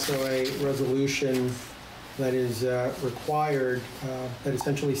is also a resolution that is required, that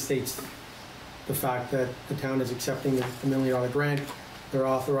essentially states the fact that the town is accepting the $1 million grant. They're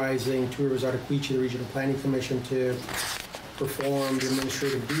authorizing Two Rivers Ottaquiche, the Regional Planning Commission, to perform the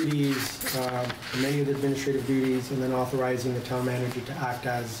administrative duties, many of the administrative duties, and then authorizing the town manager to act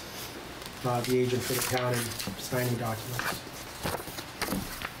as the agent for the town in signing documents.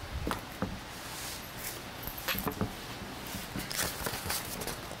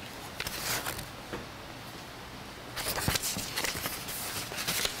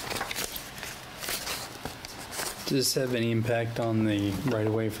 Does this have any impact on the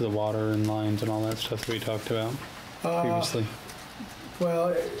right-of-way for the water and lines and all that stuff that we talked about previously? Well,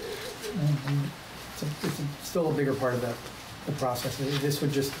 it's still a bigger part of the process. This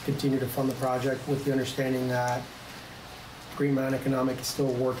would just continue to fund the project with the understanding that Green Mountain Economic is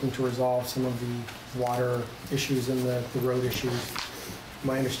still working to resolve some of the water issues and the road issues.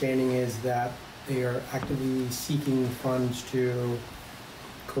 My understanding is that they are actively seeking funds to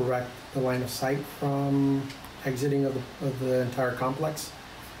correct the line of sight from exiting of the entire complex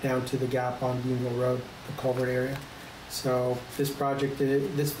down to the gap on Beanville Road, the culvert area. So this project,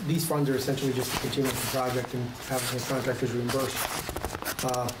 these funds are essentially just to continue the project and have the contractors reimbursed,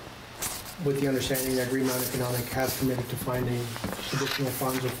 with the understanding that Green Mountain Economic has committed to finding additional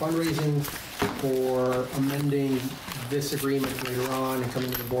funds or fundraising for amending this agreement later on and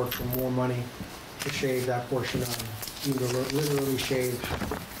coming to the board for more money to shave that portion of Beanville Road, literally shave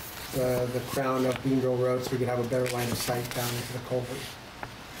the crown of Beanville Road so we could have a better line of sight down into the culvert.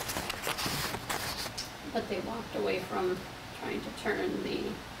 But they walked away from trying to turn the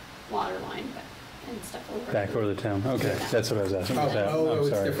water line back and stuff over. Back over the town, okay, Yeah. that's what I was asking about that. Oh, I'm it's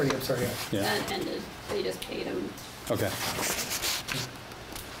sorry. different, I'm sorry, yeah. That ended, they just paid him. Okay,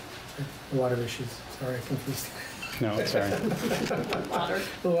 A lot of issues, sorry, I confused. no, it's all right. Water.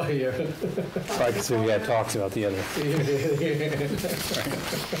 Oh, yeah. I could see we had talked about the other.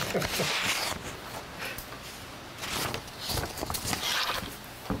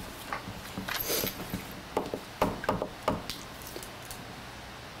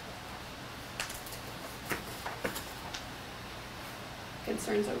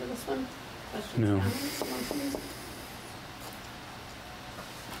 Concerns over this one? Questions, No. comments, motions?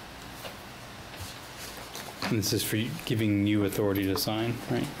 And this is for giving you authority to sign,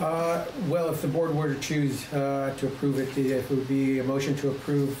 right? Well, if the board were to choose to approve it, it would be a motion to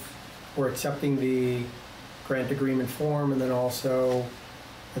approve or accepting the grant agreement form and then also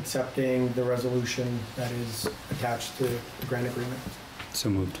accepting the resolution that is attached to the grant agreement. So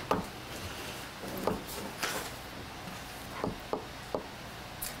moved.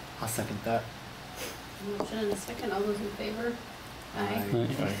 I'll second that. Motion and a second, all those in favor? Aye. Right.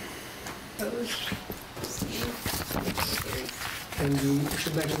 Opposed? Abstained? Motion carries. And you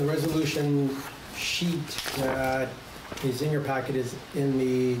should mention the resolution sheet that is in your packet is in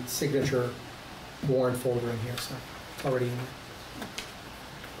the signature warrant folder in here, so it's already in there.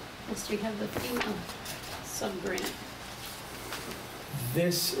 Next we have the FEMA sub-grant.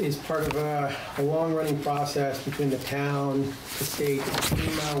 This is part of a long-running process between the town, the state, and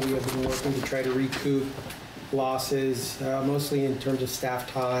FEMA. We have been working to try to recoup losses, mostly in terms of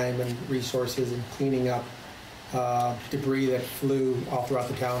staff time and resources and cleaning up debris that flew all throughout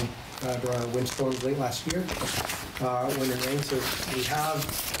the town during our windstorms late last year, winter rain. So we have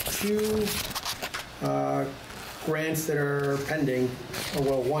two grants that are pending.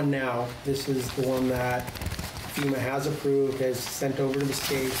 Well, one now. This is the one that FEMA has approved, has sent over to the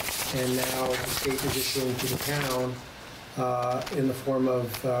state, and now the state is issuing to the town in the form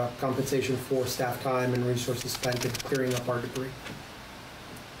of compensation for staff time and resources spent in clearing up our debris.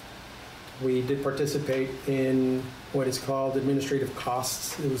 We did participate in what is called administrative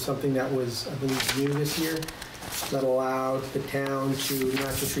costs. It was something that was, I believe, new this year, that allowed the town to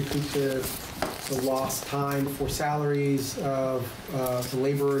not just recoup the lost time for salaries of the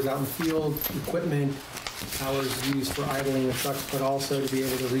laborers out in the field, equipment, hours used for idling the trucks, but also to be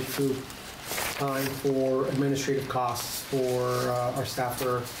able to recoup time for administrative costs for our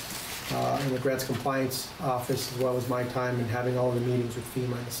staffer in the grants compliance office, as well as my time in having all the meetings with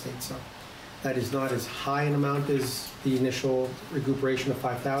FEMA in the state. So that is not as high an amount as the initial recuperation of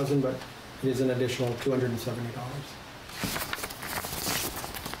 $5,000, but it is an additional $270.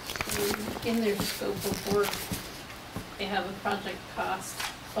 In their scope of work, they have a project cost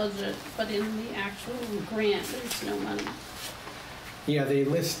budget, but in the actual grant, there's no money. Yeah, they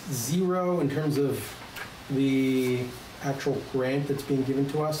list zero in terms of the actual grant that's being given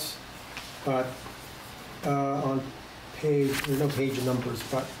to us, but on page, there's no page numbers,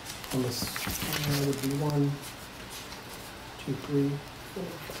 but on this would be 1, 2, 3, 4.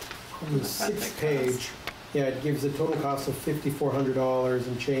 On the sixth page, Yeah, it gives a total cost of $5,400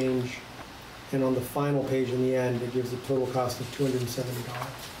 and change, and on the final page in the end, it gives a total cost of $270.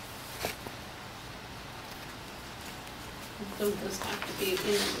 Don't those have to be in the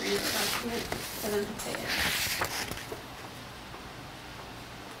grant document for them to pay it?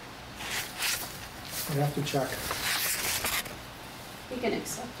 I'd have to check You can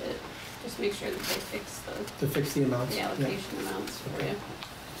accept it, just make sure that they fix to fix the amounts. the Yeah. allocation amounts for you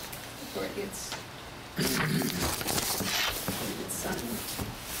before it gets signed.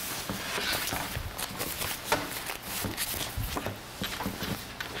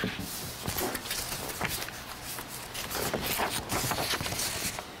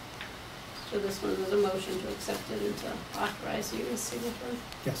 So this one was a motion to accept it and to authorize you as signature.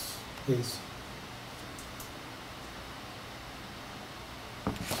 Yes, please.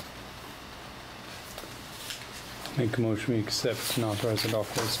 Make a motion, we accept and authorize it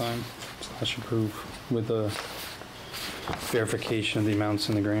off sign / approve with a verification of the amounts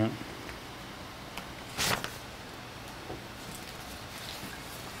in the grant.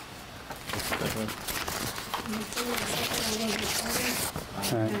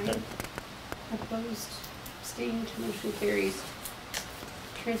 Aye. Opposed, abstained, motion carries.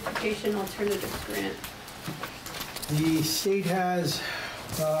 Transportation Alternatives Grant. The state has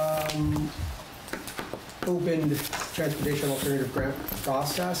opened transportation alternative grant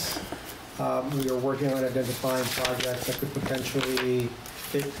process. We are working on identifying projects that could potentially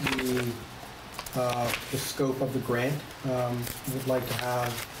fit the scope of the grant. We would like to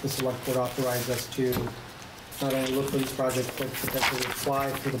have the select board authorize us to not only look for these projects, but potentially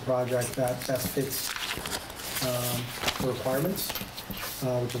apply for the project that best fits the requirements,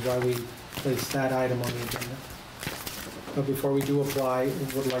 which is why we placed that item on the agenda. But before we do apply, we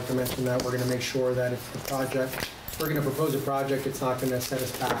would like to mention that we're going to make sure that if the project, if we're going to propose a project, it's not going to set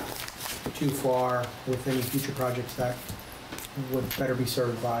us back too far with any future projects that would better be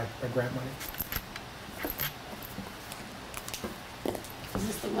served by grant money. Is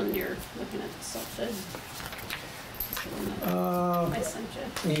this the one you're looking at, the salt shed? I sent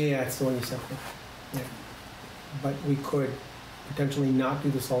you. Yeah, it's the one you sent me. Yeah. But we could potentially not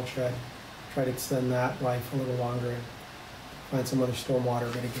do the salt shed, try to extend that life a little longer and find some other stormwater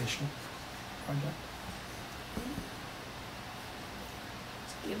mitigation project.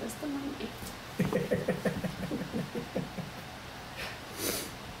 Just give us the money.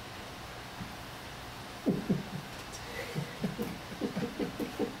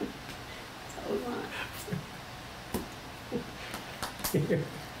 That's all we want.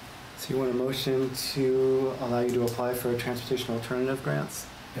 So you want a motion to allow you to apply for transportation alternative grants?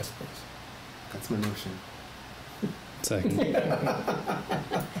 Yes, please. That's my motion. Second. Those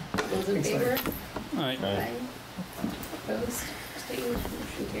in favor? Aye. Aye. Opposed, abstained,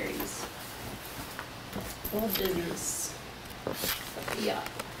 motion carries. Old business. Yeah.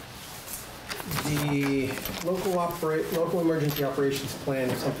 The local emergency operations plan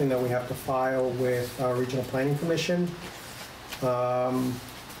is something that we have to file with our Regional Planning Commission.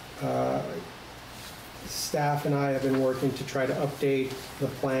 Staff and I have been working to try to update the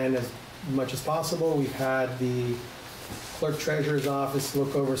plan as much as possible. We've had the clerk treasurer's office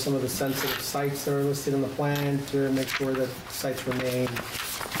look over some of the sensitive sites that are listed in the plan to make sure that sites remain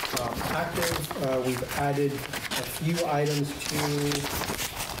active. We've added a few items to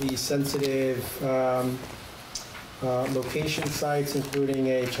the sensitive location sites, including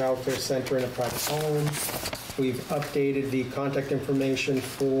a child care center and a private home. We've updated the contact information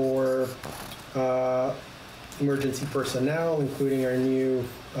for emergency personnel, including our new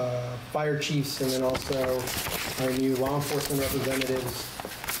fire chiefs and then also our new law enforcement representatives.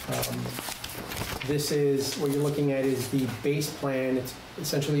 This is, what you're looking at is the base plan. It's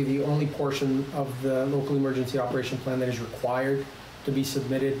essentially the only portion of the local emergency operation plan that is required to be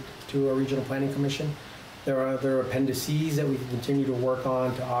submitted to a regional planning commission. There are other appendices that we can continue to work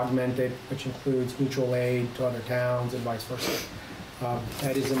on to augment it, which includes mutual aid to other towns and vice versa.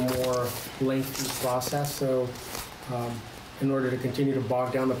 That is a more lengthy process, so in order to continue to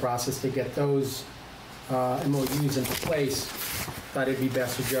bog down the process to get those MOUs into place, thought it'd be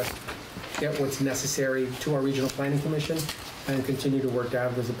best to just get what's necessary to our regional planning commission and continue to work to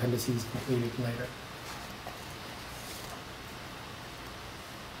have those appendices completed later.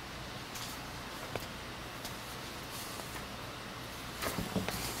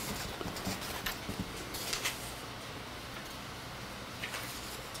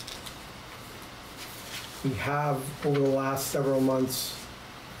 We have, over the last several months,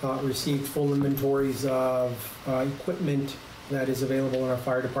 received full inventories of equipment that is available in our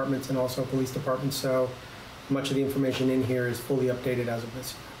fire departments and also police departments, so much of the information in here is fully updated as of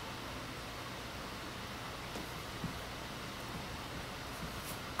this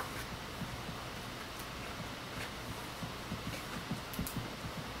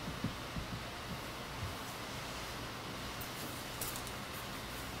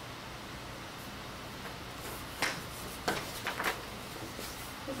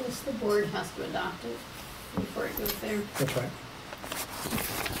The board has to adopt it before it goes there. That's right.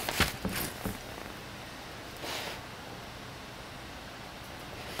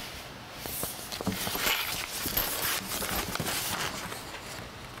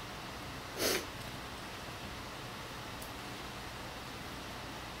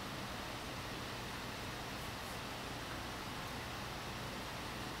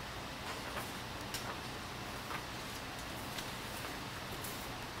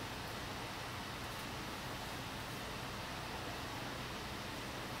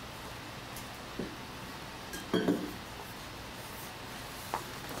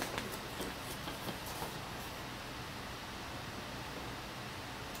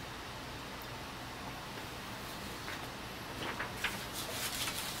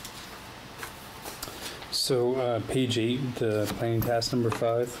 So, page 8, the planning task number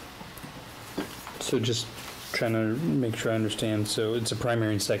 5. So just trying to make sure I understand. So it's a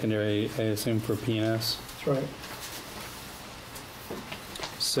primary and secondary, I assume, for P&S. That's right.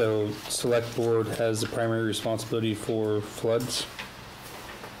 So select board has the primary responsibility for floods.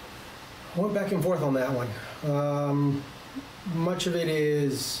 I went back and forth on that one. Much of it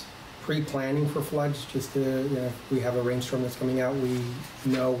is pre-planning for floods, just to, if we have a rainstorm that's coming out, we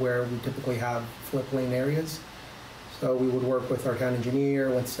know where we typically have floodplain areas. So we would work with our town engineer,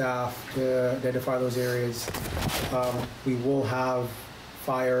 with staff to identify those areas. We will have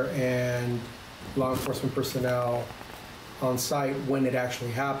fire and law enforcement personnel on site when it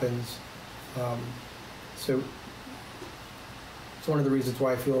actually happens. So it's one of the reasons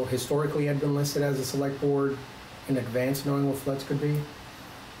why I feel historically had been listed as a select board in advance, knowing what floods could be.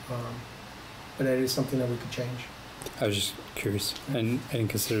 But it is something that we could change. I was just curious. I didn't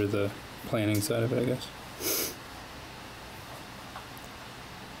consider the planning side of it, I guess.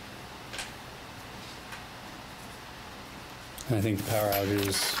 And I think the power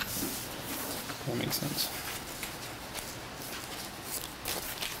outages, that makes sense.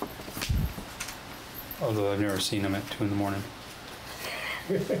 Although I've never seen them at 2 in the morning.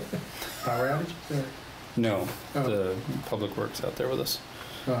 Power outage? Or- No, Oh. the public works out there with us.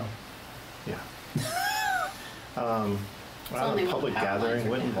 Oh. Yeah. only one Public power line gathering, for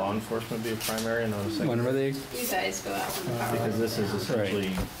wouldn't now. law enforcement be a primary and not a secondary? When were they? You guys go out when the power Because this is goes down.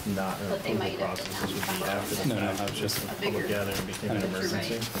 essentially not an But they might approval have to process, this would be now after the follow No, no, fact. I was just- If A public bigger- gathering became an But you're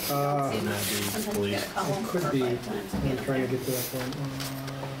emergency. right. Uh, And that'd be Sometimes you police. gotta call them It could 4 or be. 5 times to I'm get trying to there. get to that point.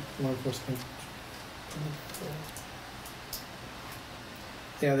 Law enforcement.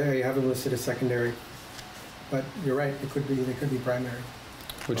 Yeah, there you have it listed as secondary. But you're right, they could be primary.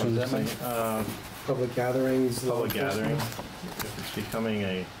 Which one's that, Mike? Public gatherings. law Public gathering, enforcement. if it's becoming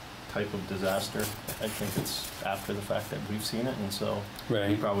a type of disaster, I think it's after the fact that we've seen it, and so we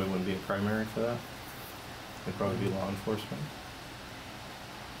Right. probably wouldn't be a primary for that. It'd probably be law enforcement.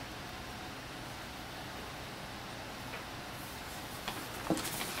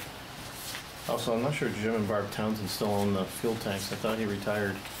 Also, I'm not sure Jim and Barb Townsend still own the fuel tanks. I thought he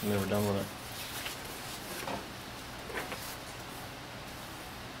retired and they were done with it.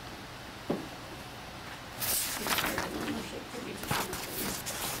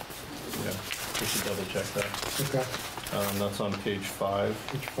 Yeah, we should double check that. Okay, That's on page 5,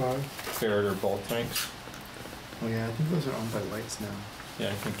 page 5. Farrader bulk tanks. Oh yeah, I think those are owned by Lights now. Yeah,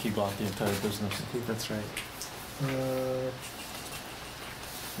 I think he bought the entire business. I think that's right.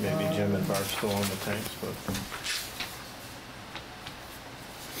 Maybe Jim and Barb still own the tanks, but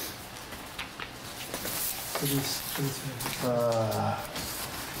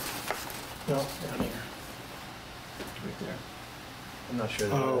no, down here. Right there. I'm not sure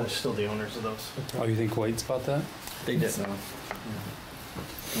they're still the owners of those. Oh, you think White's about that? They did. So,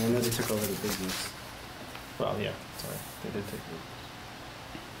 yeah. I know they took over the business. Well, yeah, sorry, they did take it.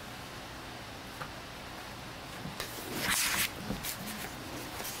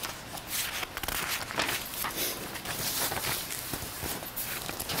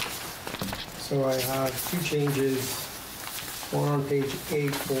 So I have 2 changes. One on page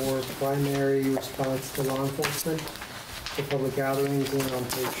 8 for primary response to law enforcement for public gatherings, and on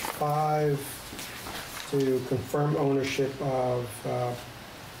page 5 to confirm ownership of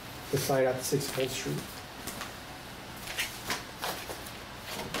the site at 6 Holt Street.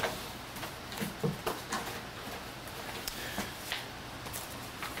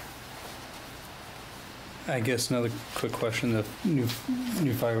 I guess another quick question, the new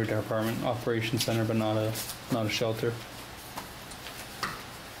fire department operations center, but not a shelter.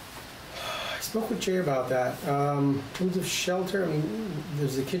 I spoke with Jay about that. In terms of shelter, I mean,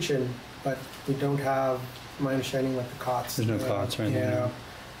 there's a kitchen, but we don't have, my understanding, like the cots. There's no cots or anything. Yeah,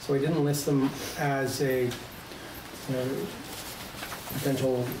 so we didn't list them as a,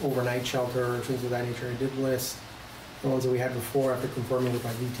 potential overnight shelter, things of that nature. I did list the ones that we had before after confirming with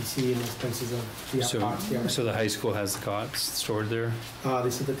my VTC and those places of the cots. So the high school has the cots stored there?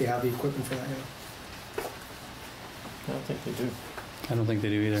 They said that they have the equipment for that, yeah. I don't think they do. I don't think they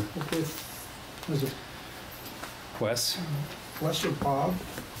do either. Was it Wes? Wes or Bob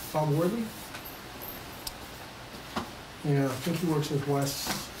Worthy? Yeah, I think he works with Wes.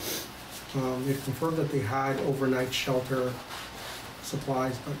 They confirmed that they had overnight shelter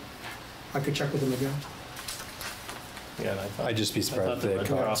supplies, but I could check with them again. Yeah, and I thought. I'd just be surprised if they had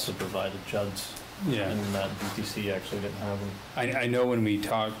Red Cross cots. had provided Judd's, Yeah. and that VTC actually didn't have them. I know when we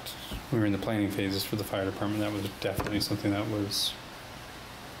talked, we were in the planning phases for the fire department, that was definitely something that was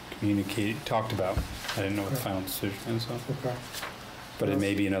talked about. I didn't know what the final decision is, so. Okay. But it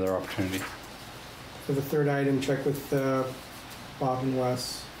may be another opportunity. For the third item, check with Bob and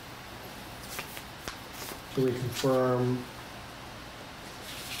Wes to reconfirm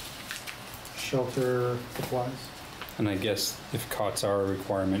shelter supplies. And I guess if cots are a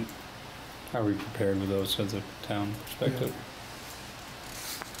requirement, are we prepared with those as a town perspective?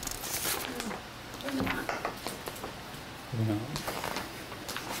 No.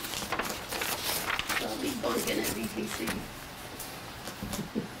 I'll be bunking at VTC.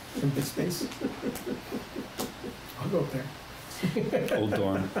 Empty space. I'll go up there. Old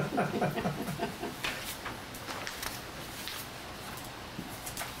dorm.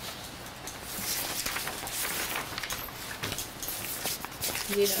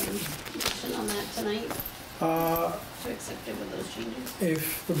 Need a motion on that tonight to accept it with those changes?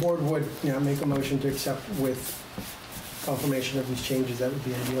 If the board would, make a motion to accept with confirmation of these changes, that would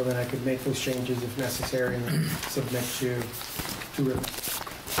be ideal. Then I could make those changes if necessary and then submit to River.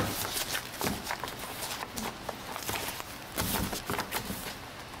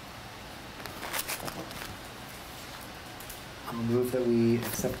 I'll move that we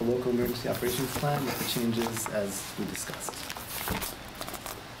accept the local emergency operations plan with the changes as we discussed.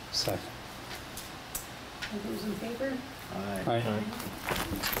 Second. All those in favor? Aye.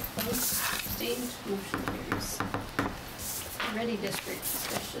 Opposed? Abstained? Motion carries. Ready district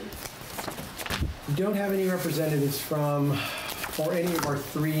discussion. We don't have any representatives or any of our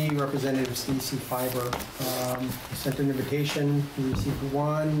 3 representatives to EC Fiber. We sent an invitation, we received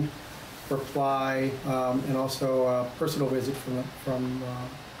 1 reply, and also a personal visit from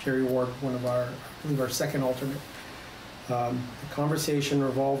Jerry Ward, I believe our second alternate. The conversation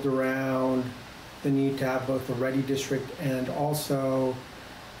revolved around the need to have both the Ready District and also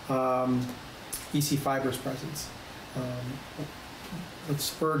EC Fiber's presence. What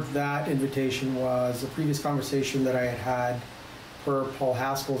spurred that invitation was a previous conversation that I had per Paul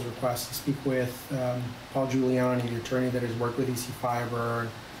Haskell's request to speak with Paul Giuliani, the attorney that has worked with EC Fiber, and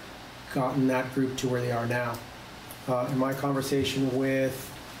gotten that group to where they are now. In my conversation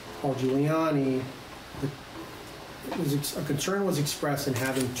with Paul Giuliani, a concern was expressed in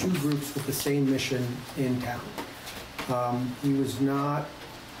having 2 groups with the same mission in town. He was not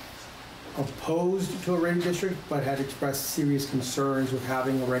opposed to a Ready District, but had expressed serious concerns with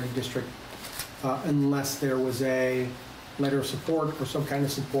having a Ready District unless there was a letter of support or some kind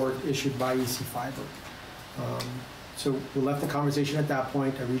of support issued by EC Fiber. So we left the conversation at that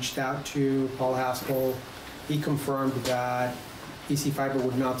point. I reached out to Paul Haskell. He confirmed that EC Fiber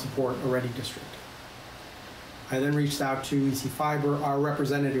would not support a Ready District. I then reached out to EC Fiber, our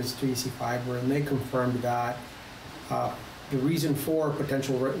representatives to EC Fiber, and they confirmed that the reason for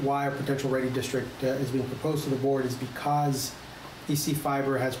why a potential Ready District is being proposed to the board is because EC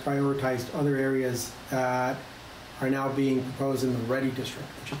Fiber has prioritized other areas that are now being proposed in the Ready District,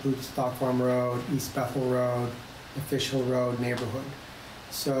 which includes Stock Farm Road, East Bethel Road, the Fish Hill Road neighborhood.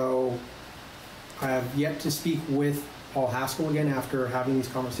 So I have yet to speak with Paul Haskell again after having these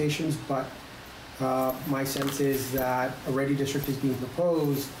conversations, but my sense is that a Ready District is being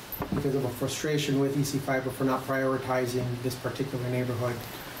proposed because of a frustration with EC Fiber for not prioritizing this particular neighborhood.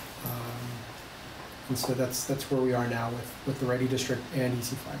 And so that's where we are now with the Ready District and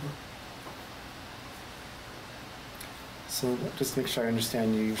EC Fiber. So just to make sure I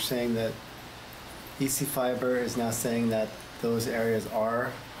understand you, you're saying that EC Fiber is now saying that those areas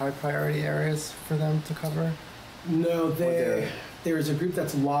are high priority areas for them to cover? No, there is a group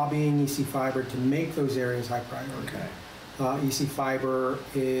that's lobbying EC Fiber to make those areas high priority. Okay. EC Fiber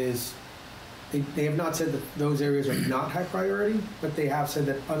they have not said that those areas are not high priority, but they have said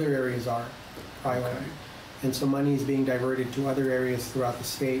that other areas are priority. Okay. And so money is being diverted to other areas throughout the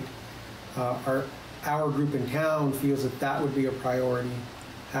state. Our group in town feels that that would be a priority,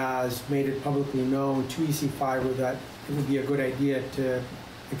 has made it publicly known to EC Fiber that it would be a good idea to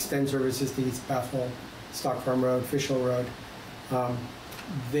extend services to East Bethel, Stock Farm Road, Fish Hill Road.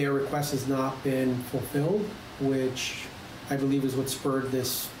 Their request has not been fulfilled, which I believe is what spurred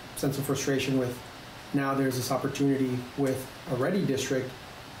this sense of frustration with, now there's this opportunity with a ready district,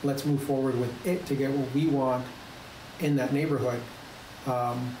 let's move forward with it to get what we want in that neighborhood.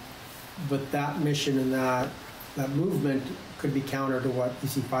 But that mission and that movement could be counter to what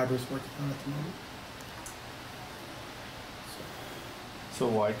EC Fiber is working on at the moment. So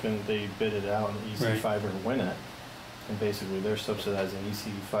why couldn't they bid it out and EC Fiber win it? And basically they're subsidizing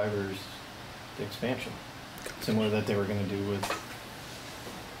EC Fiber's expansion, similar that they were going to do with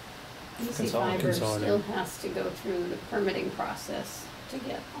EC Fiber still has to go through the permitting process to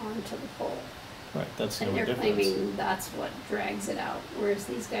get onto the pole. Right, that's the and only they're difference. claiming that's what drags it out, whereas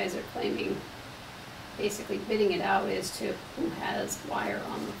these guys are claiming basically bidding it out is to who has wire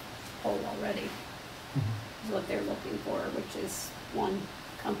on the pole already. Is what they're looking for, which is one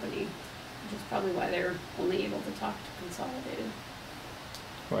company, which is probably why they're only able to talk to Consolidated.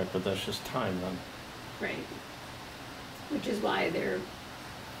 Right, but that's just time then. Right. Which is why they're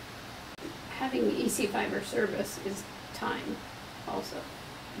having EC Fiber service is time also.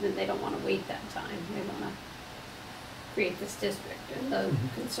 Then they don't want to wait that time. They want to create this district. And the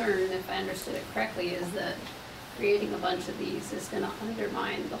concern, if I understood it correctly, is that creating a bunch of these is going to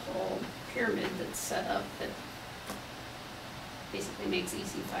undermine the whole pyramid that's set up that basically makes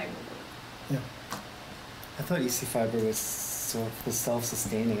EC Fiber work. Yeah. I thought EC Fiber was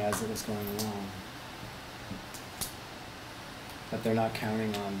self-sustaining as it was going along. That they're not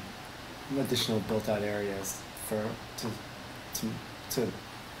counting on additional built-out areas to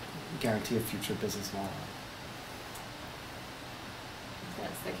guarantee a future business model. If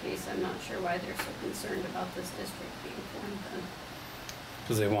that's the case, I'm not sure why they're so concerned about this district being formed then.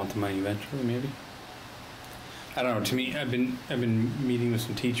 Because they want the money eventually, maybe. I don't know. To me, I've been meeting with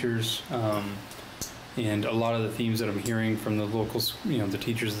some teachers, and a lot of the themes that I'm hearing from the locals, the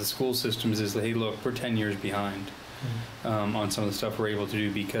teachers of the school systems, is, hey, look, we're 10 years behind on some of the stuff we're able to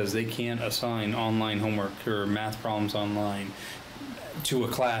do because they can't assign online homework or math problems online to a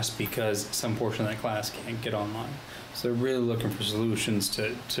class because some portion of that class can't get online. So they're really looking for solutions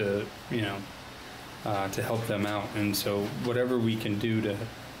to help them out. And so whatever we can do to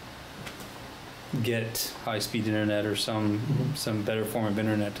get high-speed internet or some better form of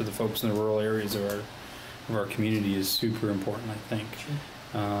internet to the folks in the rural areas of our community is super important, I think.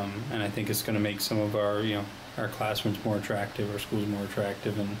 And I think it's going to make some of our classrooms more attractive, our schools more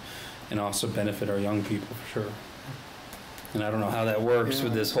attractive, and also benefit our young people for sure. And I don't know how that works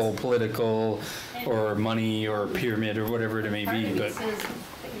with this whole political or money or pyramid or whatever it may be, but Part of it says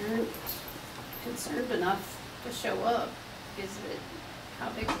they aren't concerned enough to show up. Is it, how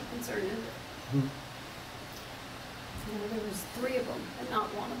big of a concern is it? There was 3 of them, and not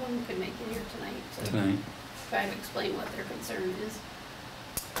one of them could make it here tonight to try to explain what their concern is.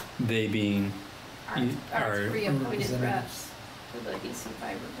 they being Our 3 appointed reps to the EC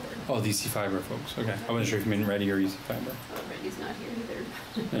Fiber board. Oh, the EC Fiber folks. Okay, I wasn't sure if you meant Ready or EC Fiber. Oh, Reddy's not here either.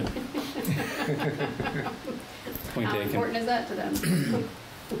 Point How taken. important is that to them?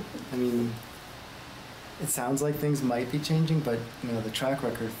 I mean, it sounds like things might be changing, but the track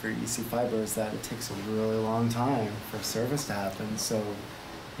record for EC Fiber is that it takes a really long time for service to happen. So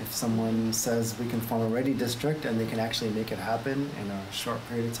if someone says we can form a ready district and they can actually make it happen in a short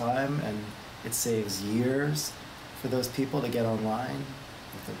period of time, and it saves years for those people to get online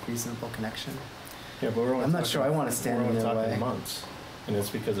with a reasonable connection. Yeah, but I'm not sure I want to stand in their way. Months, and it's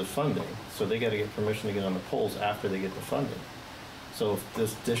because of funding. So they got to get permission to get on the polls after they get the funding. So if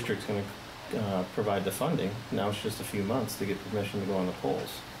this district's going to provide the funding, now it's just a few months to get permission to go on the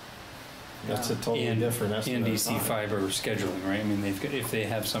polls. That's a totally different estimate. And EC Fiber scheduling, right? I mean, if they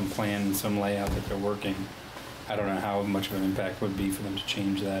have some plan, some layout that they're working, I don't know how much of an impact would be for them to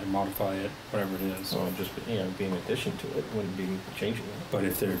change that or modify it, whatever it is. Well, just be in addition to it, wouldn't be changing it. But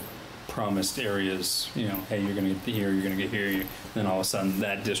if they're promised areas, hey, you're going to get here, you're going to get here, then all of a sudden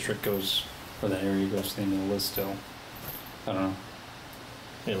that district goes, or that area goes to the end of the list still. I don't know.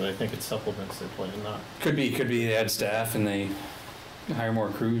 Yeah, but I think it supplements their plan, not. Could be they add staff and they hire more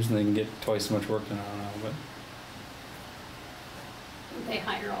crews and they can get twice as much work done. I don't know, but They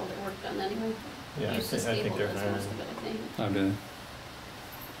hire all their work done anyway. Yeah, I think they're hiring. Most of it, I think. I do.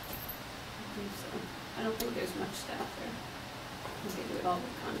 So, I don't think there's much staff there. I think they do it all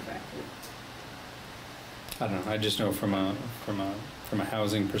with contracted. I don't know. I just know from a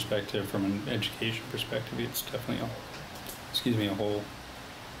housing perspective, from an education perspective, it's definitely a whole.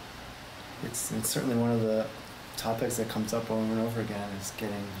 It's certainly one of the topics that comes up over and over again is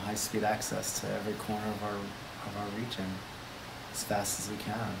getting high-speed access to every corner of our region as fast as we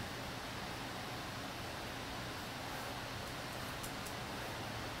can.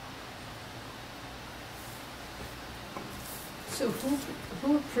 So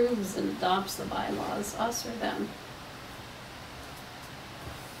who approves and adopts the bylaws, us or them?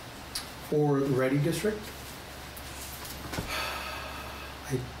 For the Ready District,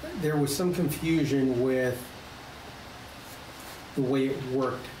 there was some confusion with the way it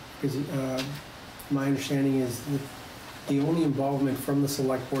worked, because my understanding is that the only involvement from the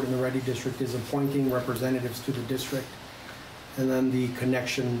Select Board in the Ready District is appointing representatives to the district, and then the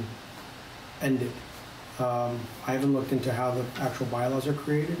connection ended. I haven't looked into how the actual bylaws are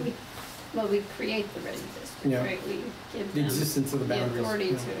created. Well, we create the Ready District, Yeah. right? We give The them existence of the the boundaries. authority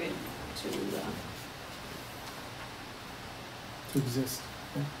yeah, to exist.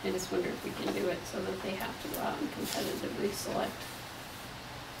 I just wonder if we can do it so that they have to go out and competitively select.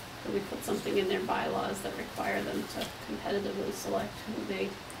 Or we put something in their bylaws that require them to competitively select who they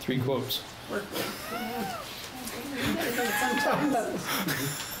 3 quotes. work with. Yeah. We gotta do it sometimes.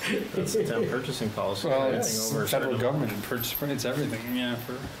 That's the town purchasing policy. Well, Anything it's over a federal certain- government, it's everything, yeah,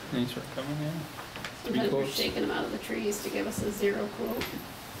 for any sort of government, yeah. 3 Sometimes we're quotes. shaking them out of the trees to give us a 0 quote.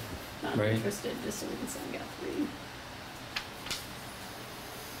 Not Right. interested, just so we can say we got 3.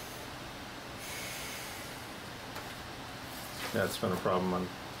 Yeah, it's been a problem on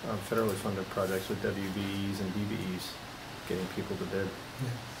federally funded projects with WBEs and DBEs, getting people to bid.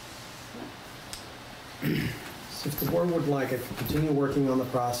 So if the board would like, I could continue working on the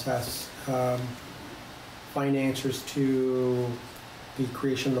process, find answers to the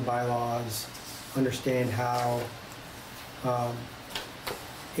creation of the bylaws, understand how,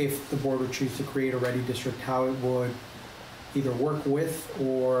 if the board would choose to create a Ready District, how it would either work with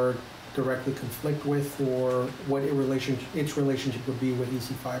or directly conflict with, or what its relationship would be with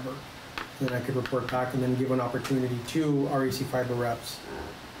EC Fiber. Then I could report back and then give an opportunity to our EC Fiber reps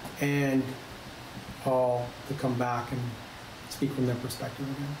and Paul to come back and speak from their perspective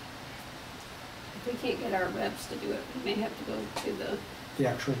again, If we can't get our reps to do it, we may have to go to the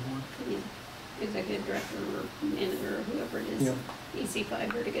actual board. the executive director or manager or whoever it is, Yeah. EC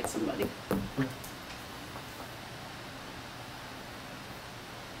Fiber, to get somebody.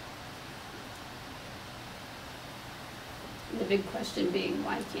 The big question being,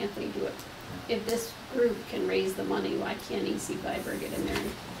 why can't they do it? If this group can raise the money, why can't EC Fiber get in there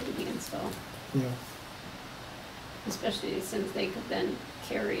and do the install? Yeah. Especially since they could then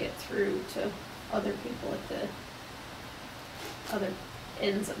carry it through to other people at the other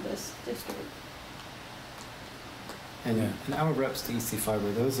ends of this district. And our reps to EC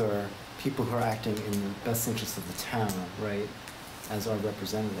Fiber, those are people who are acting in the best interest of the town, right, as our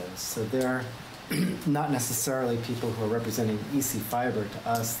representatives. So they're not necessarily people who are representing EC Fiber to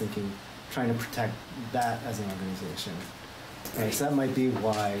us, trying to protect that as an organization. Right, so that might be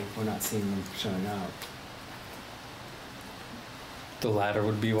why we're not seeing them showing up. The latter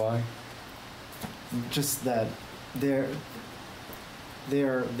would be why? Just that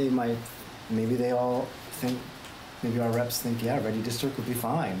maybe they all think, maybe our reps think, yeah, Ready District would be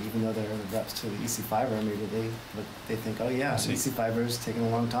fine, even though they're the reps to the EC Fiber. Maybe they think, oh yeah, EC Fiber is taking a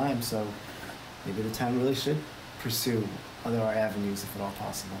long time, so maybe the town really should pursue other avenues if at all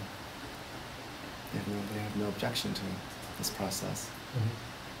possible. They have no objection to this process.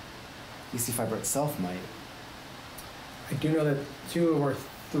 EC Fiber itself might. I do know that 2 of our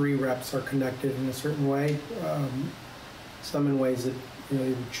 3 reps are connected in a certain way, some in ways that they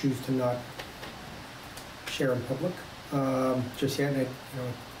would choose to not share in public just yet. It's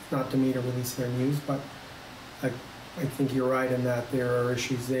not to me to release their news, but I think you're right in that there are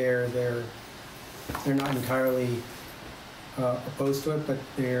issues there. They're not entirely opposed to it, but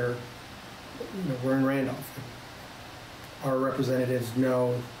we're in Randolph. Our representatives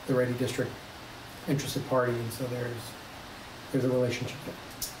know the Ready District interested party, and so there's a relationship there.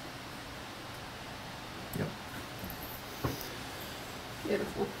 Yep.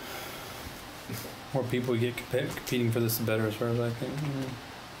 Beautiful. More people we get competing for this, the better, as far as I think.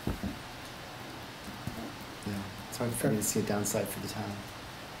 Yeah, it's hard for me to see a downside for the town.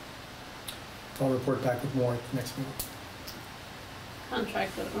 I'll report back with more at the next meeting.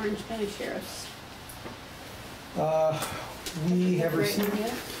 Contract with Orange County Sheriffs. We have Right received. one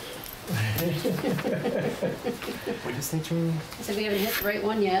yet? What is they doing? I said we haven't hit the right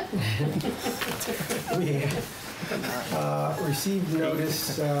one yet. We received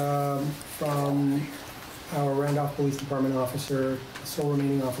notice from our Randolph Police Department officer, the sole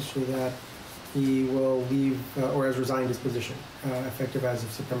remaining officer, that he will leave or has resigned his position effective as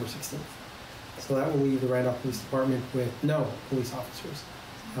of September 16th. So that will leave the Randolph Police Department with no police officers.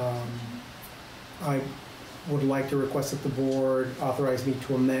 I would like to request that the board authorize me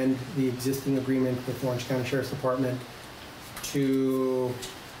to amend the existing agreement with Orange County Sheriff's Department to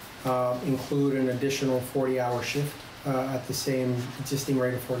include an additional 40-hour shift at the same existing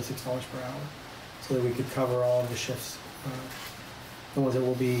rate of $46 per hour, so that we could cover all of the shifts. The ones that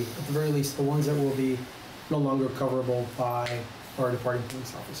will be, at the very least, the ones that will be no longer coverable by our departing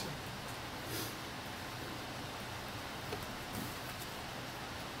police officer.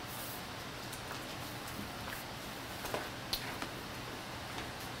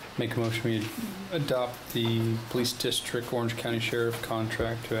 Make a motion, we adopt the police district Orange County Sheriff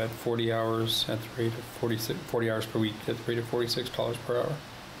contract to add 40 hours at the rate of 40 hours per week at the rate of $46 per hour.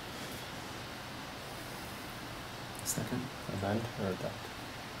 Second. Amend or adopt?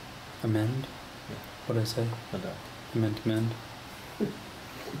 Amend? Yeah. What did I say? Adopt. Amend.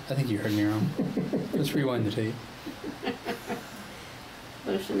 I think you heard me wrong. Let's rewind the tape.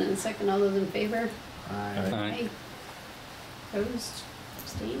 Motion and a second, all those in favor? Aye. Opposed?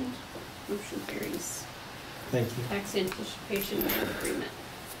 Abstained? Motion carries. Thank you. Tax anticipation agreement.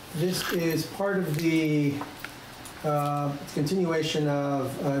 This is part of the continuation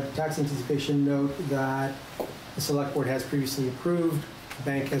of a tax anticipation note that the select board has previously approved. The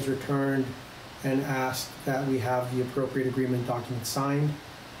bank has returned and asked that we have the appropriate agreement documents signed,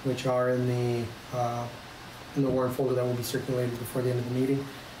 which are in the warrant folder that will be circulated before the end of the meeting.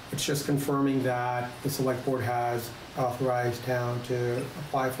 It's just confirming that the select board has authorized town to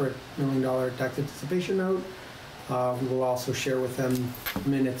apply for a $1 million tax anticipation note. We will also share with them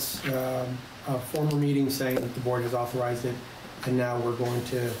minutes of former meetings saying that the board has authorized it, and now we're going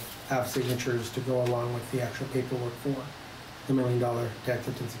to have signatures to go along with the actual paperwork for the $1 million tax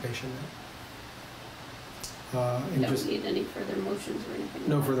anticipation note. And Don't just need any further motions or anything?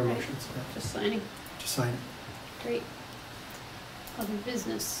 no like further that, right? motions. No. Just signing? Just sign it. Great. Other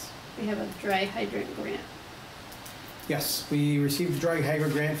business, we have a dry hydrant grant. Yes, we received a dry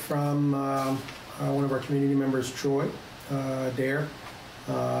hydrant grant from one of our community members, Troy Dare.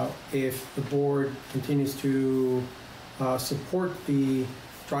 If the board continues to support the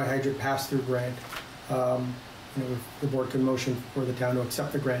dry hydrant pass-through grant, the board can motion for the town to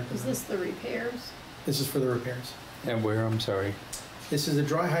accept the grant. Is this the repairs? This is for the repairs. And where, I'm sorry? This is a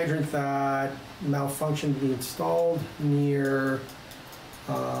dry hydrant that malfunctioned being installed near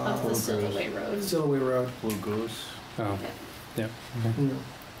Up the Silloway Road. Silloway Road. Blue Goose. Oh, yeah. Yeah.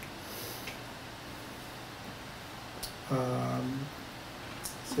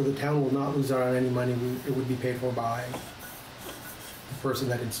 So the town will not lose out on any money. It would be paid for by the person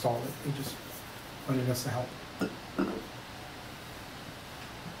that installed it. They just wanted us to help.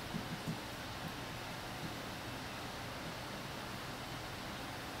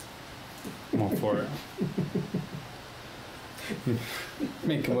 I'm all for it.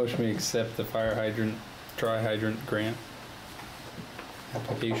 Make a motion, we accept the fire hydrant, dry hydrant grant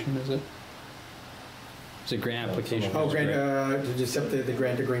application, is it? Is it grant application? Oh, grant, to accept the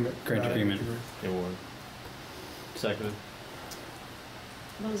grant agreement. Grant agreement. Award. Seconded.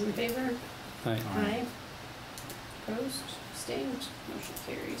 Those in favor? Aye. Aye. Opposed? Abstained? Motion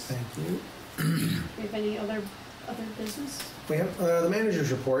carries. Thank you. Do we have any other business? We have the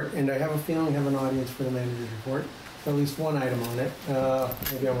manager's report, and I have a feeling we have an audience for the manager's report. At least one item on it.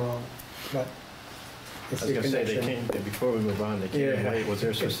 Maybe I'm wrong, but I was going to say, before we move on, they came in late. Was there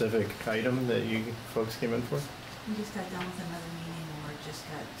a specific item that you folks came in for? We just got done with another meeting and we're just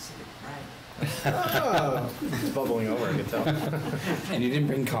got civic pride. Oh. It's bubbling over, I can tell. And you didn't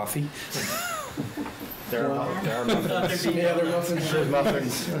bring coffee? There are muffins. Yeah, there are muffins. There's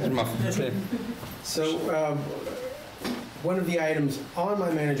muffins. There's muffins, yeah. So, one of the items on my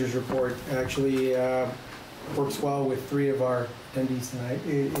manager's report actually works well with three of our attendees tonight.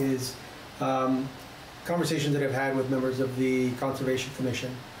 It is conversations that I've had with members of the Conservation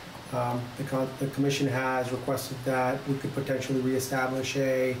Commission. The commission has requested that we could potentially reestablish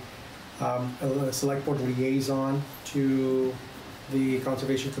a select board liaison to the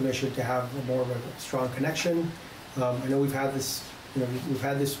Conservation Commission to have more of a strong connection. I know we've had this, we've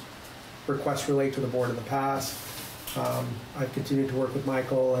had this request relate to the board in the past. I've continued to work with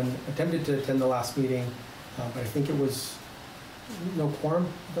Michael and attempted to attend the last meeting, but I think it was no quorum.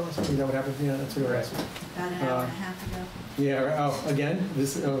 Is that what happened? Yeah, that's what it was. About an hour and a half ago. Yeah. Oh, again?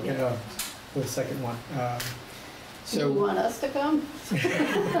 This okay. The second one. Do you want us to come?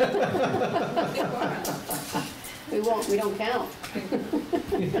 We won't. We don't count.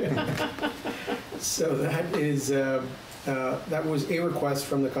 So that is that was a request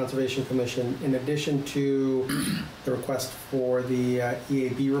from the Conservation Commission, in addition to the request for the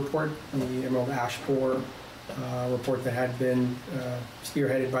EAB report, the Emerald Ash Borer report that had been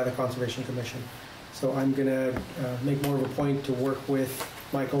spearheaded by the Conservation Commission. So I'm going to make more of a point to work with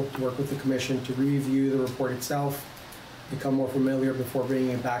Michael, to work with the Commission, to review the report itself, become more familiar before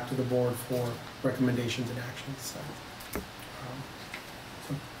bringing it back to the board for recommendations and actions. So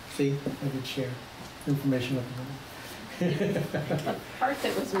See, I did share information with them. The part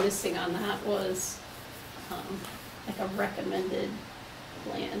that was missing on that was, like a recommended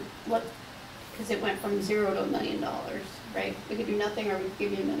plan. What, because it went from 0 to $1 million, right? We could do nothing or we could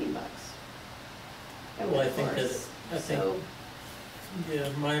give you $1 million. Well, I think that, So, yeah,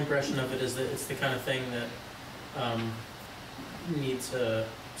 my impression of it is that it's the kind of thing that needs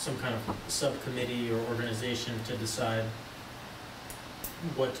some kind of subcommittee or organization to decide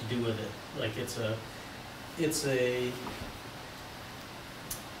what to do with it. Like it's a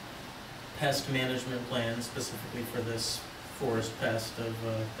pest management plan specifically for this forest pest of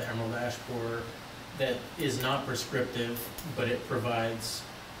the emerald ash borer that is not prescriptive, but it provides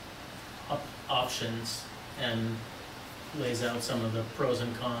options and lays out some of the pros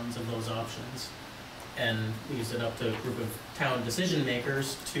and cons of those options and leaves it up to a group of town decision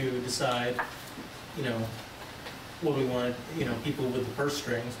makers to decide, you know, what we want, you know, people with the purse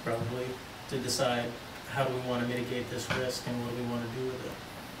strings probably, to decide how do we want to mitigate this risk and what do we want to do with it.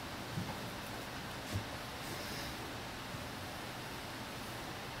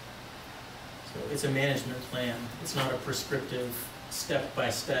 So it's a management plan. It's not a prescriptive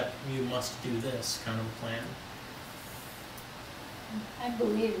step-by-step, you must do this kind of plan. I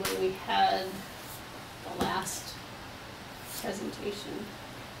believe when we had the last presentation,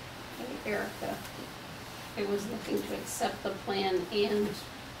 maybe Erica, it was looking to accept the plan and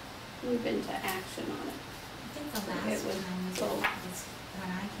move into action on it. I think the last time was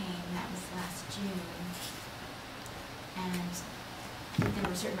when I came, that was last June. And there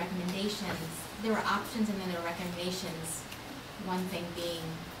were certain recommendations. There were options and then there were recommendations. One thing being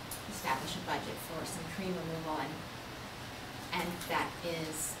establish a budget for some tree removal, and that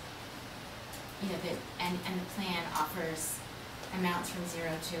is, you know, and the plan offers amounts from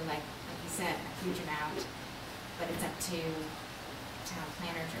 0 to, like you said, a huge amount, but it's up to town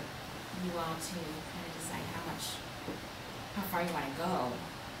planners or you all to kind of decide how far you want to go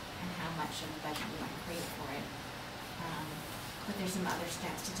and how much of a budget you want to create for it. But there's some other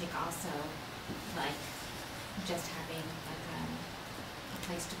steps to take also, like just having like a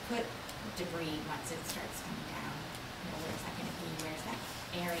place to put debris once it starts coming down. You know, where's that going to be? Where's that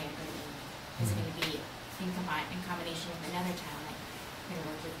area going to be? Is it going to be in combination with another town, like you're going to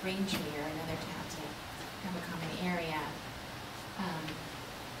work with Braintree or another town to have a common area?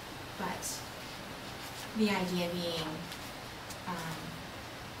 But the idea being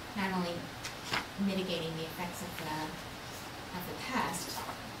not only mitigating the effects of the pest,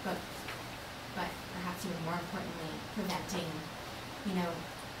 but perhaps even more importantly, preventing, you know,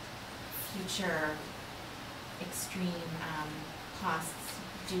 future extreme costs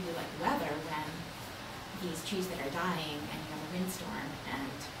due to like weather when these trees that are dying and you have a windstorm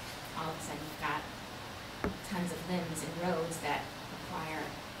and all of a sudden you've got tons of limbs and roads that require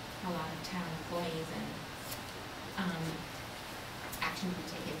a lot of town employees and action to be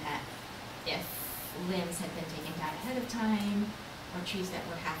taken that if limbs had been taken down ahead of time or trees that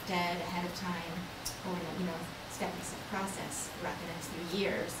were half dead ahead of time or, you know, step-by-step process throughout the next few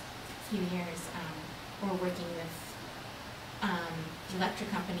years, or working with the electric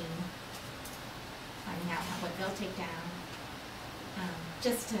company, finding out what they'll take down,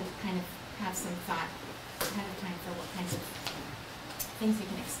 just to kind of have some thought ahead of time for what kinds of things we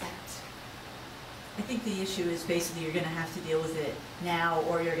can expect. I think the issue is basically you're going to have to deal with it now,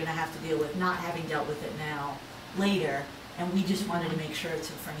 or you're going to have to deal with not having dealt with it now later. And we just wanted to make sure it's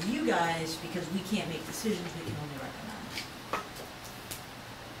in front of you guys because we can't make decisions, we can only recommend.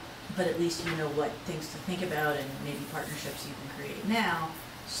 But at least you know what things to think about and maybe partnerships you can create now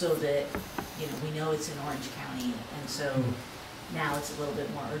so that, you know, we know it's in Orange County. And so now it's a little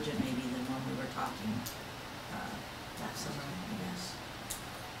bit more urgent maybe than when we were talking last summer, I guess.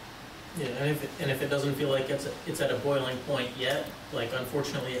 Yeah, and if it doesn't feel like it's at a boiling point yet, like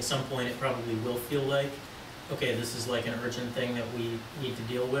unfortunately at some point it probably will feel like, okay, this is like an urgent thing that we need to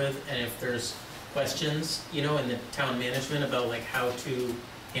deal with, and if there's questions, you know, in the town management about like how to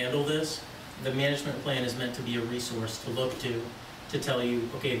handle this, the management plan is meant to be a resource to look to tell you,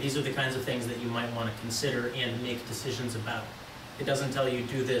 okay, these are the kinds of things that you might want to consider and make decisions about. It doesn't tell you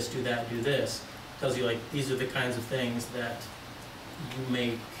do this, do that, do this. It tells you like these are the kinds of things that you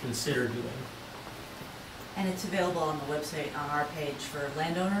may consider doing. And it's available on the website on our page for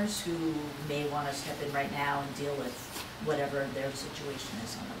landowners who may want to step in right now and deal with whatever their situation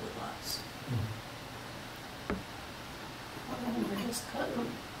is on the woodlots. we're just cutting.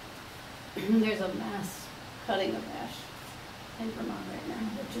 There's a mass cutting of ash in Vermont right now,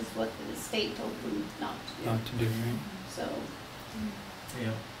 which is what the state told them not to do. Not to do, right? So,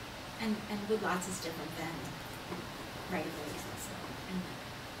 Yeah. And woodlots is different than right-of-ways also.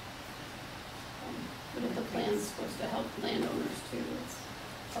 supposed to help landowners too. It's,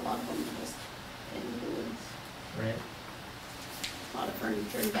 a lot of them are just in the woods. Right. A lot of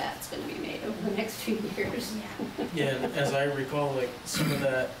furniture and bats gonna be made over the next few years. Yeah, and as I recall, like, some of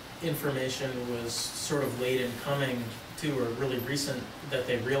that information was sort of late in coming too, or really recent, that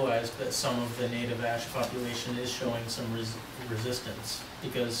they realized that some of the native ash population is showing some resistance.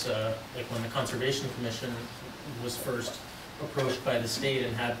 Because, like, when the Conservation Commission was first approached by the state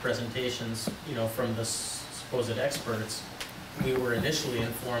and had presentations, you know, from the supposed experts, we were initially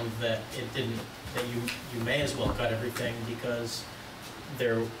informed that it didn't, that you may as well cut everything because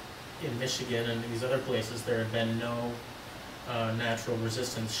there, in Michigan and these other places, there had been no natural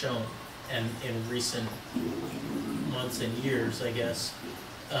resistance shown. And in recent months and years, I guess,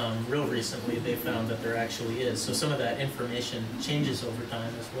 real recently, they found that there actually is. So some of that information changes over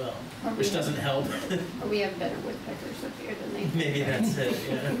time as well, which doesn't help. Or we have better woodpeckers up here than they do. Maybe that's it,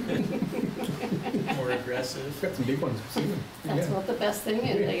 yeah. More aggressive. Got some big ones. That's what the best thing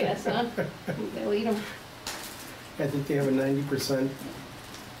is, I guess, huh? They'll eat them. I think they have a 90%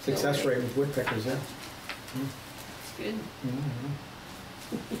 success rate with woodpeckers, yeah. It's good.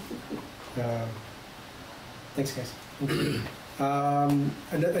 Thanks, guys.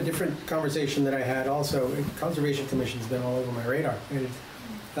 A different conversation that I had also, Conservation Commission's been all over my radar. And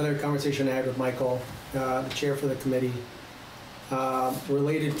another conversation I had with Michael, the chair for the committee,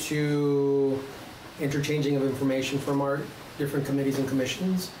 related to interchanging of information from our different committees and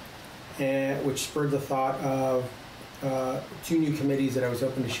commissions, which spurred the thought of 2 new committees that I was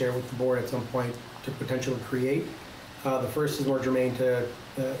hoping to share with the board at some point to potentially create. The first is more germane to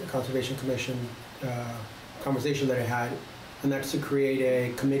the Conservation Commission conversation that I had, and that's to create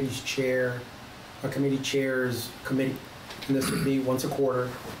a committee chairs committee. And this would be once a quarter.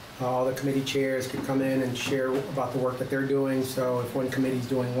 All the committee chairs could come in and share about the work that they're doing. So if one committee's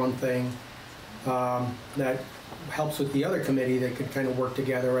doing one thing that helps with the other committee, they could kind of work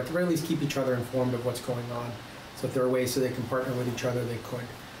together, or at the very least keep each other informed of what's going on. So if there are ways so they can partner with each other, they could.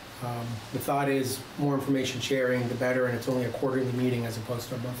 The thought is more information sharing, the better, and it's only a quarterly meeting as opposed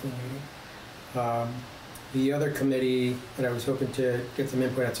to a monthly meeting. The other committee that I was hoping to get some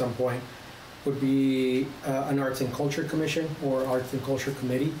input at some point would be an Arts and Culture Commission or Arts and Culture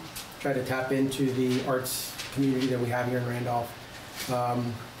Committee. Try to tap into the arts community that we have here in Randolph.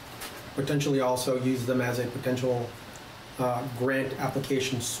 Potentially also use them as a potential grant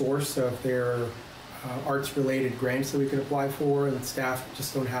application source. So if there are arts-related grants that we could apply for and staff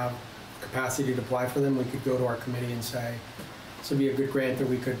just don't have capacity to apply for them, we could go to our committee and say, this would be a good grant that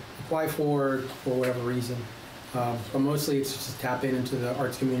we could apply for whatever reason. But mostly it's just to tap into the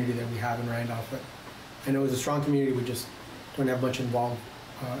arts community that we have in Randolph. But I know it's a strong community, we just don't have much involvement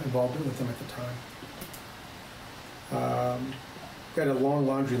with them at the time. Got a long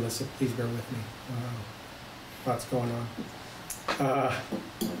laundry list, so please bear with me. Lots going on.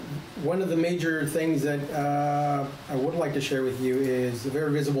 One of the major things that I would like to share with you is a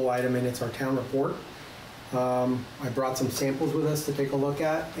very visible item, and it's our town report. I brought some samples with us to take a look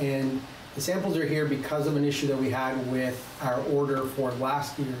at, and the samples are here because of an issue that we had with our order for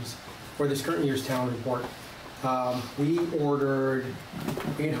this current year's town report. We ordered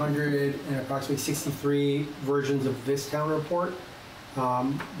 863 versions of this town report.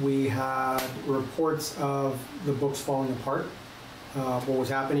 We had reports of the books falling apart. What was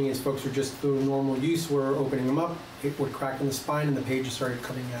happening is folks were just through normal use, were opening them up, it would crack in the spine and the pages started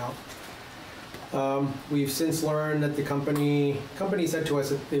coming out. We've since learned that the company said to us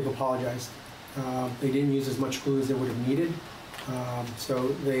that they've apologized. They didn't use as much glue as they would have needed. So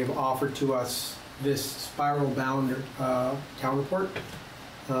they've offered to us this spiral-bound town report.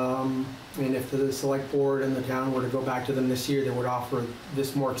 And if the select board and the town were to go back to them this year, they would offer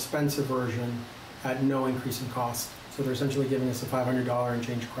this more expensive version at no increase in cost. So they're essentially giving us a $500 and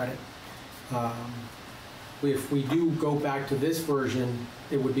change credit. If we do go back to this version,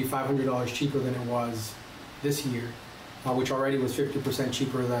 it would be $500 cheaper than it was this year, which already was 50%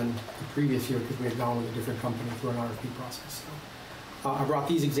 cheaper than the previous year because we had gone with a different company through an RFP process. So, I brought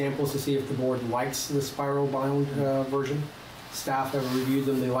these examples to see if the board likes the spiral bound version. Staff have reviewed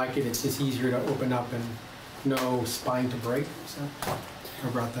them, they like it. It's just easier to open up and no spine to break. So I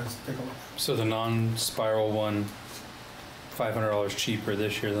brought those to take a look. So the non-spiral one, $500 cheaper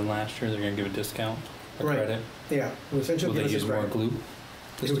this year than last year. They're going to give a discount, a credit. Yeah. Well, essentially, will they use more glue?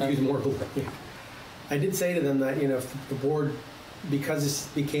 They would use more glue. Yeah. I did say to them that if the board, because this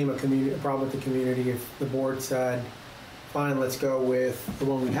became a problem with the community, if the board said, fine, let's go with the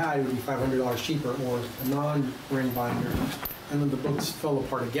one we had, it would be $500 cheaper, or a non-ring binder, and then the books fell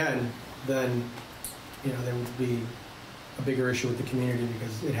apart again, then there would be a bigger issue with the community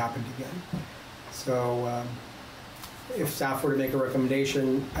because it happened again. So if staff were to make a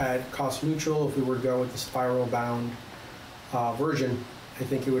recommendation at cost neutral, if we were to go with the spiral bound version, I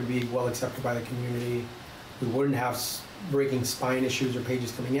think it would be well accepted by the community. We wouldn't have breaking spine issues or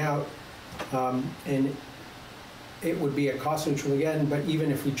pages coming out. And it would be at cost neutral again, but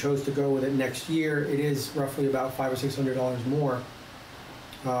even if we chose to go with it next year, it is roughly about $500 or $600 more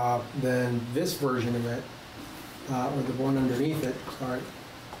than this version of it, or the one underneath it, sorry.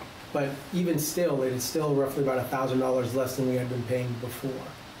 But even still, it is still roughly about $1,000 less than we had been paying before.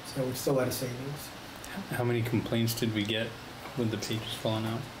 So it's still at a savings. How many complaints did we get with the pages falling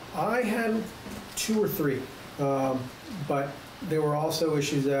out? I had 2 or 3, but there were also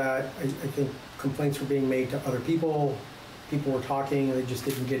issues that I think complaints were being made to other people. People were talking and they just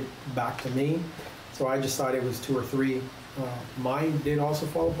didn't get back to me. So I just thought it was 2 or 3. Mine did also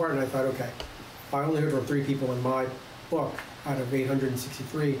fall apart, and I thought, okay, if I only heard from 3 people in my book out of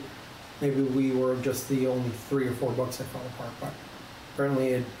 863, maybe we were just the only 3 or 4 books that fell apart. But apparently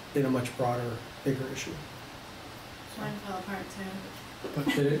it had been a much broader, bigger issue. Mine fell apart too. But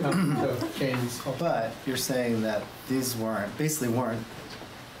did it not? So James. But you're saying that these basically weren't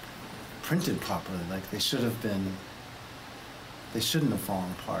printed properly. Like they shouldn't have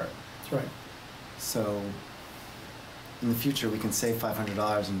fallen apart. That's right. So in the future, we can save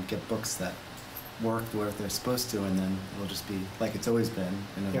 $500 and get books that work the way they're supposed to, and then it'll just be like it's always been,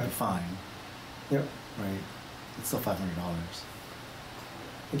 and it'll be fine. Yep. Right. It's still $500.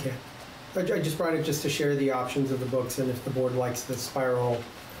 Okay. I just brought it just to share the options of the books, and if the board likes the spiral,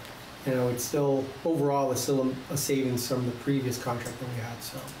 you know, it's still, overall, it's still a savings from the previous contract that we had,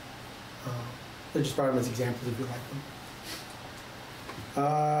 so. I just brought them as examples if you like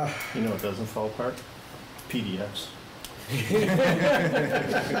them. You know what doesn't fall apart? PDFs.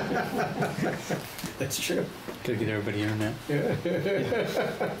 That's true. Gotta get everybody here now. Yeah.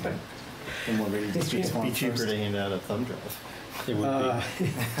 And more ready to It'd be cheaper to hand out a thumb drive. It would be.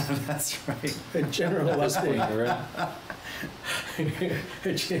 That's right. A general update.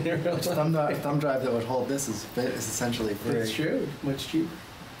 A general thumb drive that would hold this is essentially free. It's true. Much cheaper.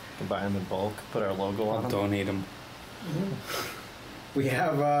 Can buy them in bulk, put our logo on them. Donate them. We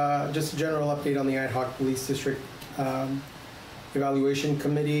have just a general update on the ad hoc police district evaluation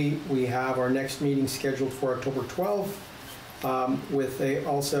committee. We have our next meeting scheduled for October 12th with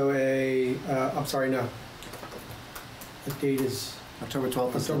I'm sorry, no. The date is October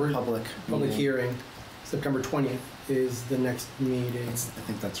 12th is the public hearing. September 20th is the next meeting. I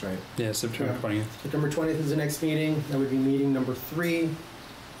think that's right. Yeah, September 20th. September 20th is the next meeting. That would be meeting number 3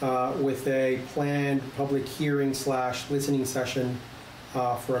 with a planned public hearing / listening session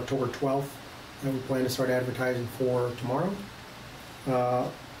for October 12th that we plan to start advertising for tomorrow.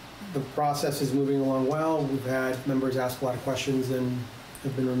 The process is moving along well. We've had members ask a lot of questions and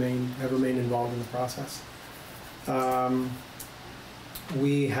have remained involved in the process.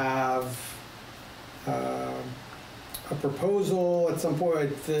 We have a proposal at some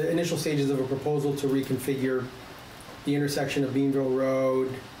point, the initial stages of a proposal to reconfigure the intersection of Beanville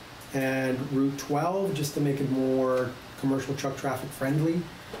Road and Route 12 just to make it more commercial truck traffic friendly.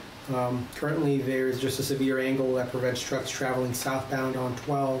 Currently there's just a severe angle that prevents trucks traveling southbound on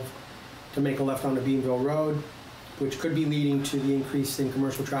 12 to make a left onto Beanville Road, which could be leading to the increase in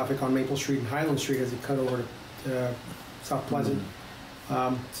commercial traffic on Maple Street and Highland Street as it cut over to South Pleasant.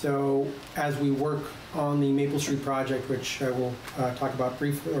 So as we work on the Maple Street project, which I will talk about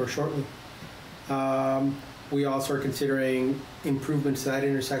briefly or shortly, we also are considering improvements to that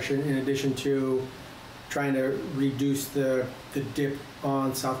intersection in addition to trying to reduce the dip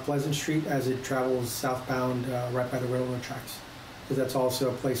on South Pleasant Street as it travels southbound right by the railroad tracks. Because that's also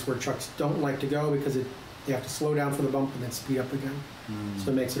a place where trucks don't like to go because they have to slow down for the bump and then speed up again.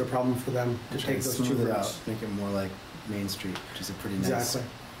 So it makes it a problem for them to take those 2 routes. Make it more like Main Street, which is a pretty nice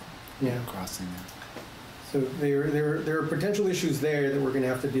crossing there. So there are potential issues there that we're going to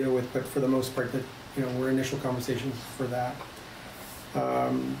have to deal with, but for the most part, that we're initial conversations for that.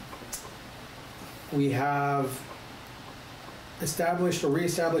 We have established or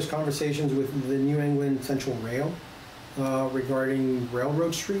reestablished conversations with the New England Central Rail regarding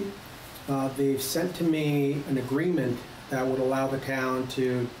Railroad Street. They've sent to me an agreement that would allow the town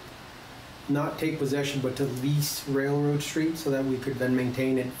to not take possession but to lease Railroad Street so that we could then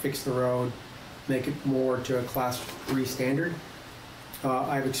maintain it, fix the road, make it more to a Class 3 standard.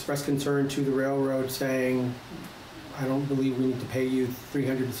 I've expressed concern to the railroad saying, I don't believe we need to pay you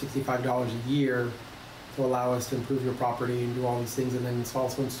 $365 a year to allow us to improve your property and do all these things and then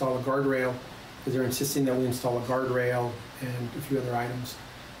also install a guardrail, because they're insisting that we install a guardrail and a few other items.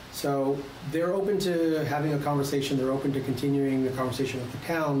 So they're open to having a conversation, they're open to continuing the conversation with the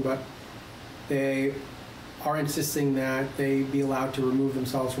town, but they are insisting that they be allowed to remove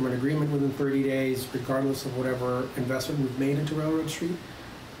themselves from an agreement within 30 days, regardless of whatever investment we've made into Railroad Street.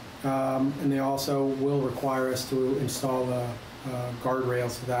 And they also will require us to install a guardrail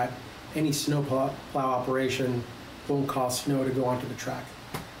so that any snow plow operation won't cause snow to go onto the track.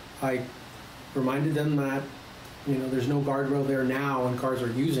 I reminded them that, you know, there's no guardrail there now and cars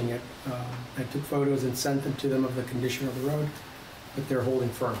are using it. I took photos and sent them to them of the condition of the road, but they're holding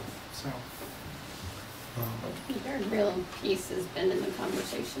firm, so. The guardrail piece has been in the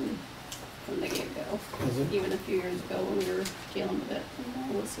conversation from the get-go. Even a few years ago when we were dealing with it, when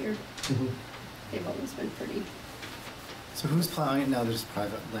I was here. Mm-hmm. They've always been pretty. So who's plowing it now? There's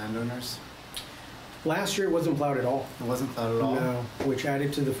private landowners? Last year it wasn't plowed at all. It wasn't plowed at all? No, which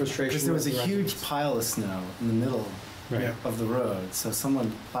added to the frustration. Because there was a with the huge residents. pile of snow in the middle Right. of the road, so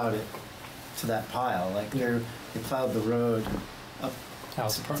someone plowed it to that pile. Like they plowed the road up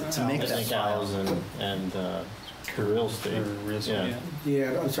to make that pile. And real estate.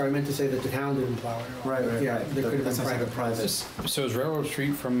 Yeah, I'm sorry, I meant to say that the town didn't plow it at all. Right. Yeah, there could have been That's private. So is Railroad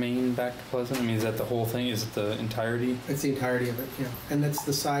Street from Maine back to Pleasant? I mean, is that the whole thing? Is it the entirety? It's the entirety of it, yeah. And that's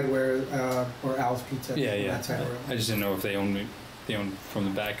the side where Al's Pizza. Yeah. That side of the road. I just didn't know if they owned from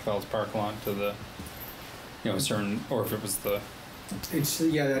the back of Al's parking lot to the, you know, certain, or if it was the. It's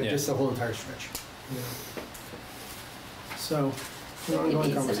just the whole entire stretch. Yeah. So, The ongoing ins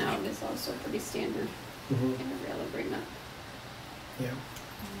and conversation. out is also pretty standard Mhm. in a rail agreement. Yeah.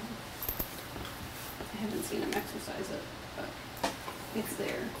 I haven't seen them exercise it, but it's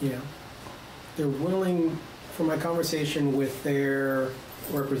there. Yeah. They're willing, from my conversation with their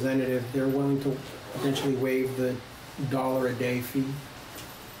representative, they're willing to potentially waive the $1 a day fee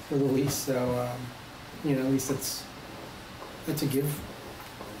for the lease. So, you know, at least that's a give.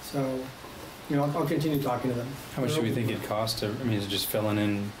 So, you know, I'll continue talking to them. How much do we think it costs to, I mean, is it just filling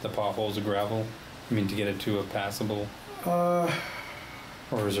in the potholes of gravel? I mean, to get it to a passable? Or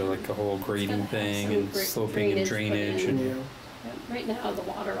is there like a whole grading thing and sloping and drainage? And Yeah. Yeah, right now, the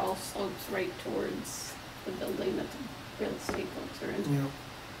water all slopes right towards the building that the real estate folks are in. Yeah.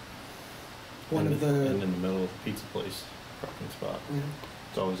 One and of the. And in the middle of the pizza place parking spot. Yeah.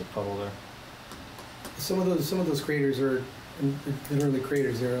 There's always a puddle there. Some of those craters are literally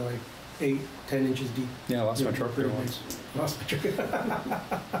craters. They're like 8-10 inches deep. Yeah, I lost my truck there once. Lost my truck.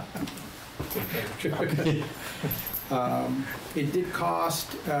 It did cost,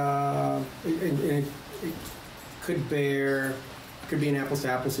 and it could be an apples to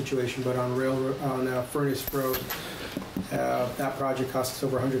apples situation, but on Furnace Road, that project cost us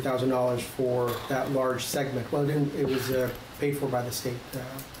over $100,000 for that large segment. Well, it was paid for by the state.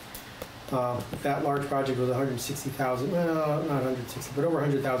 That large project was $160,000. Well, not 160, but over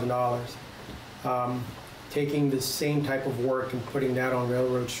 $100,000. Taking the same type of work and putting that on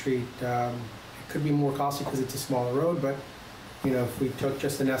Railroad Street, it could be more costly because it's a smaller road, but you know, if we took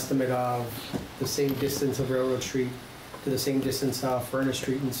just an estimate of the same distance of Railroad Street to the same distance of Furnace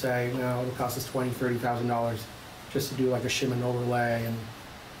Street and say, well, it'll cost us $20,000-$30,000 just to do like a shim and overlay and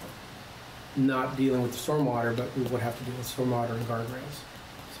not dealing with the stormwater, but we would have to deal with stormwater and guardrails.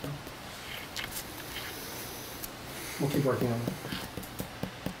 So we'll keep working on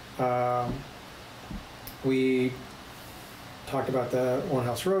it. We talked about the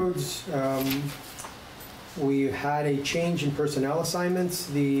on-house roads. We had a change in personnel assignments.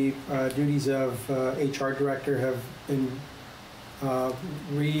 The duties of HR director have been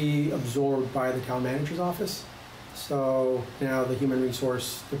reabsorbed by the town manager's office. So now the human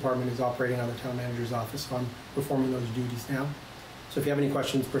resource department is operating out of the town manager's office. So I'm performing those duties now. So if you have any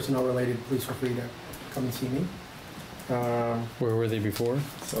questions personnel related, please feel free to come and see me. Where were they before?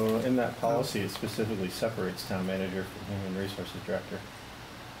 So in that policy, it specifically separates town manager from human resources director.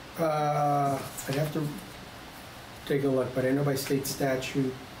 I'd have to take a look, but I know by state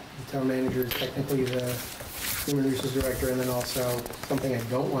statute, the town manager is technically the human resources director, and then also something I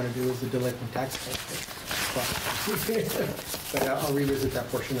don't want to do is the delinquent tax collector. But I'll revisit that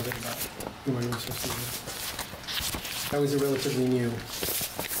portion of it about human resources. That was a relatively new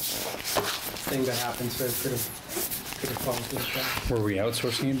thing that happened, so it could have fallen through the cracks. Were we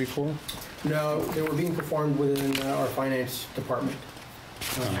outsourcing it before? No, they were being performed within our finance department.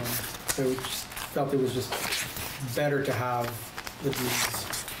 So we just felt it was just better to have the duties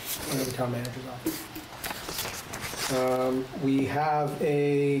under the town manager's office. We have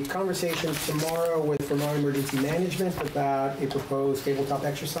a conversation tomorrow with Vermont Emergency Management about a proposed tabletop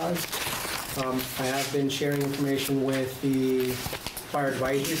exercise. I have been sharing information with the Fire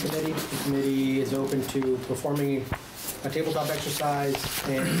Advisory Committee. The committee is open to performing a tabletop exercise,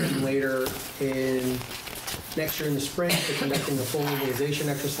 and then later in next year in the spring, they're conducting a full legalization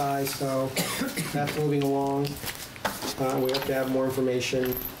exercise, so that's moving along. We hope to have more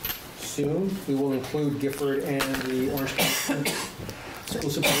information soon. We will include Gifford and the Orange County School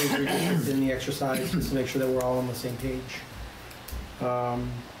Supervisory District in the exercise, just to make sure that we're all on the same page. So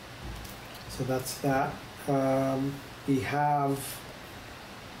that's that. We have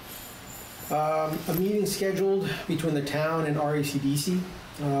a meeting scheduled between the town and RACDC.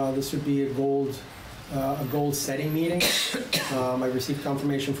 This would be a goal setting meeting. I received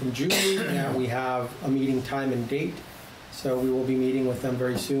confirmation from Julie that we have a meeting time and date. So we will be meeting with them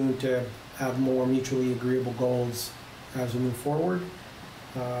very soon to have more mutually agreeable goals as we move forward.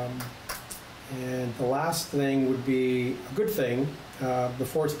 And the last thing would be a good thing,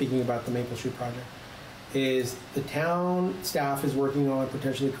 before speaking about the Maple Street project, is the town staff is working on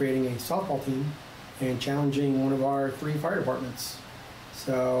potentially creating a softball team and challenging one of our 3 fire departments.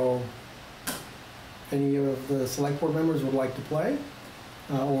 So if any of the select board members would like to play,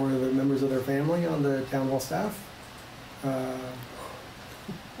 or the members of their family on the town hall staff,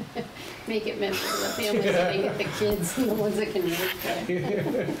 Make it meant for the families, make it the kids, and the ones that can really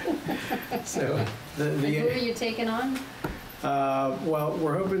play. So And who are you taking on? well,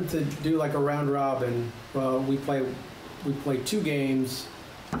 we're hoping to do like a round robin. We play 2 games.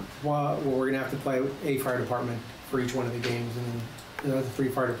 Well, we're gonna have to play a fire department for each one of the games, and then the other 3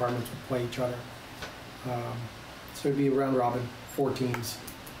 fire departments will play each other. So it'd be a round robin, 4 teams.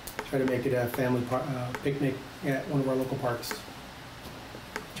 Try to make it a family picnic at one of our local parks.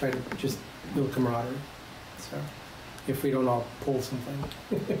 Try to just build camaraderie. So if we don't all pull something.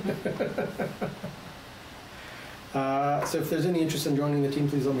 So if there's any interest in joining the team,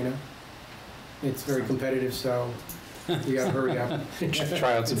 please let me know. It's very competitive, so you gotta hurry up.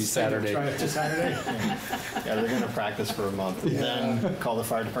 Tryouts will be Saturday. Tryouts to Saturday. Yeah, they're gonna practice for a month, and then call the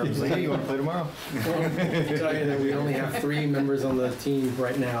fire department and say, hey, you wanna play tomorrow? Well, I'll tell you that we only have 3 members on the team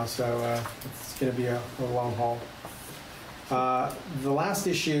right now, so it's gonna be a long haul. The last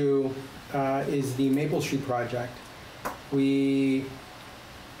issue is the Maple Street project. We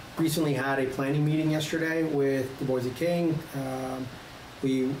recently had a planning meeting yesterday with the Boise King.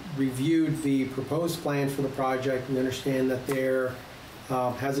 We reviewed the proposed plan for the project. We understand that there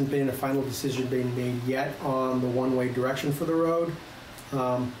hasn't been a final decision being made yet on the one-way direction for the road.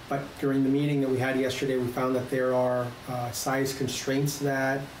 But during the meeting that we had yesterday, we found that there are size constraints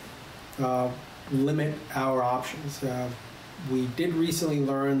that limit our options. We did recently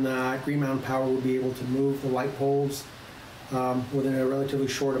learn that Green Mountain Power will be able to move the light poles within a relatively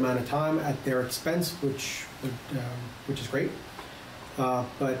short amount of time at their expense, which is great.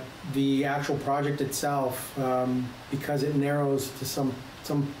 But the actual project itself, because it narrows to some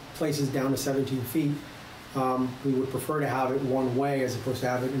places down to 17 feet, we would prefer to have it one way as opposed to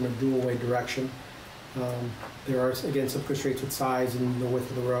have it in a dual way direction. There are, again, some constraints with size and the width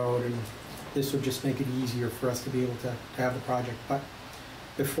of the road, and this would just make it easier for us to be able to have the project. But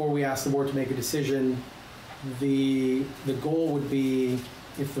before we ask the board to make a decision, the goal would be,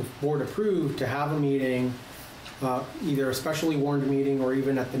 if the board approved, to have a meeting, either a specially warned meeting or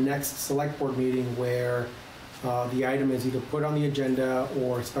even at the next select board meeting, where the item is either put on the agenda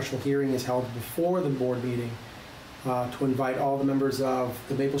or a special hearing is held before the board meeting, to invite all the members of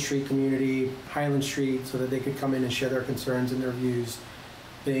the Maple Street community, Highland Street, so that they could come in and share their concerns and their views,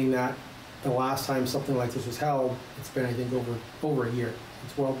 being that the last time something like this was held, it's been, I think, over a year.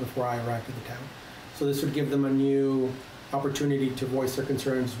 It's well before I arrived at the town. So this would give them a new opportunity to voice their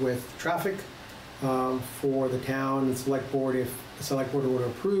concerns with traffic for the town and select board, if the select board would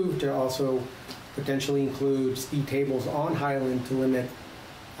approve, to also potentially include speed tables on Highland to limit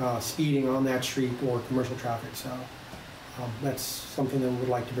speeding on that street or commercial traffic. So that's something that we would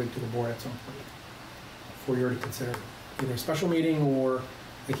like to bring to the board at some point for you to consider, either a special meeting or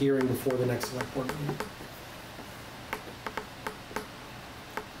a hearing before the next select board meeting.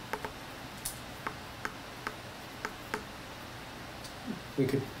 We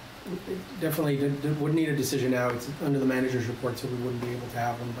could definitely would need a decision now. It's under the manager's report, so we wouldn't be able to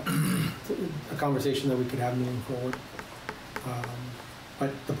have one, but a conversation that we could have moving forward.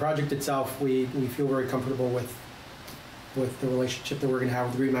 But the project itself, we feel very comfortable with the relationship that we're going to have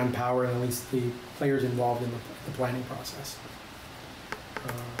with Green Mountain Power, and at least the players involved in the planning process.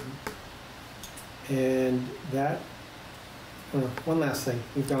 And that, one last thing,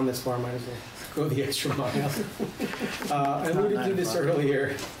 we've gone this far, might as well go the extra mile. I alluded to this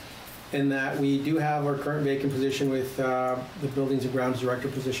earlier, in that we do have our current vacant position with the Buildings and Grounds Director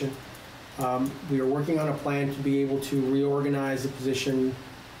position. We are working on a plan to be able to reorganize the position,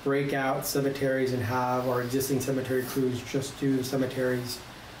 break out cemeteries, and have our existing cemetery crews just do the cemeteries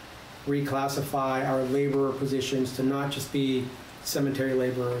reclassify our laborer positions to not just be cemetery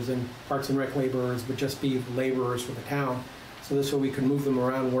laborers and parks and rec laborers, but just be laborers for the town. So this way we can move them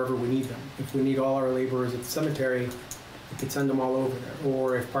around wherever we need them. If we need all our laborers at the cemetery, we could send them all over there.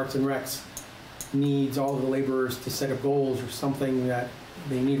 Or if Parks and Recs needs all of the laborers to set up goals or something that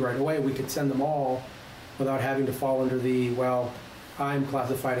they need right away, we could send them all without having to fall under the, well, I'm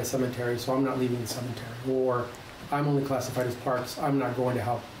classified as cemetery, so I'm not leaving the cemetery. Or I'm only classified as parks, I'm not going to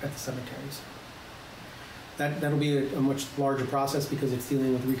help at the cemeteries. That'll be a much larger process because it's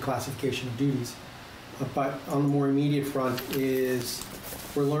dealing with reclassification of duties. But on the more immediate front is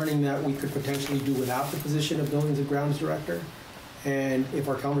we're learning that we could potentially do without the position of Buildings and Grounds Director. And if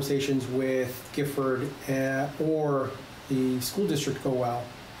our conversations with Gifford or the school district go well,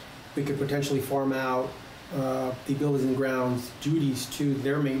 we could potentially farm out the Buildings and Grounds duties to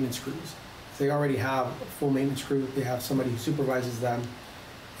their maintenance crews. They already have a full maintenance crew, they have somebody who supervises them.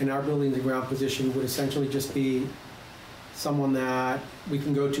 And our Buildings and Ground position would essentially just be someone that we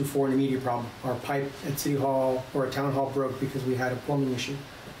can go to for an immediate problem. Our pipe at City Hall or at Town Hall broke because we had a plumbing issue.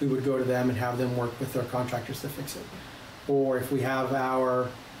 We would go to them and have them work with their contractors to fix it. Or if we have our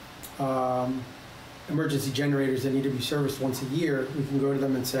emergency generators that need to be serviced once a year, we can go to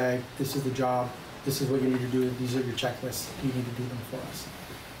them and say, this is the job, this is what you need to do, these are your checklists, you need to do them for us.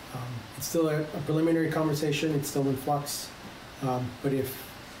 It's still a preliminary conversation, it's still in flux, but if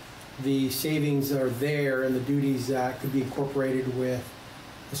the savings are there and the duties that could be incorporated with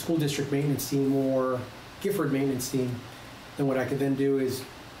the school district maintenance team or Gifford maintenance team, then what I could then do is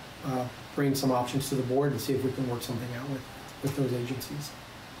bring some options to the board and see if we can work something out with those agencies.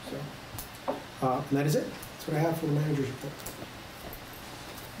 So, and that is it. That's what I have for the manager's report.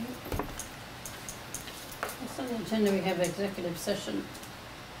 On the agenda, we have executive session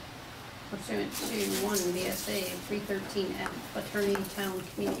pursuant to 1 VSA 313F, attorney town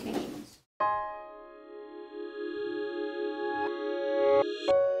communications.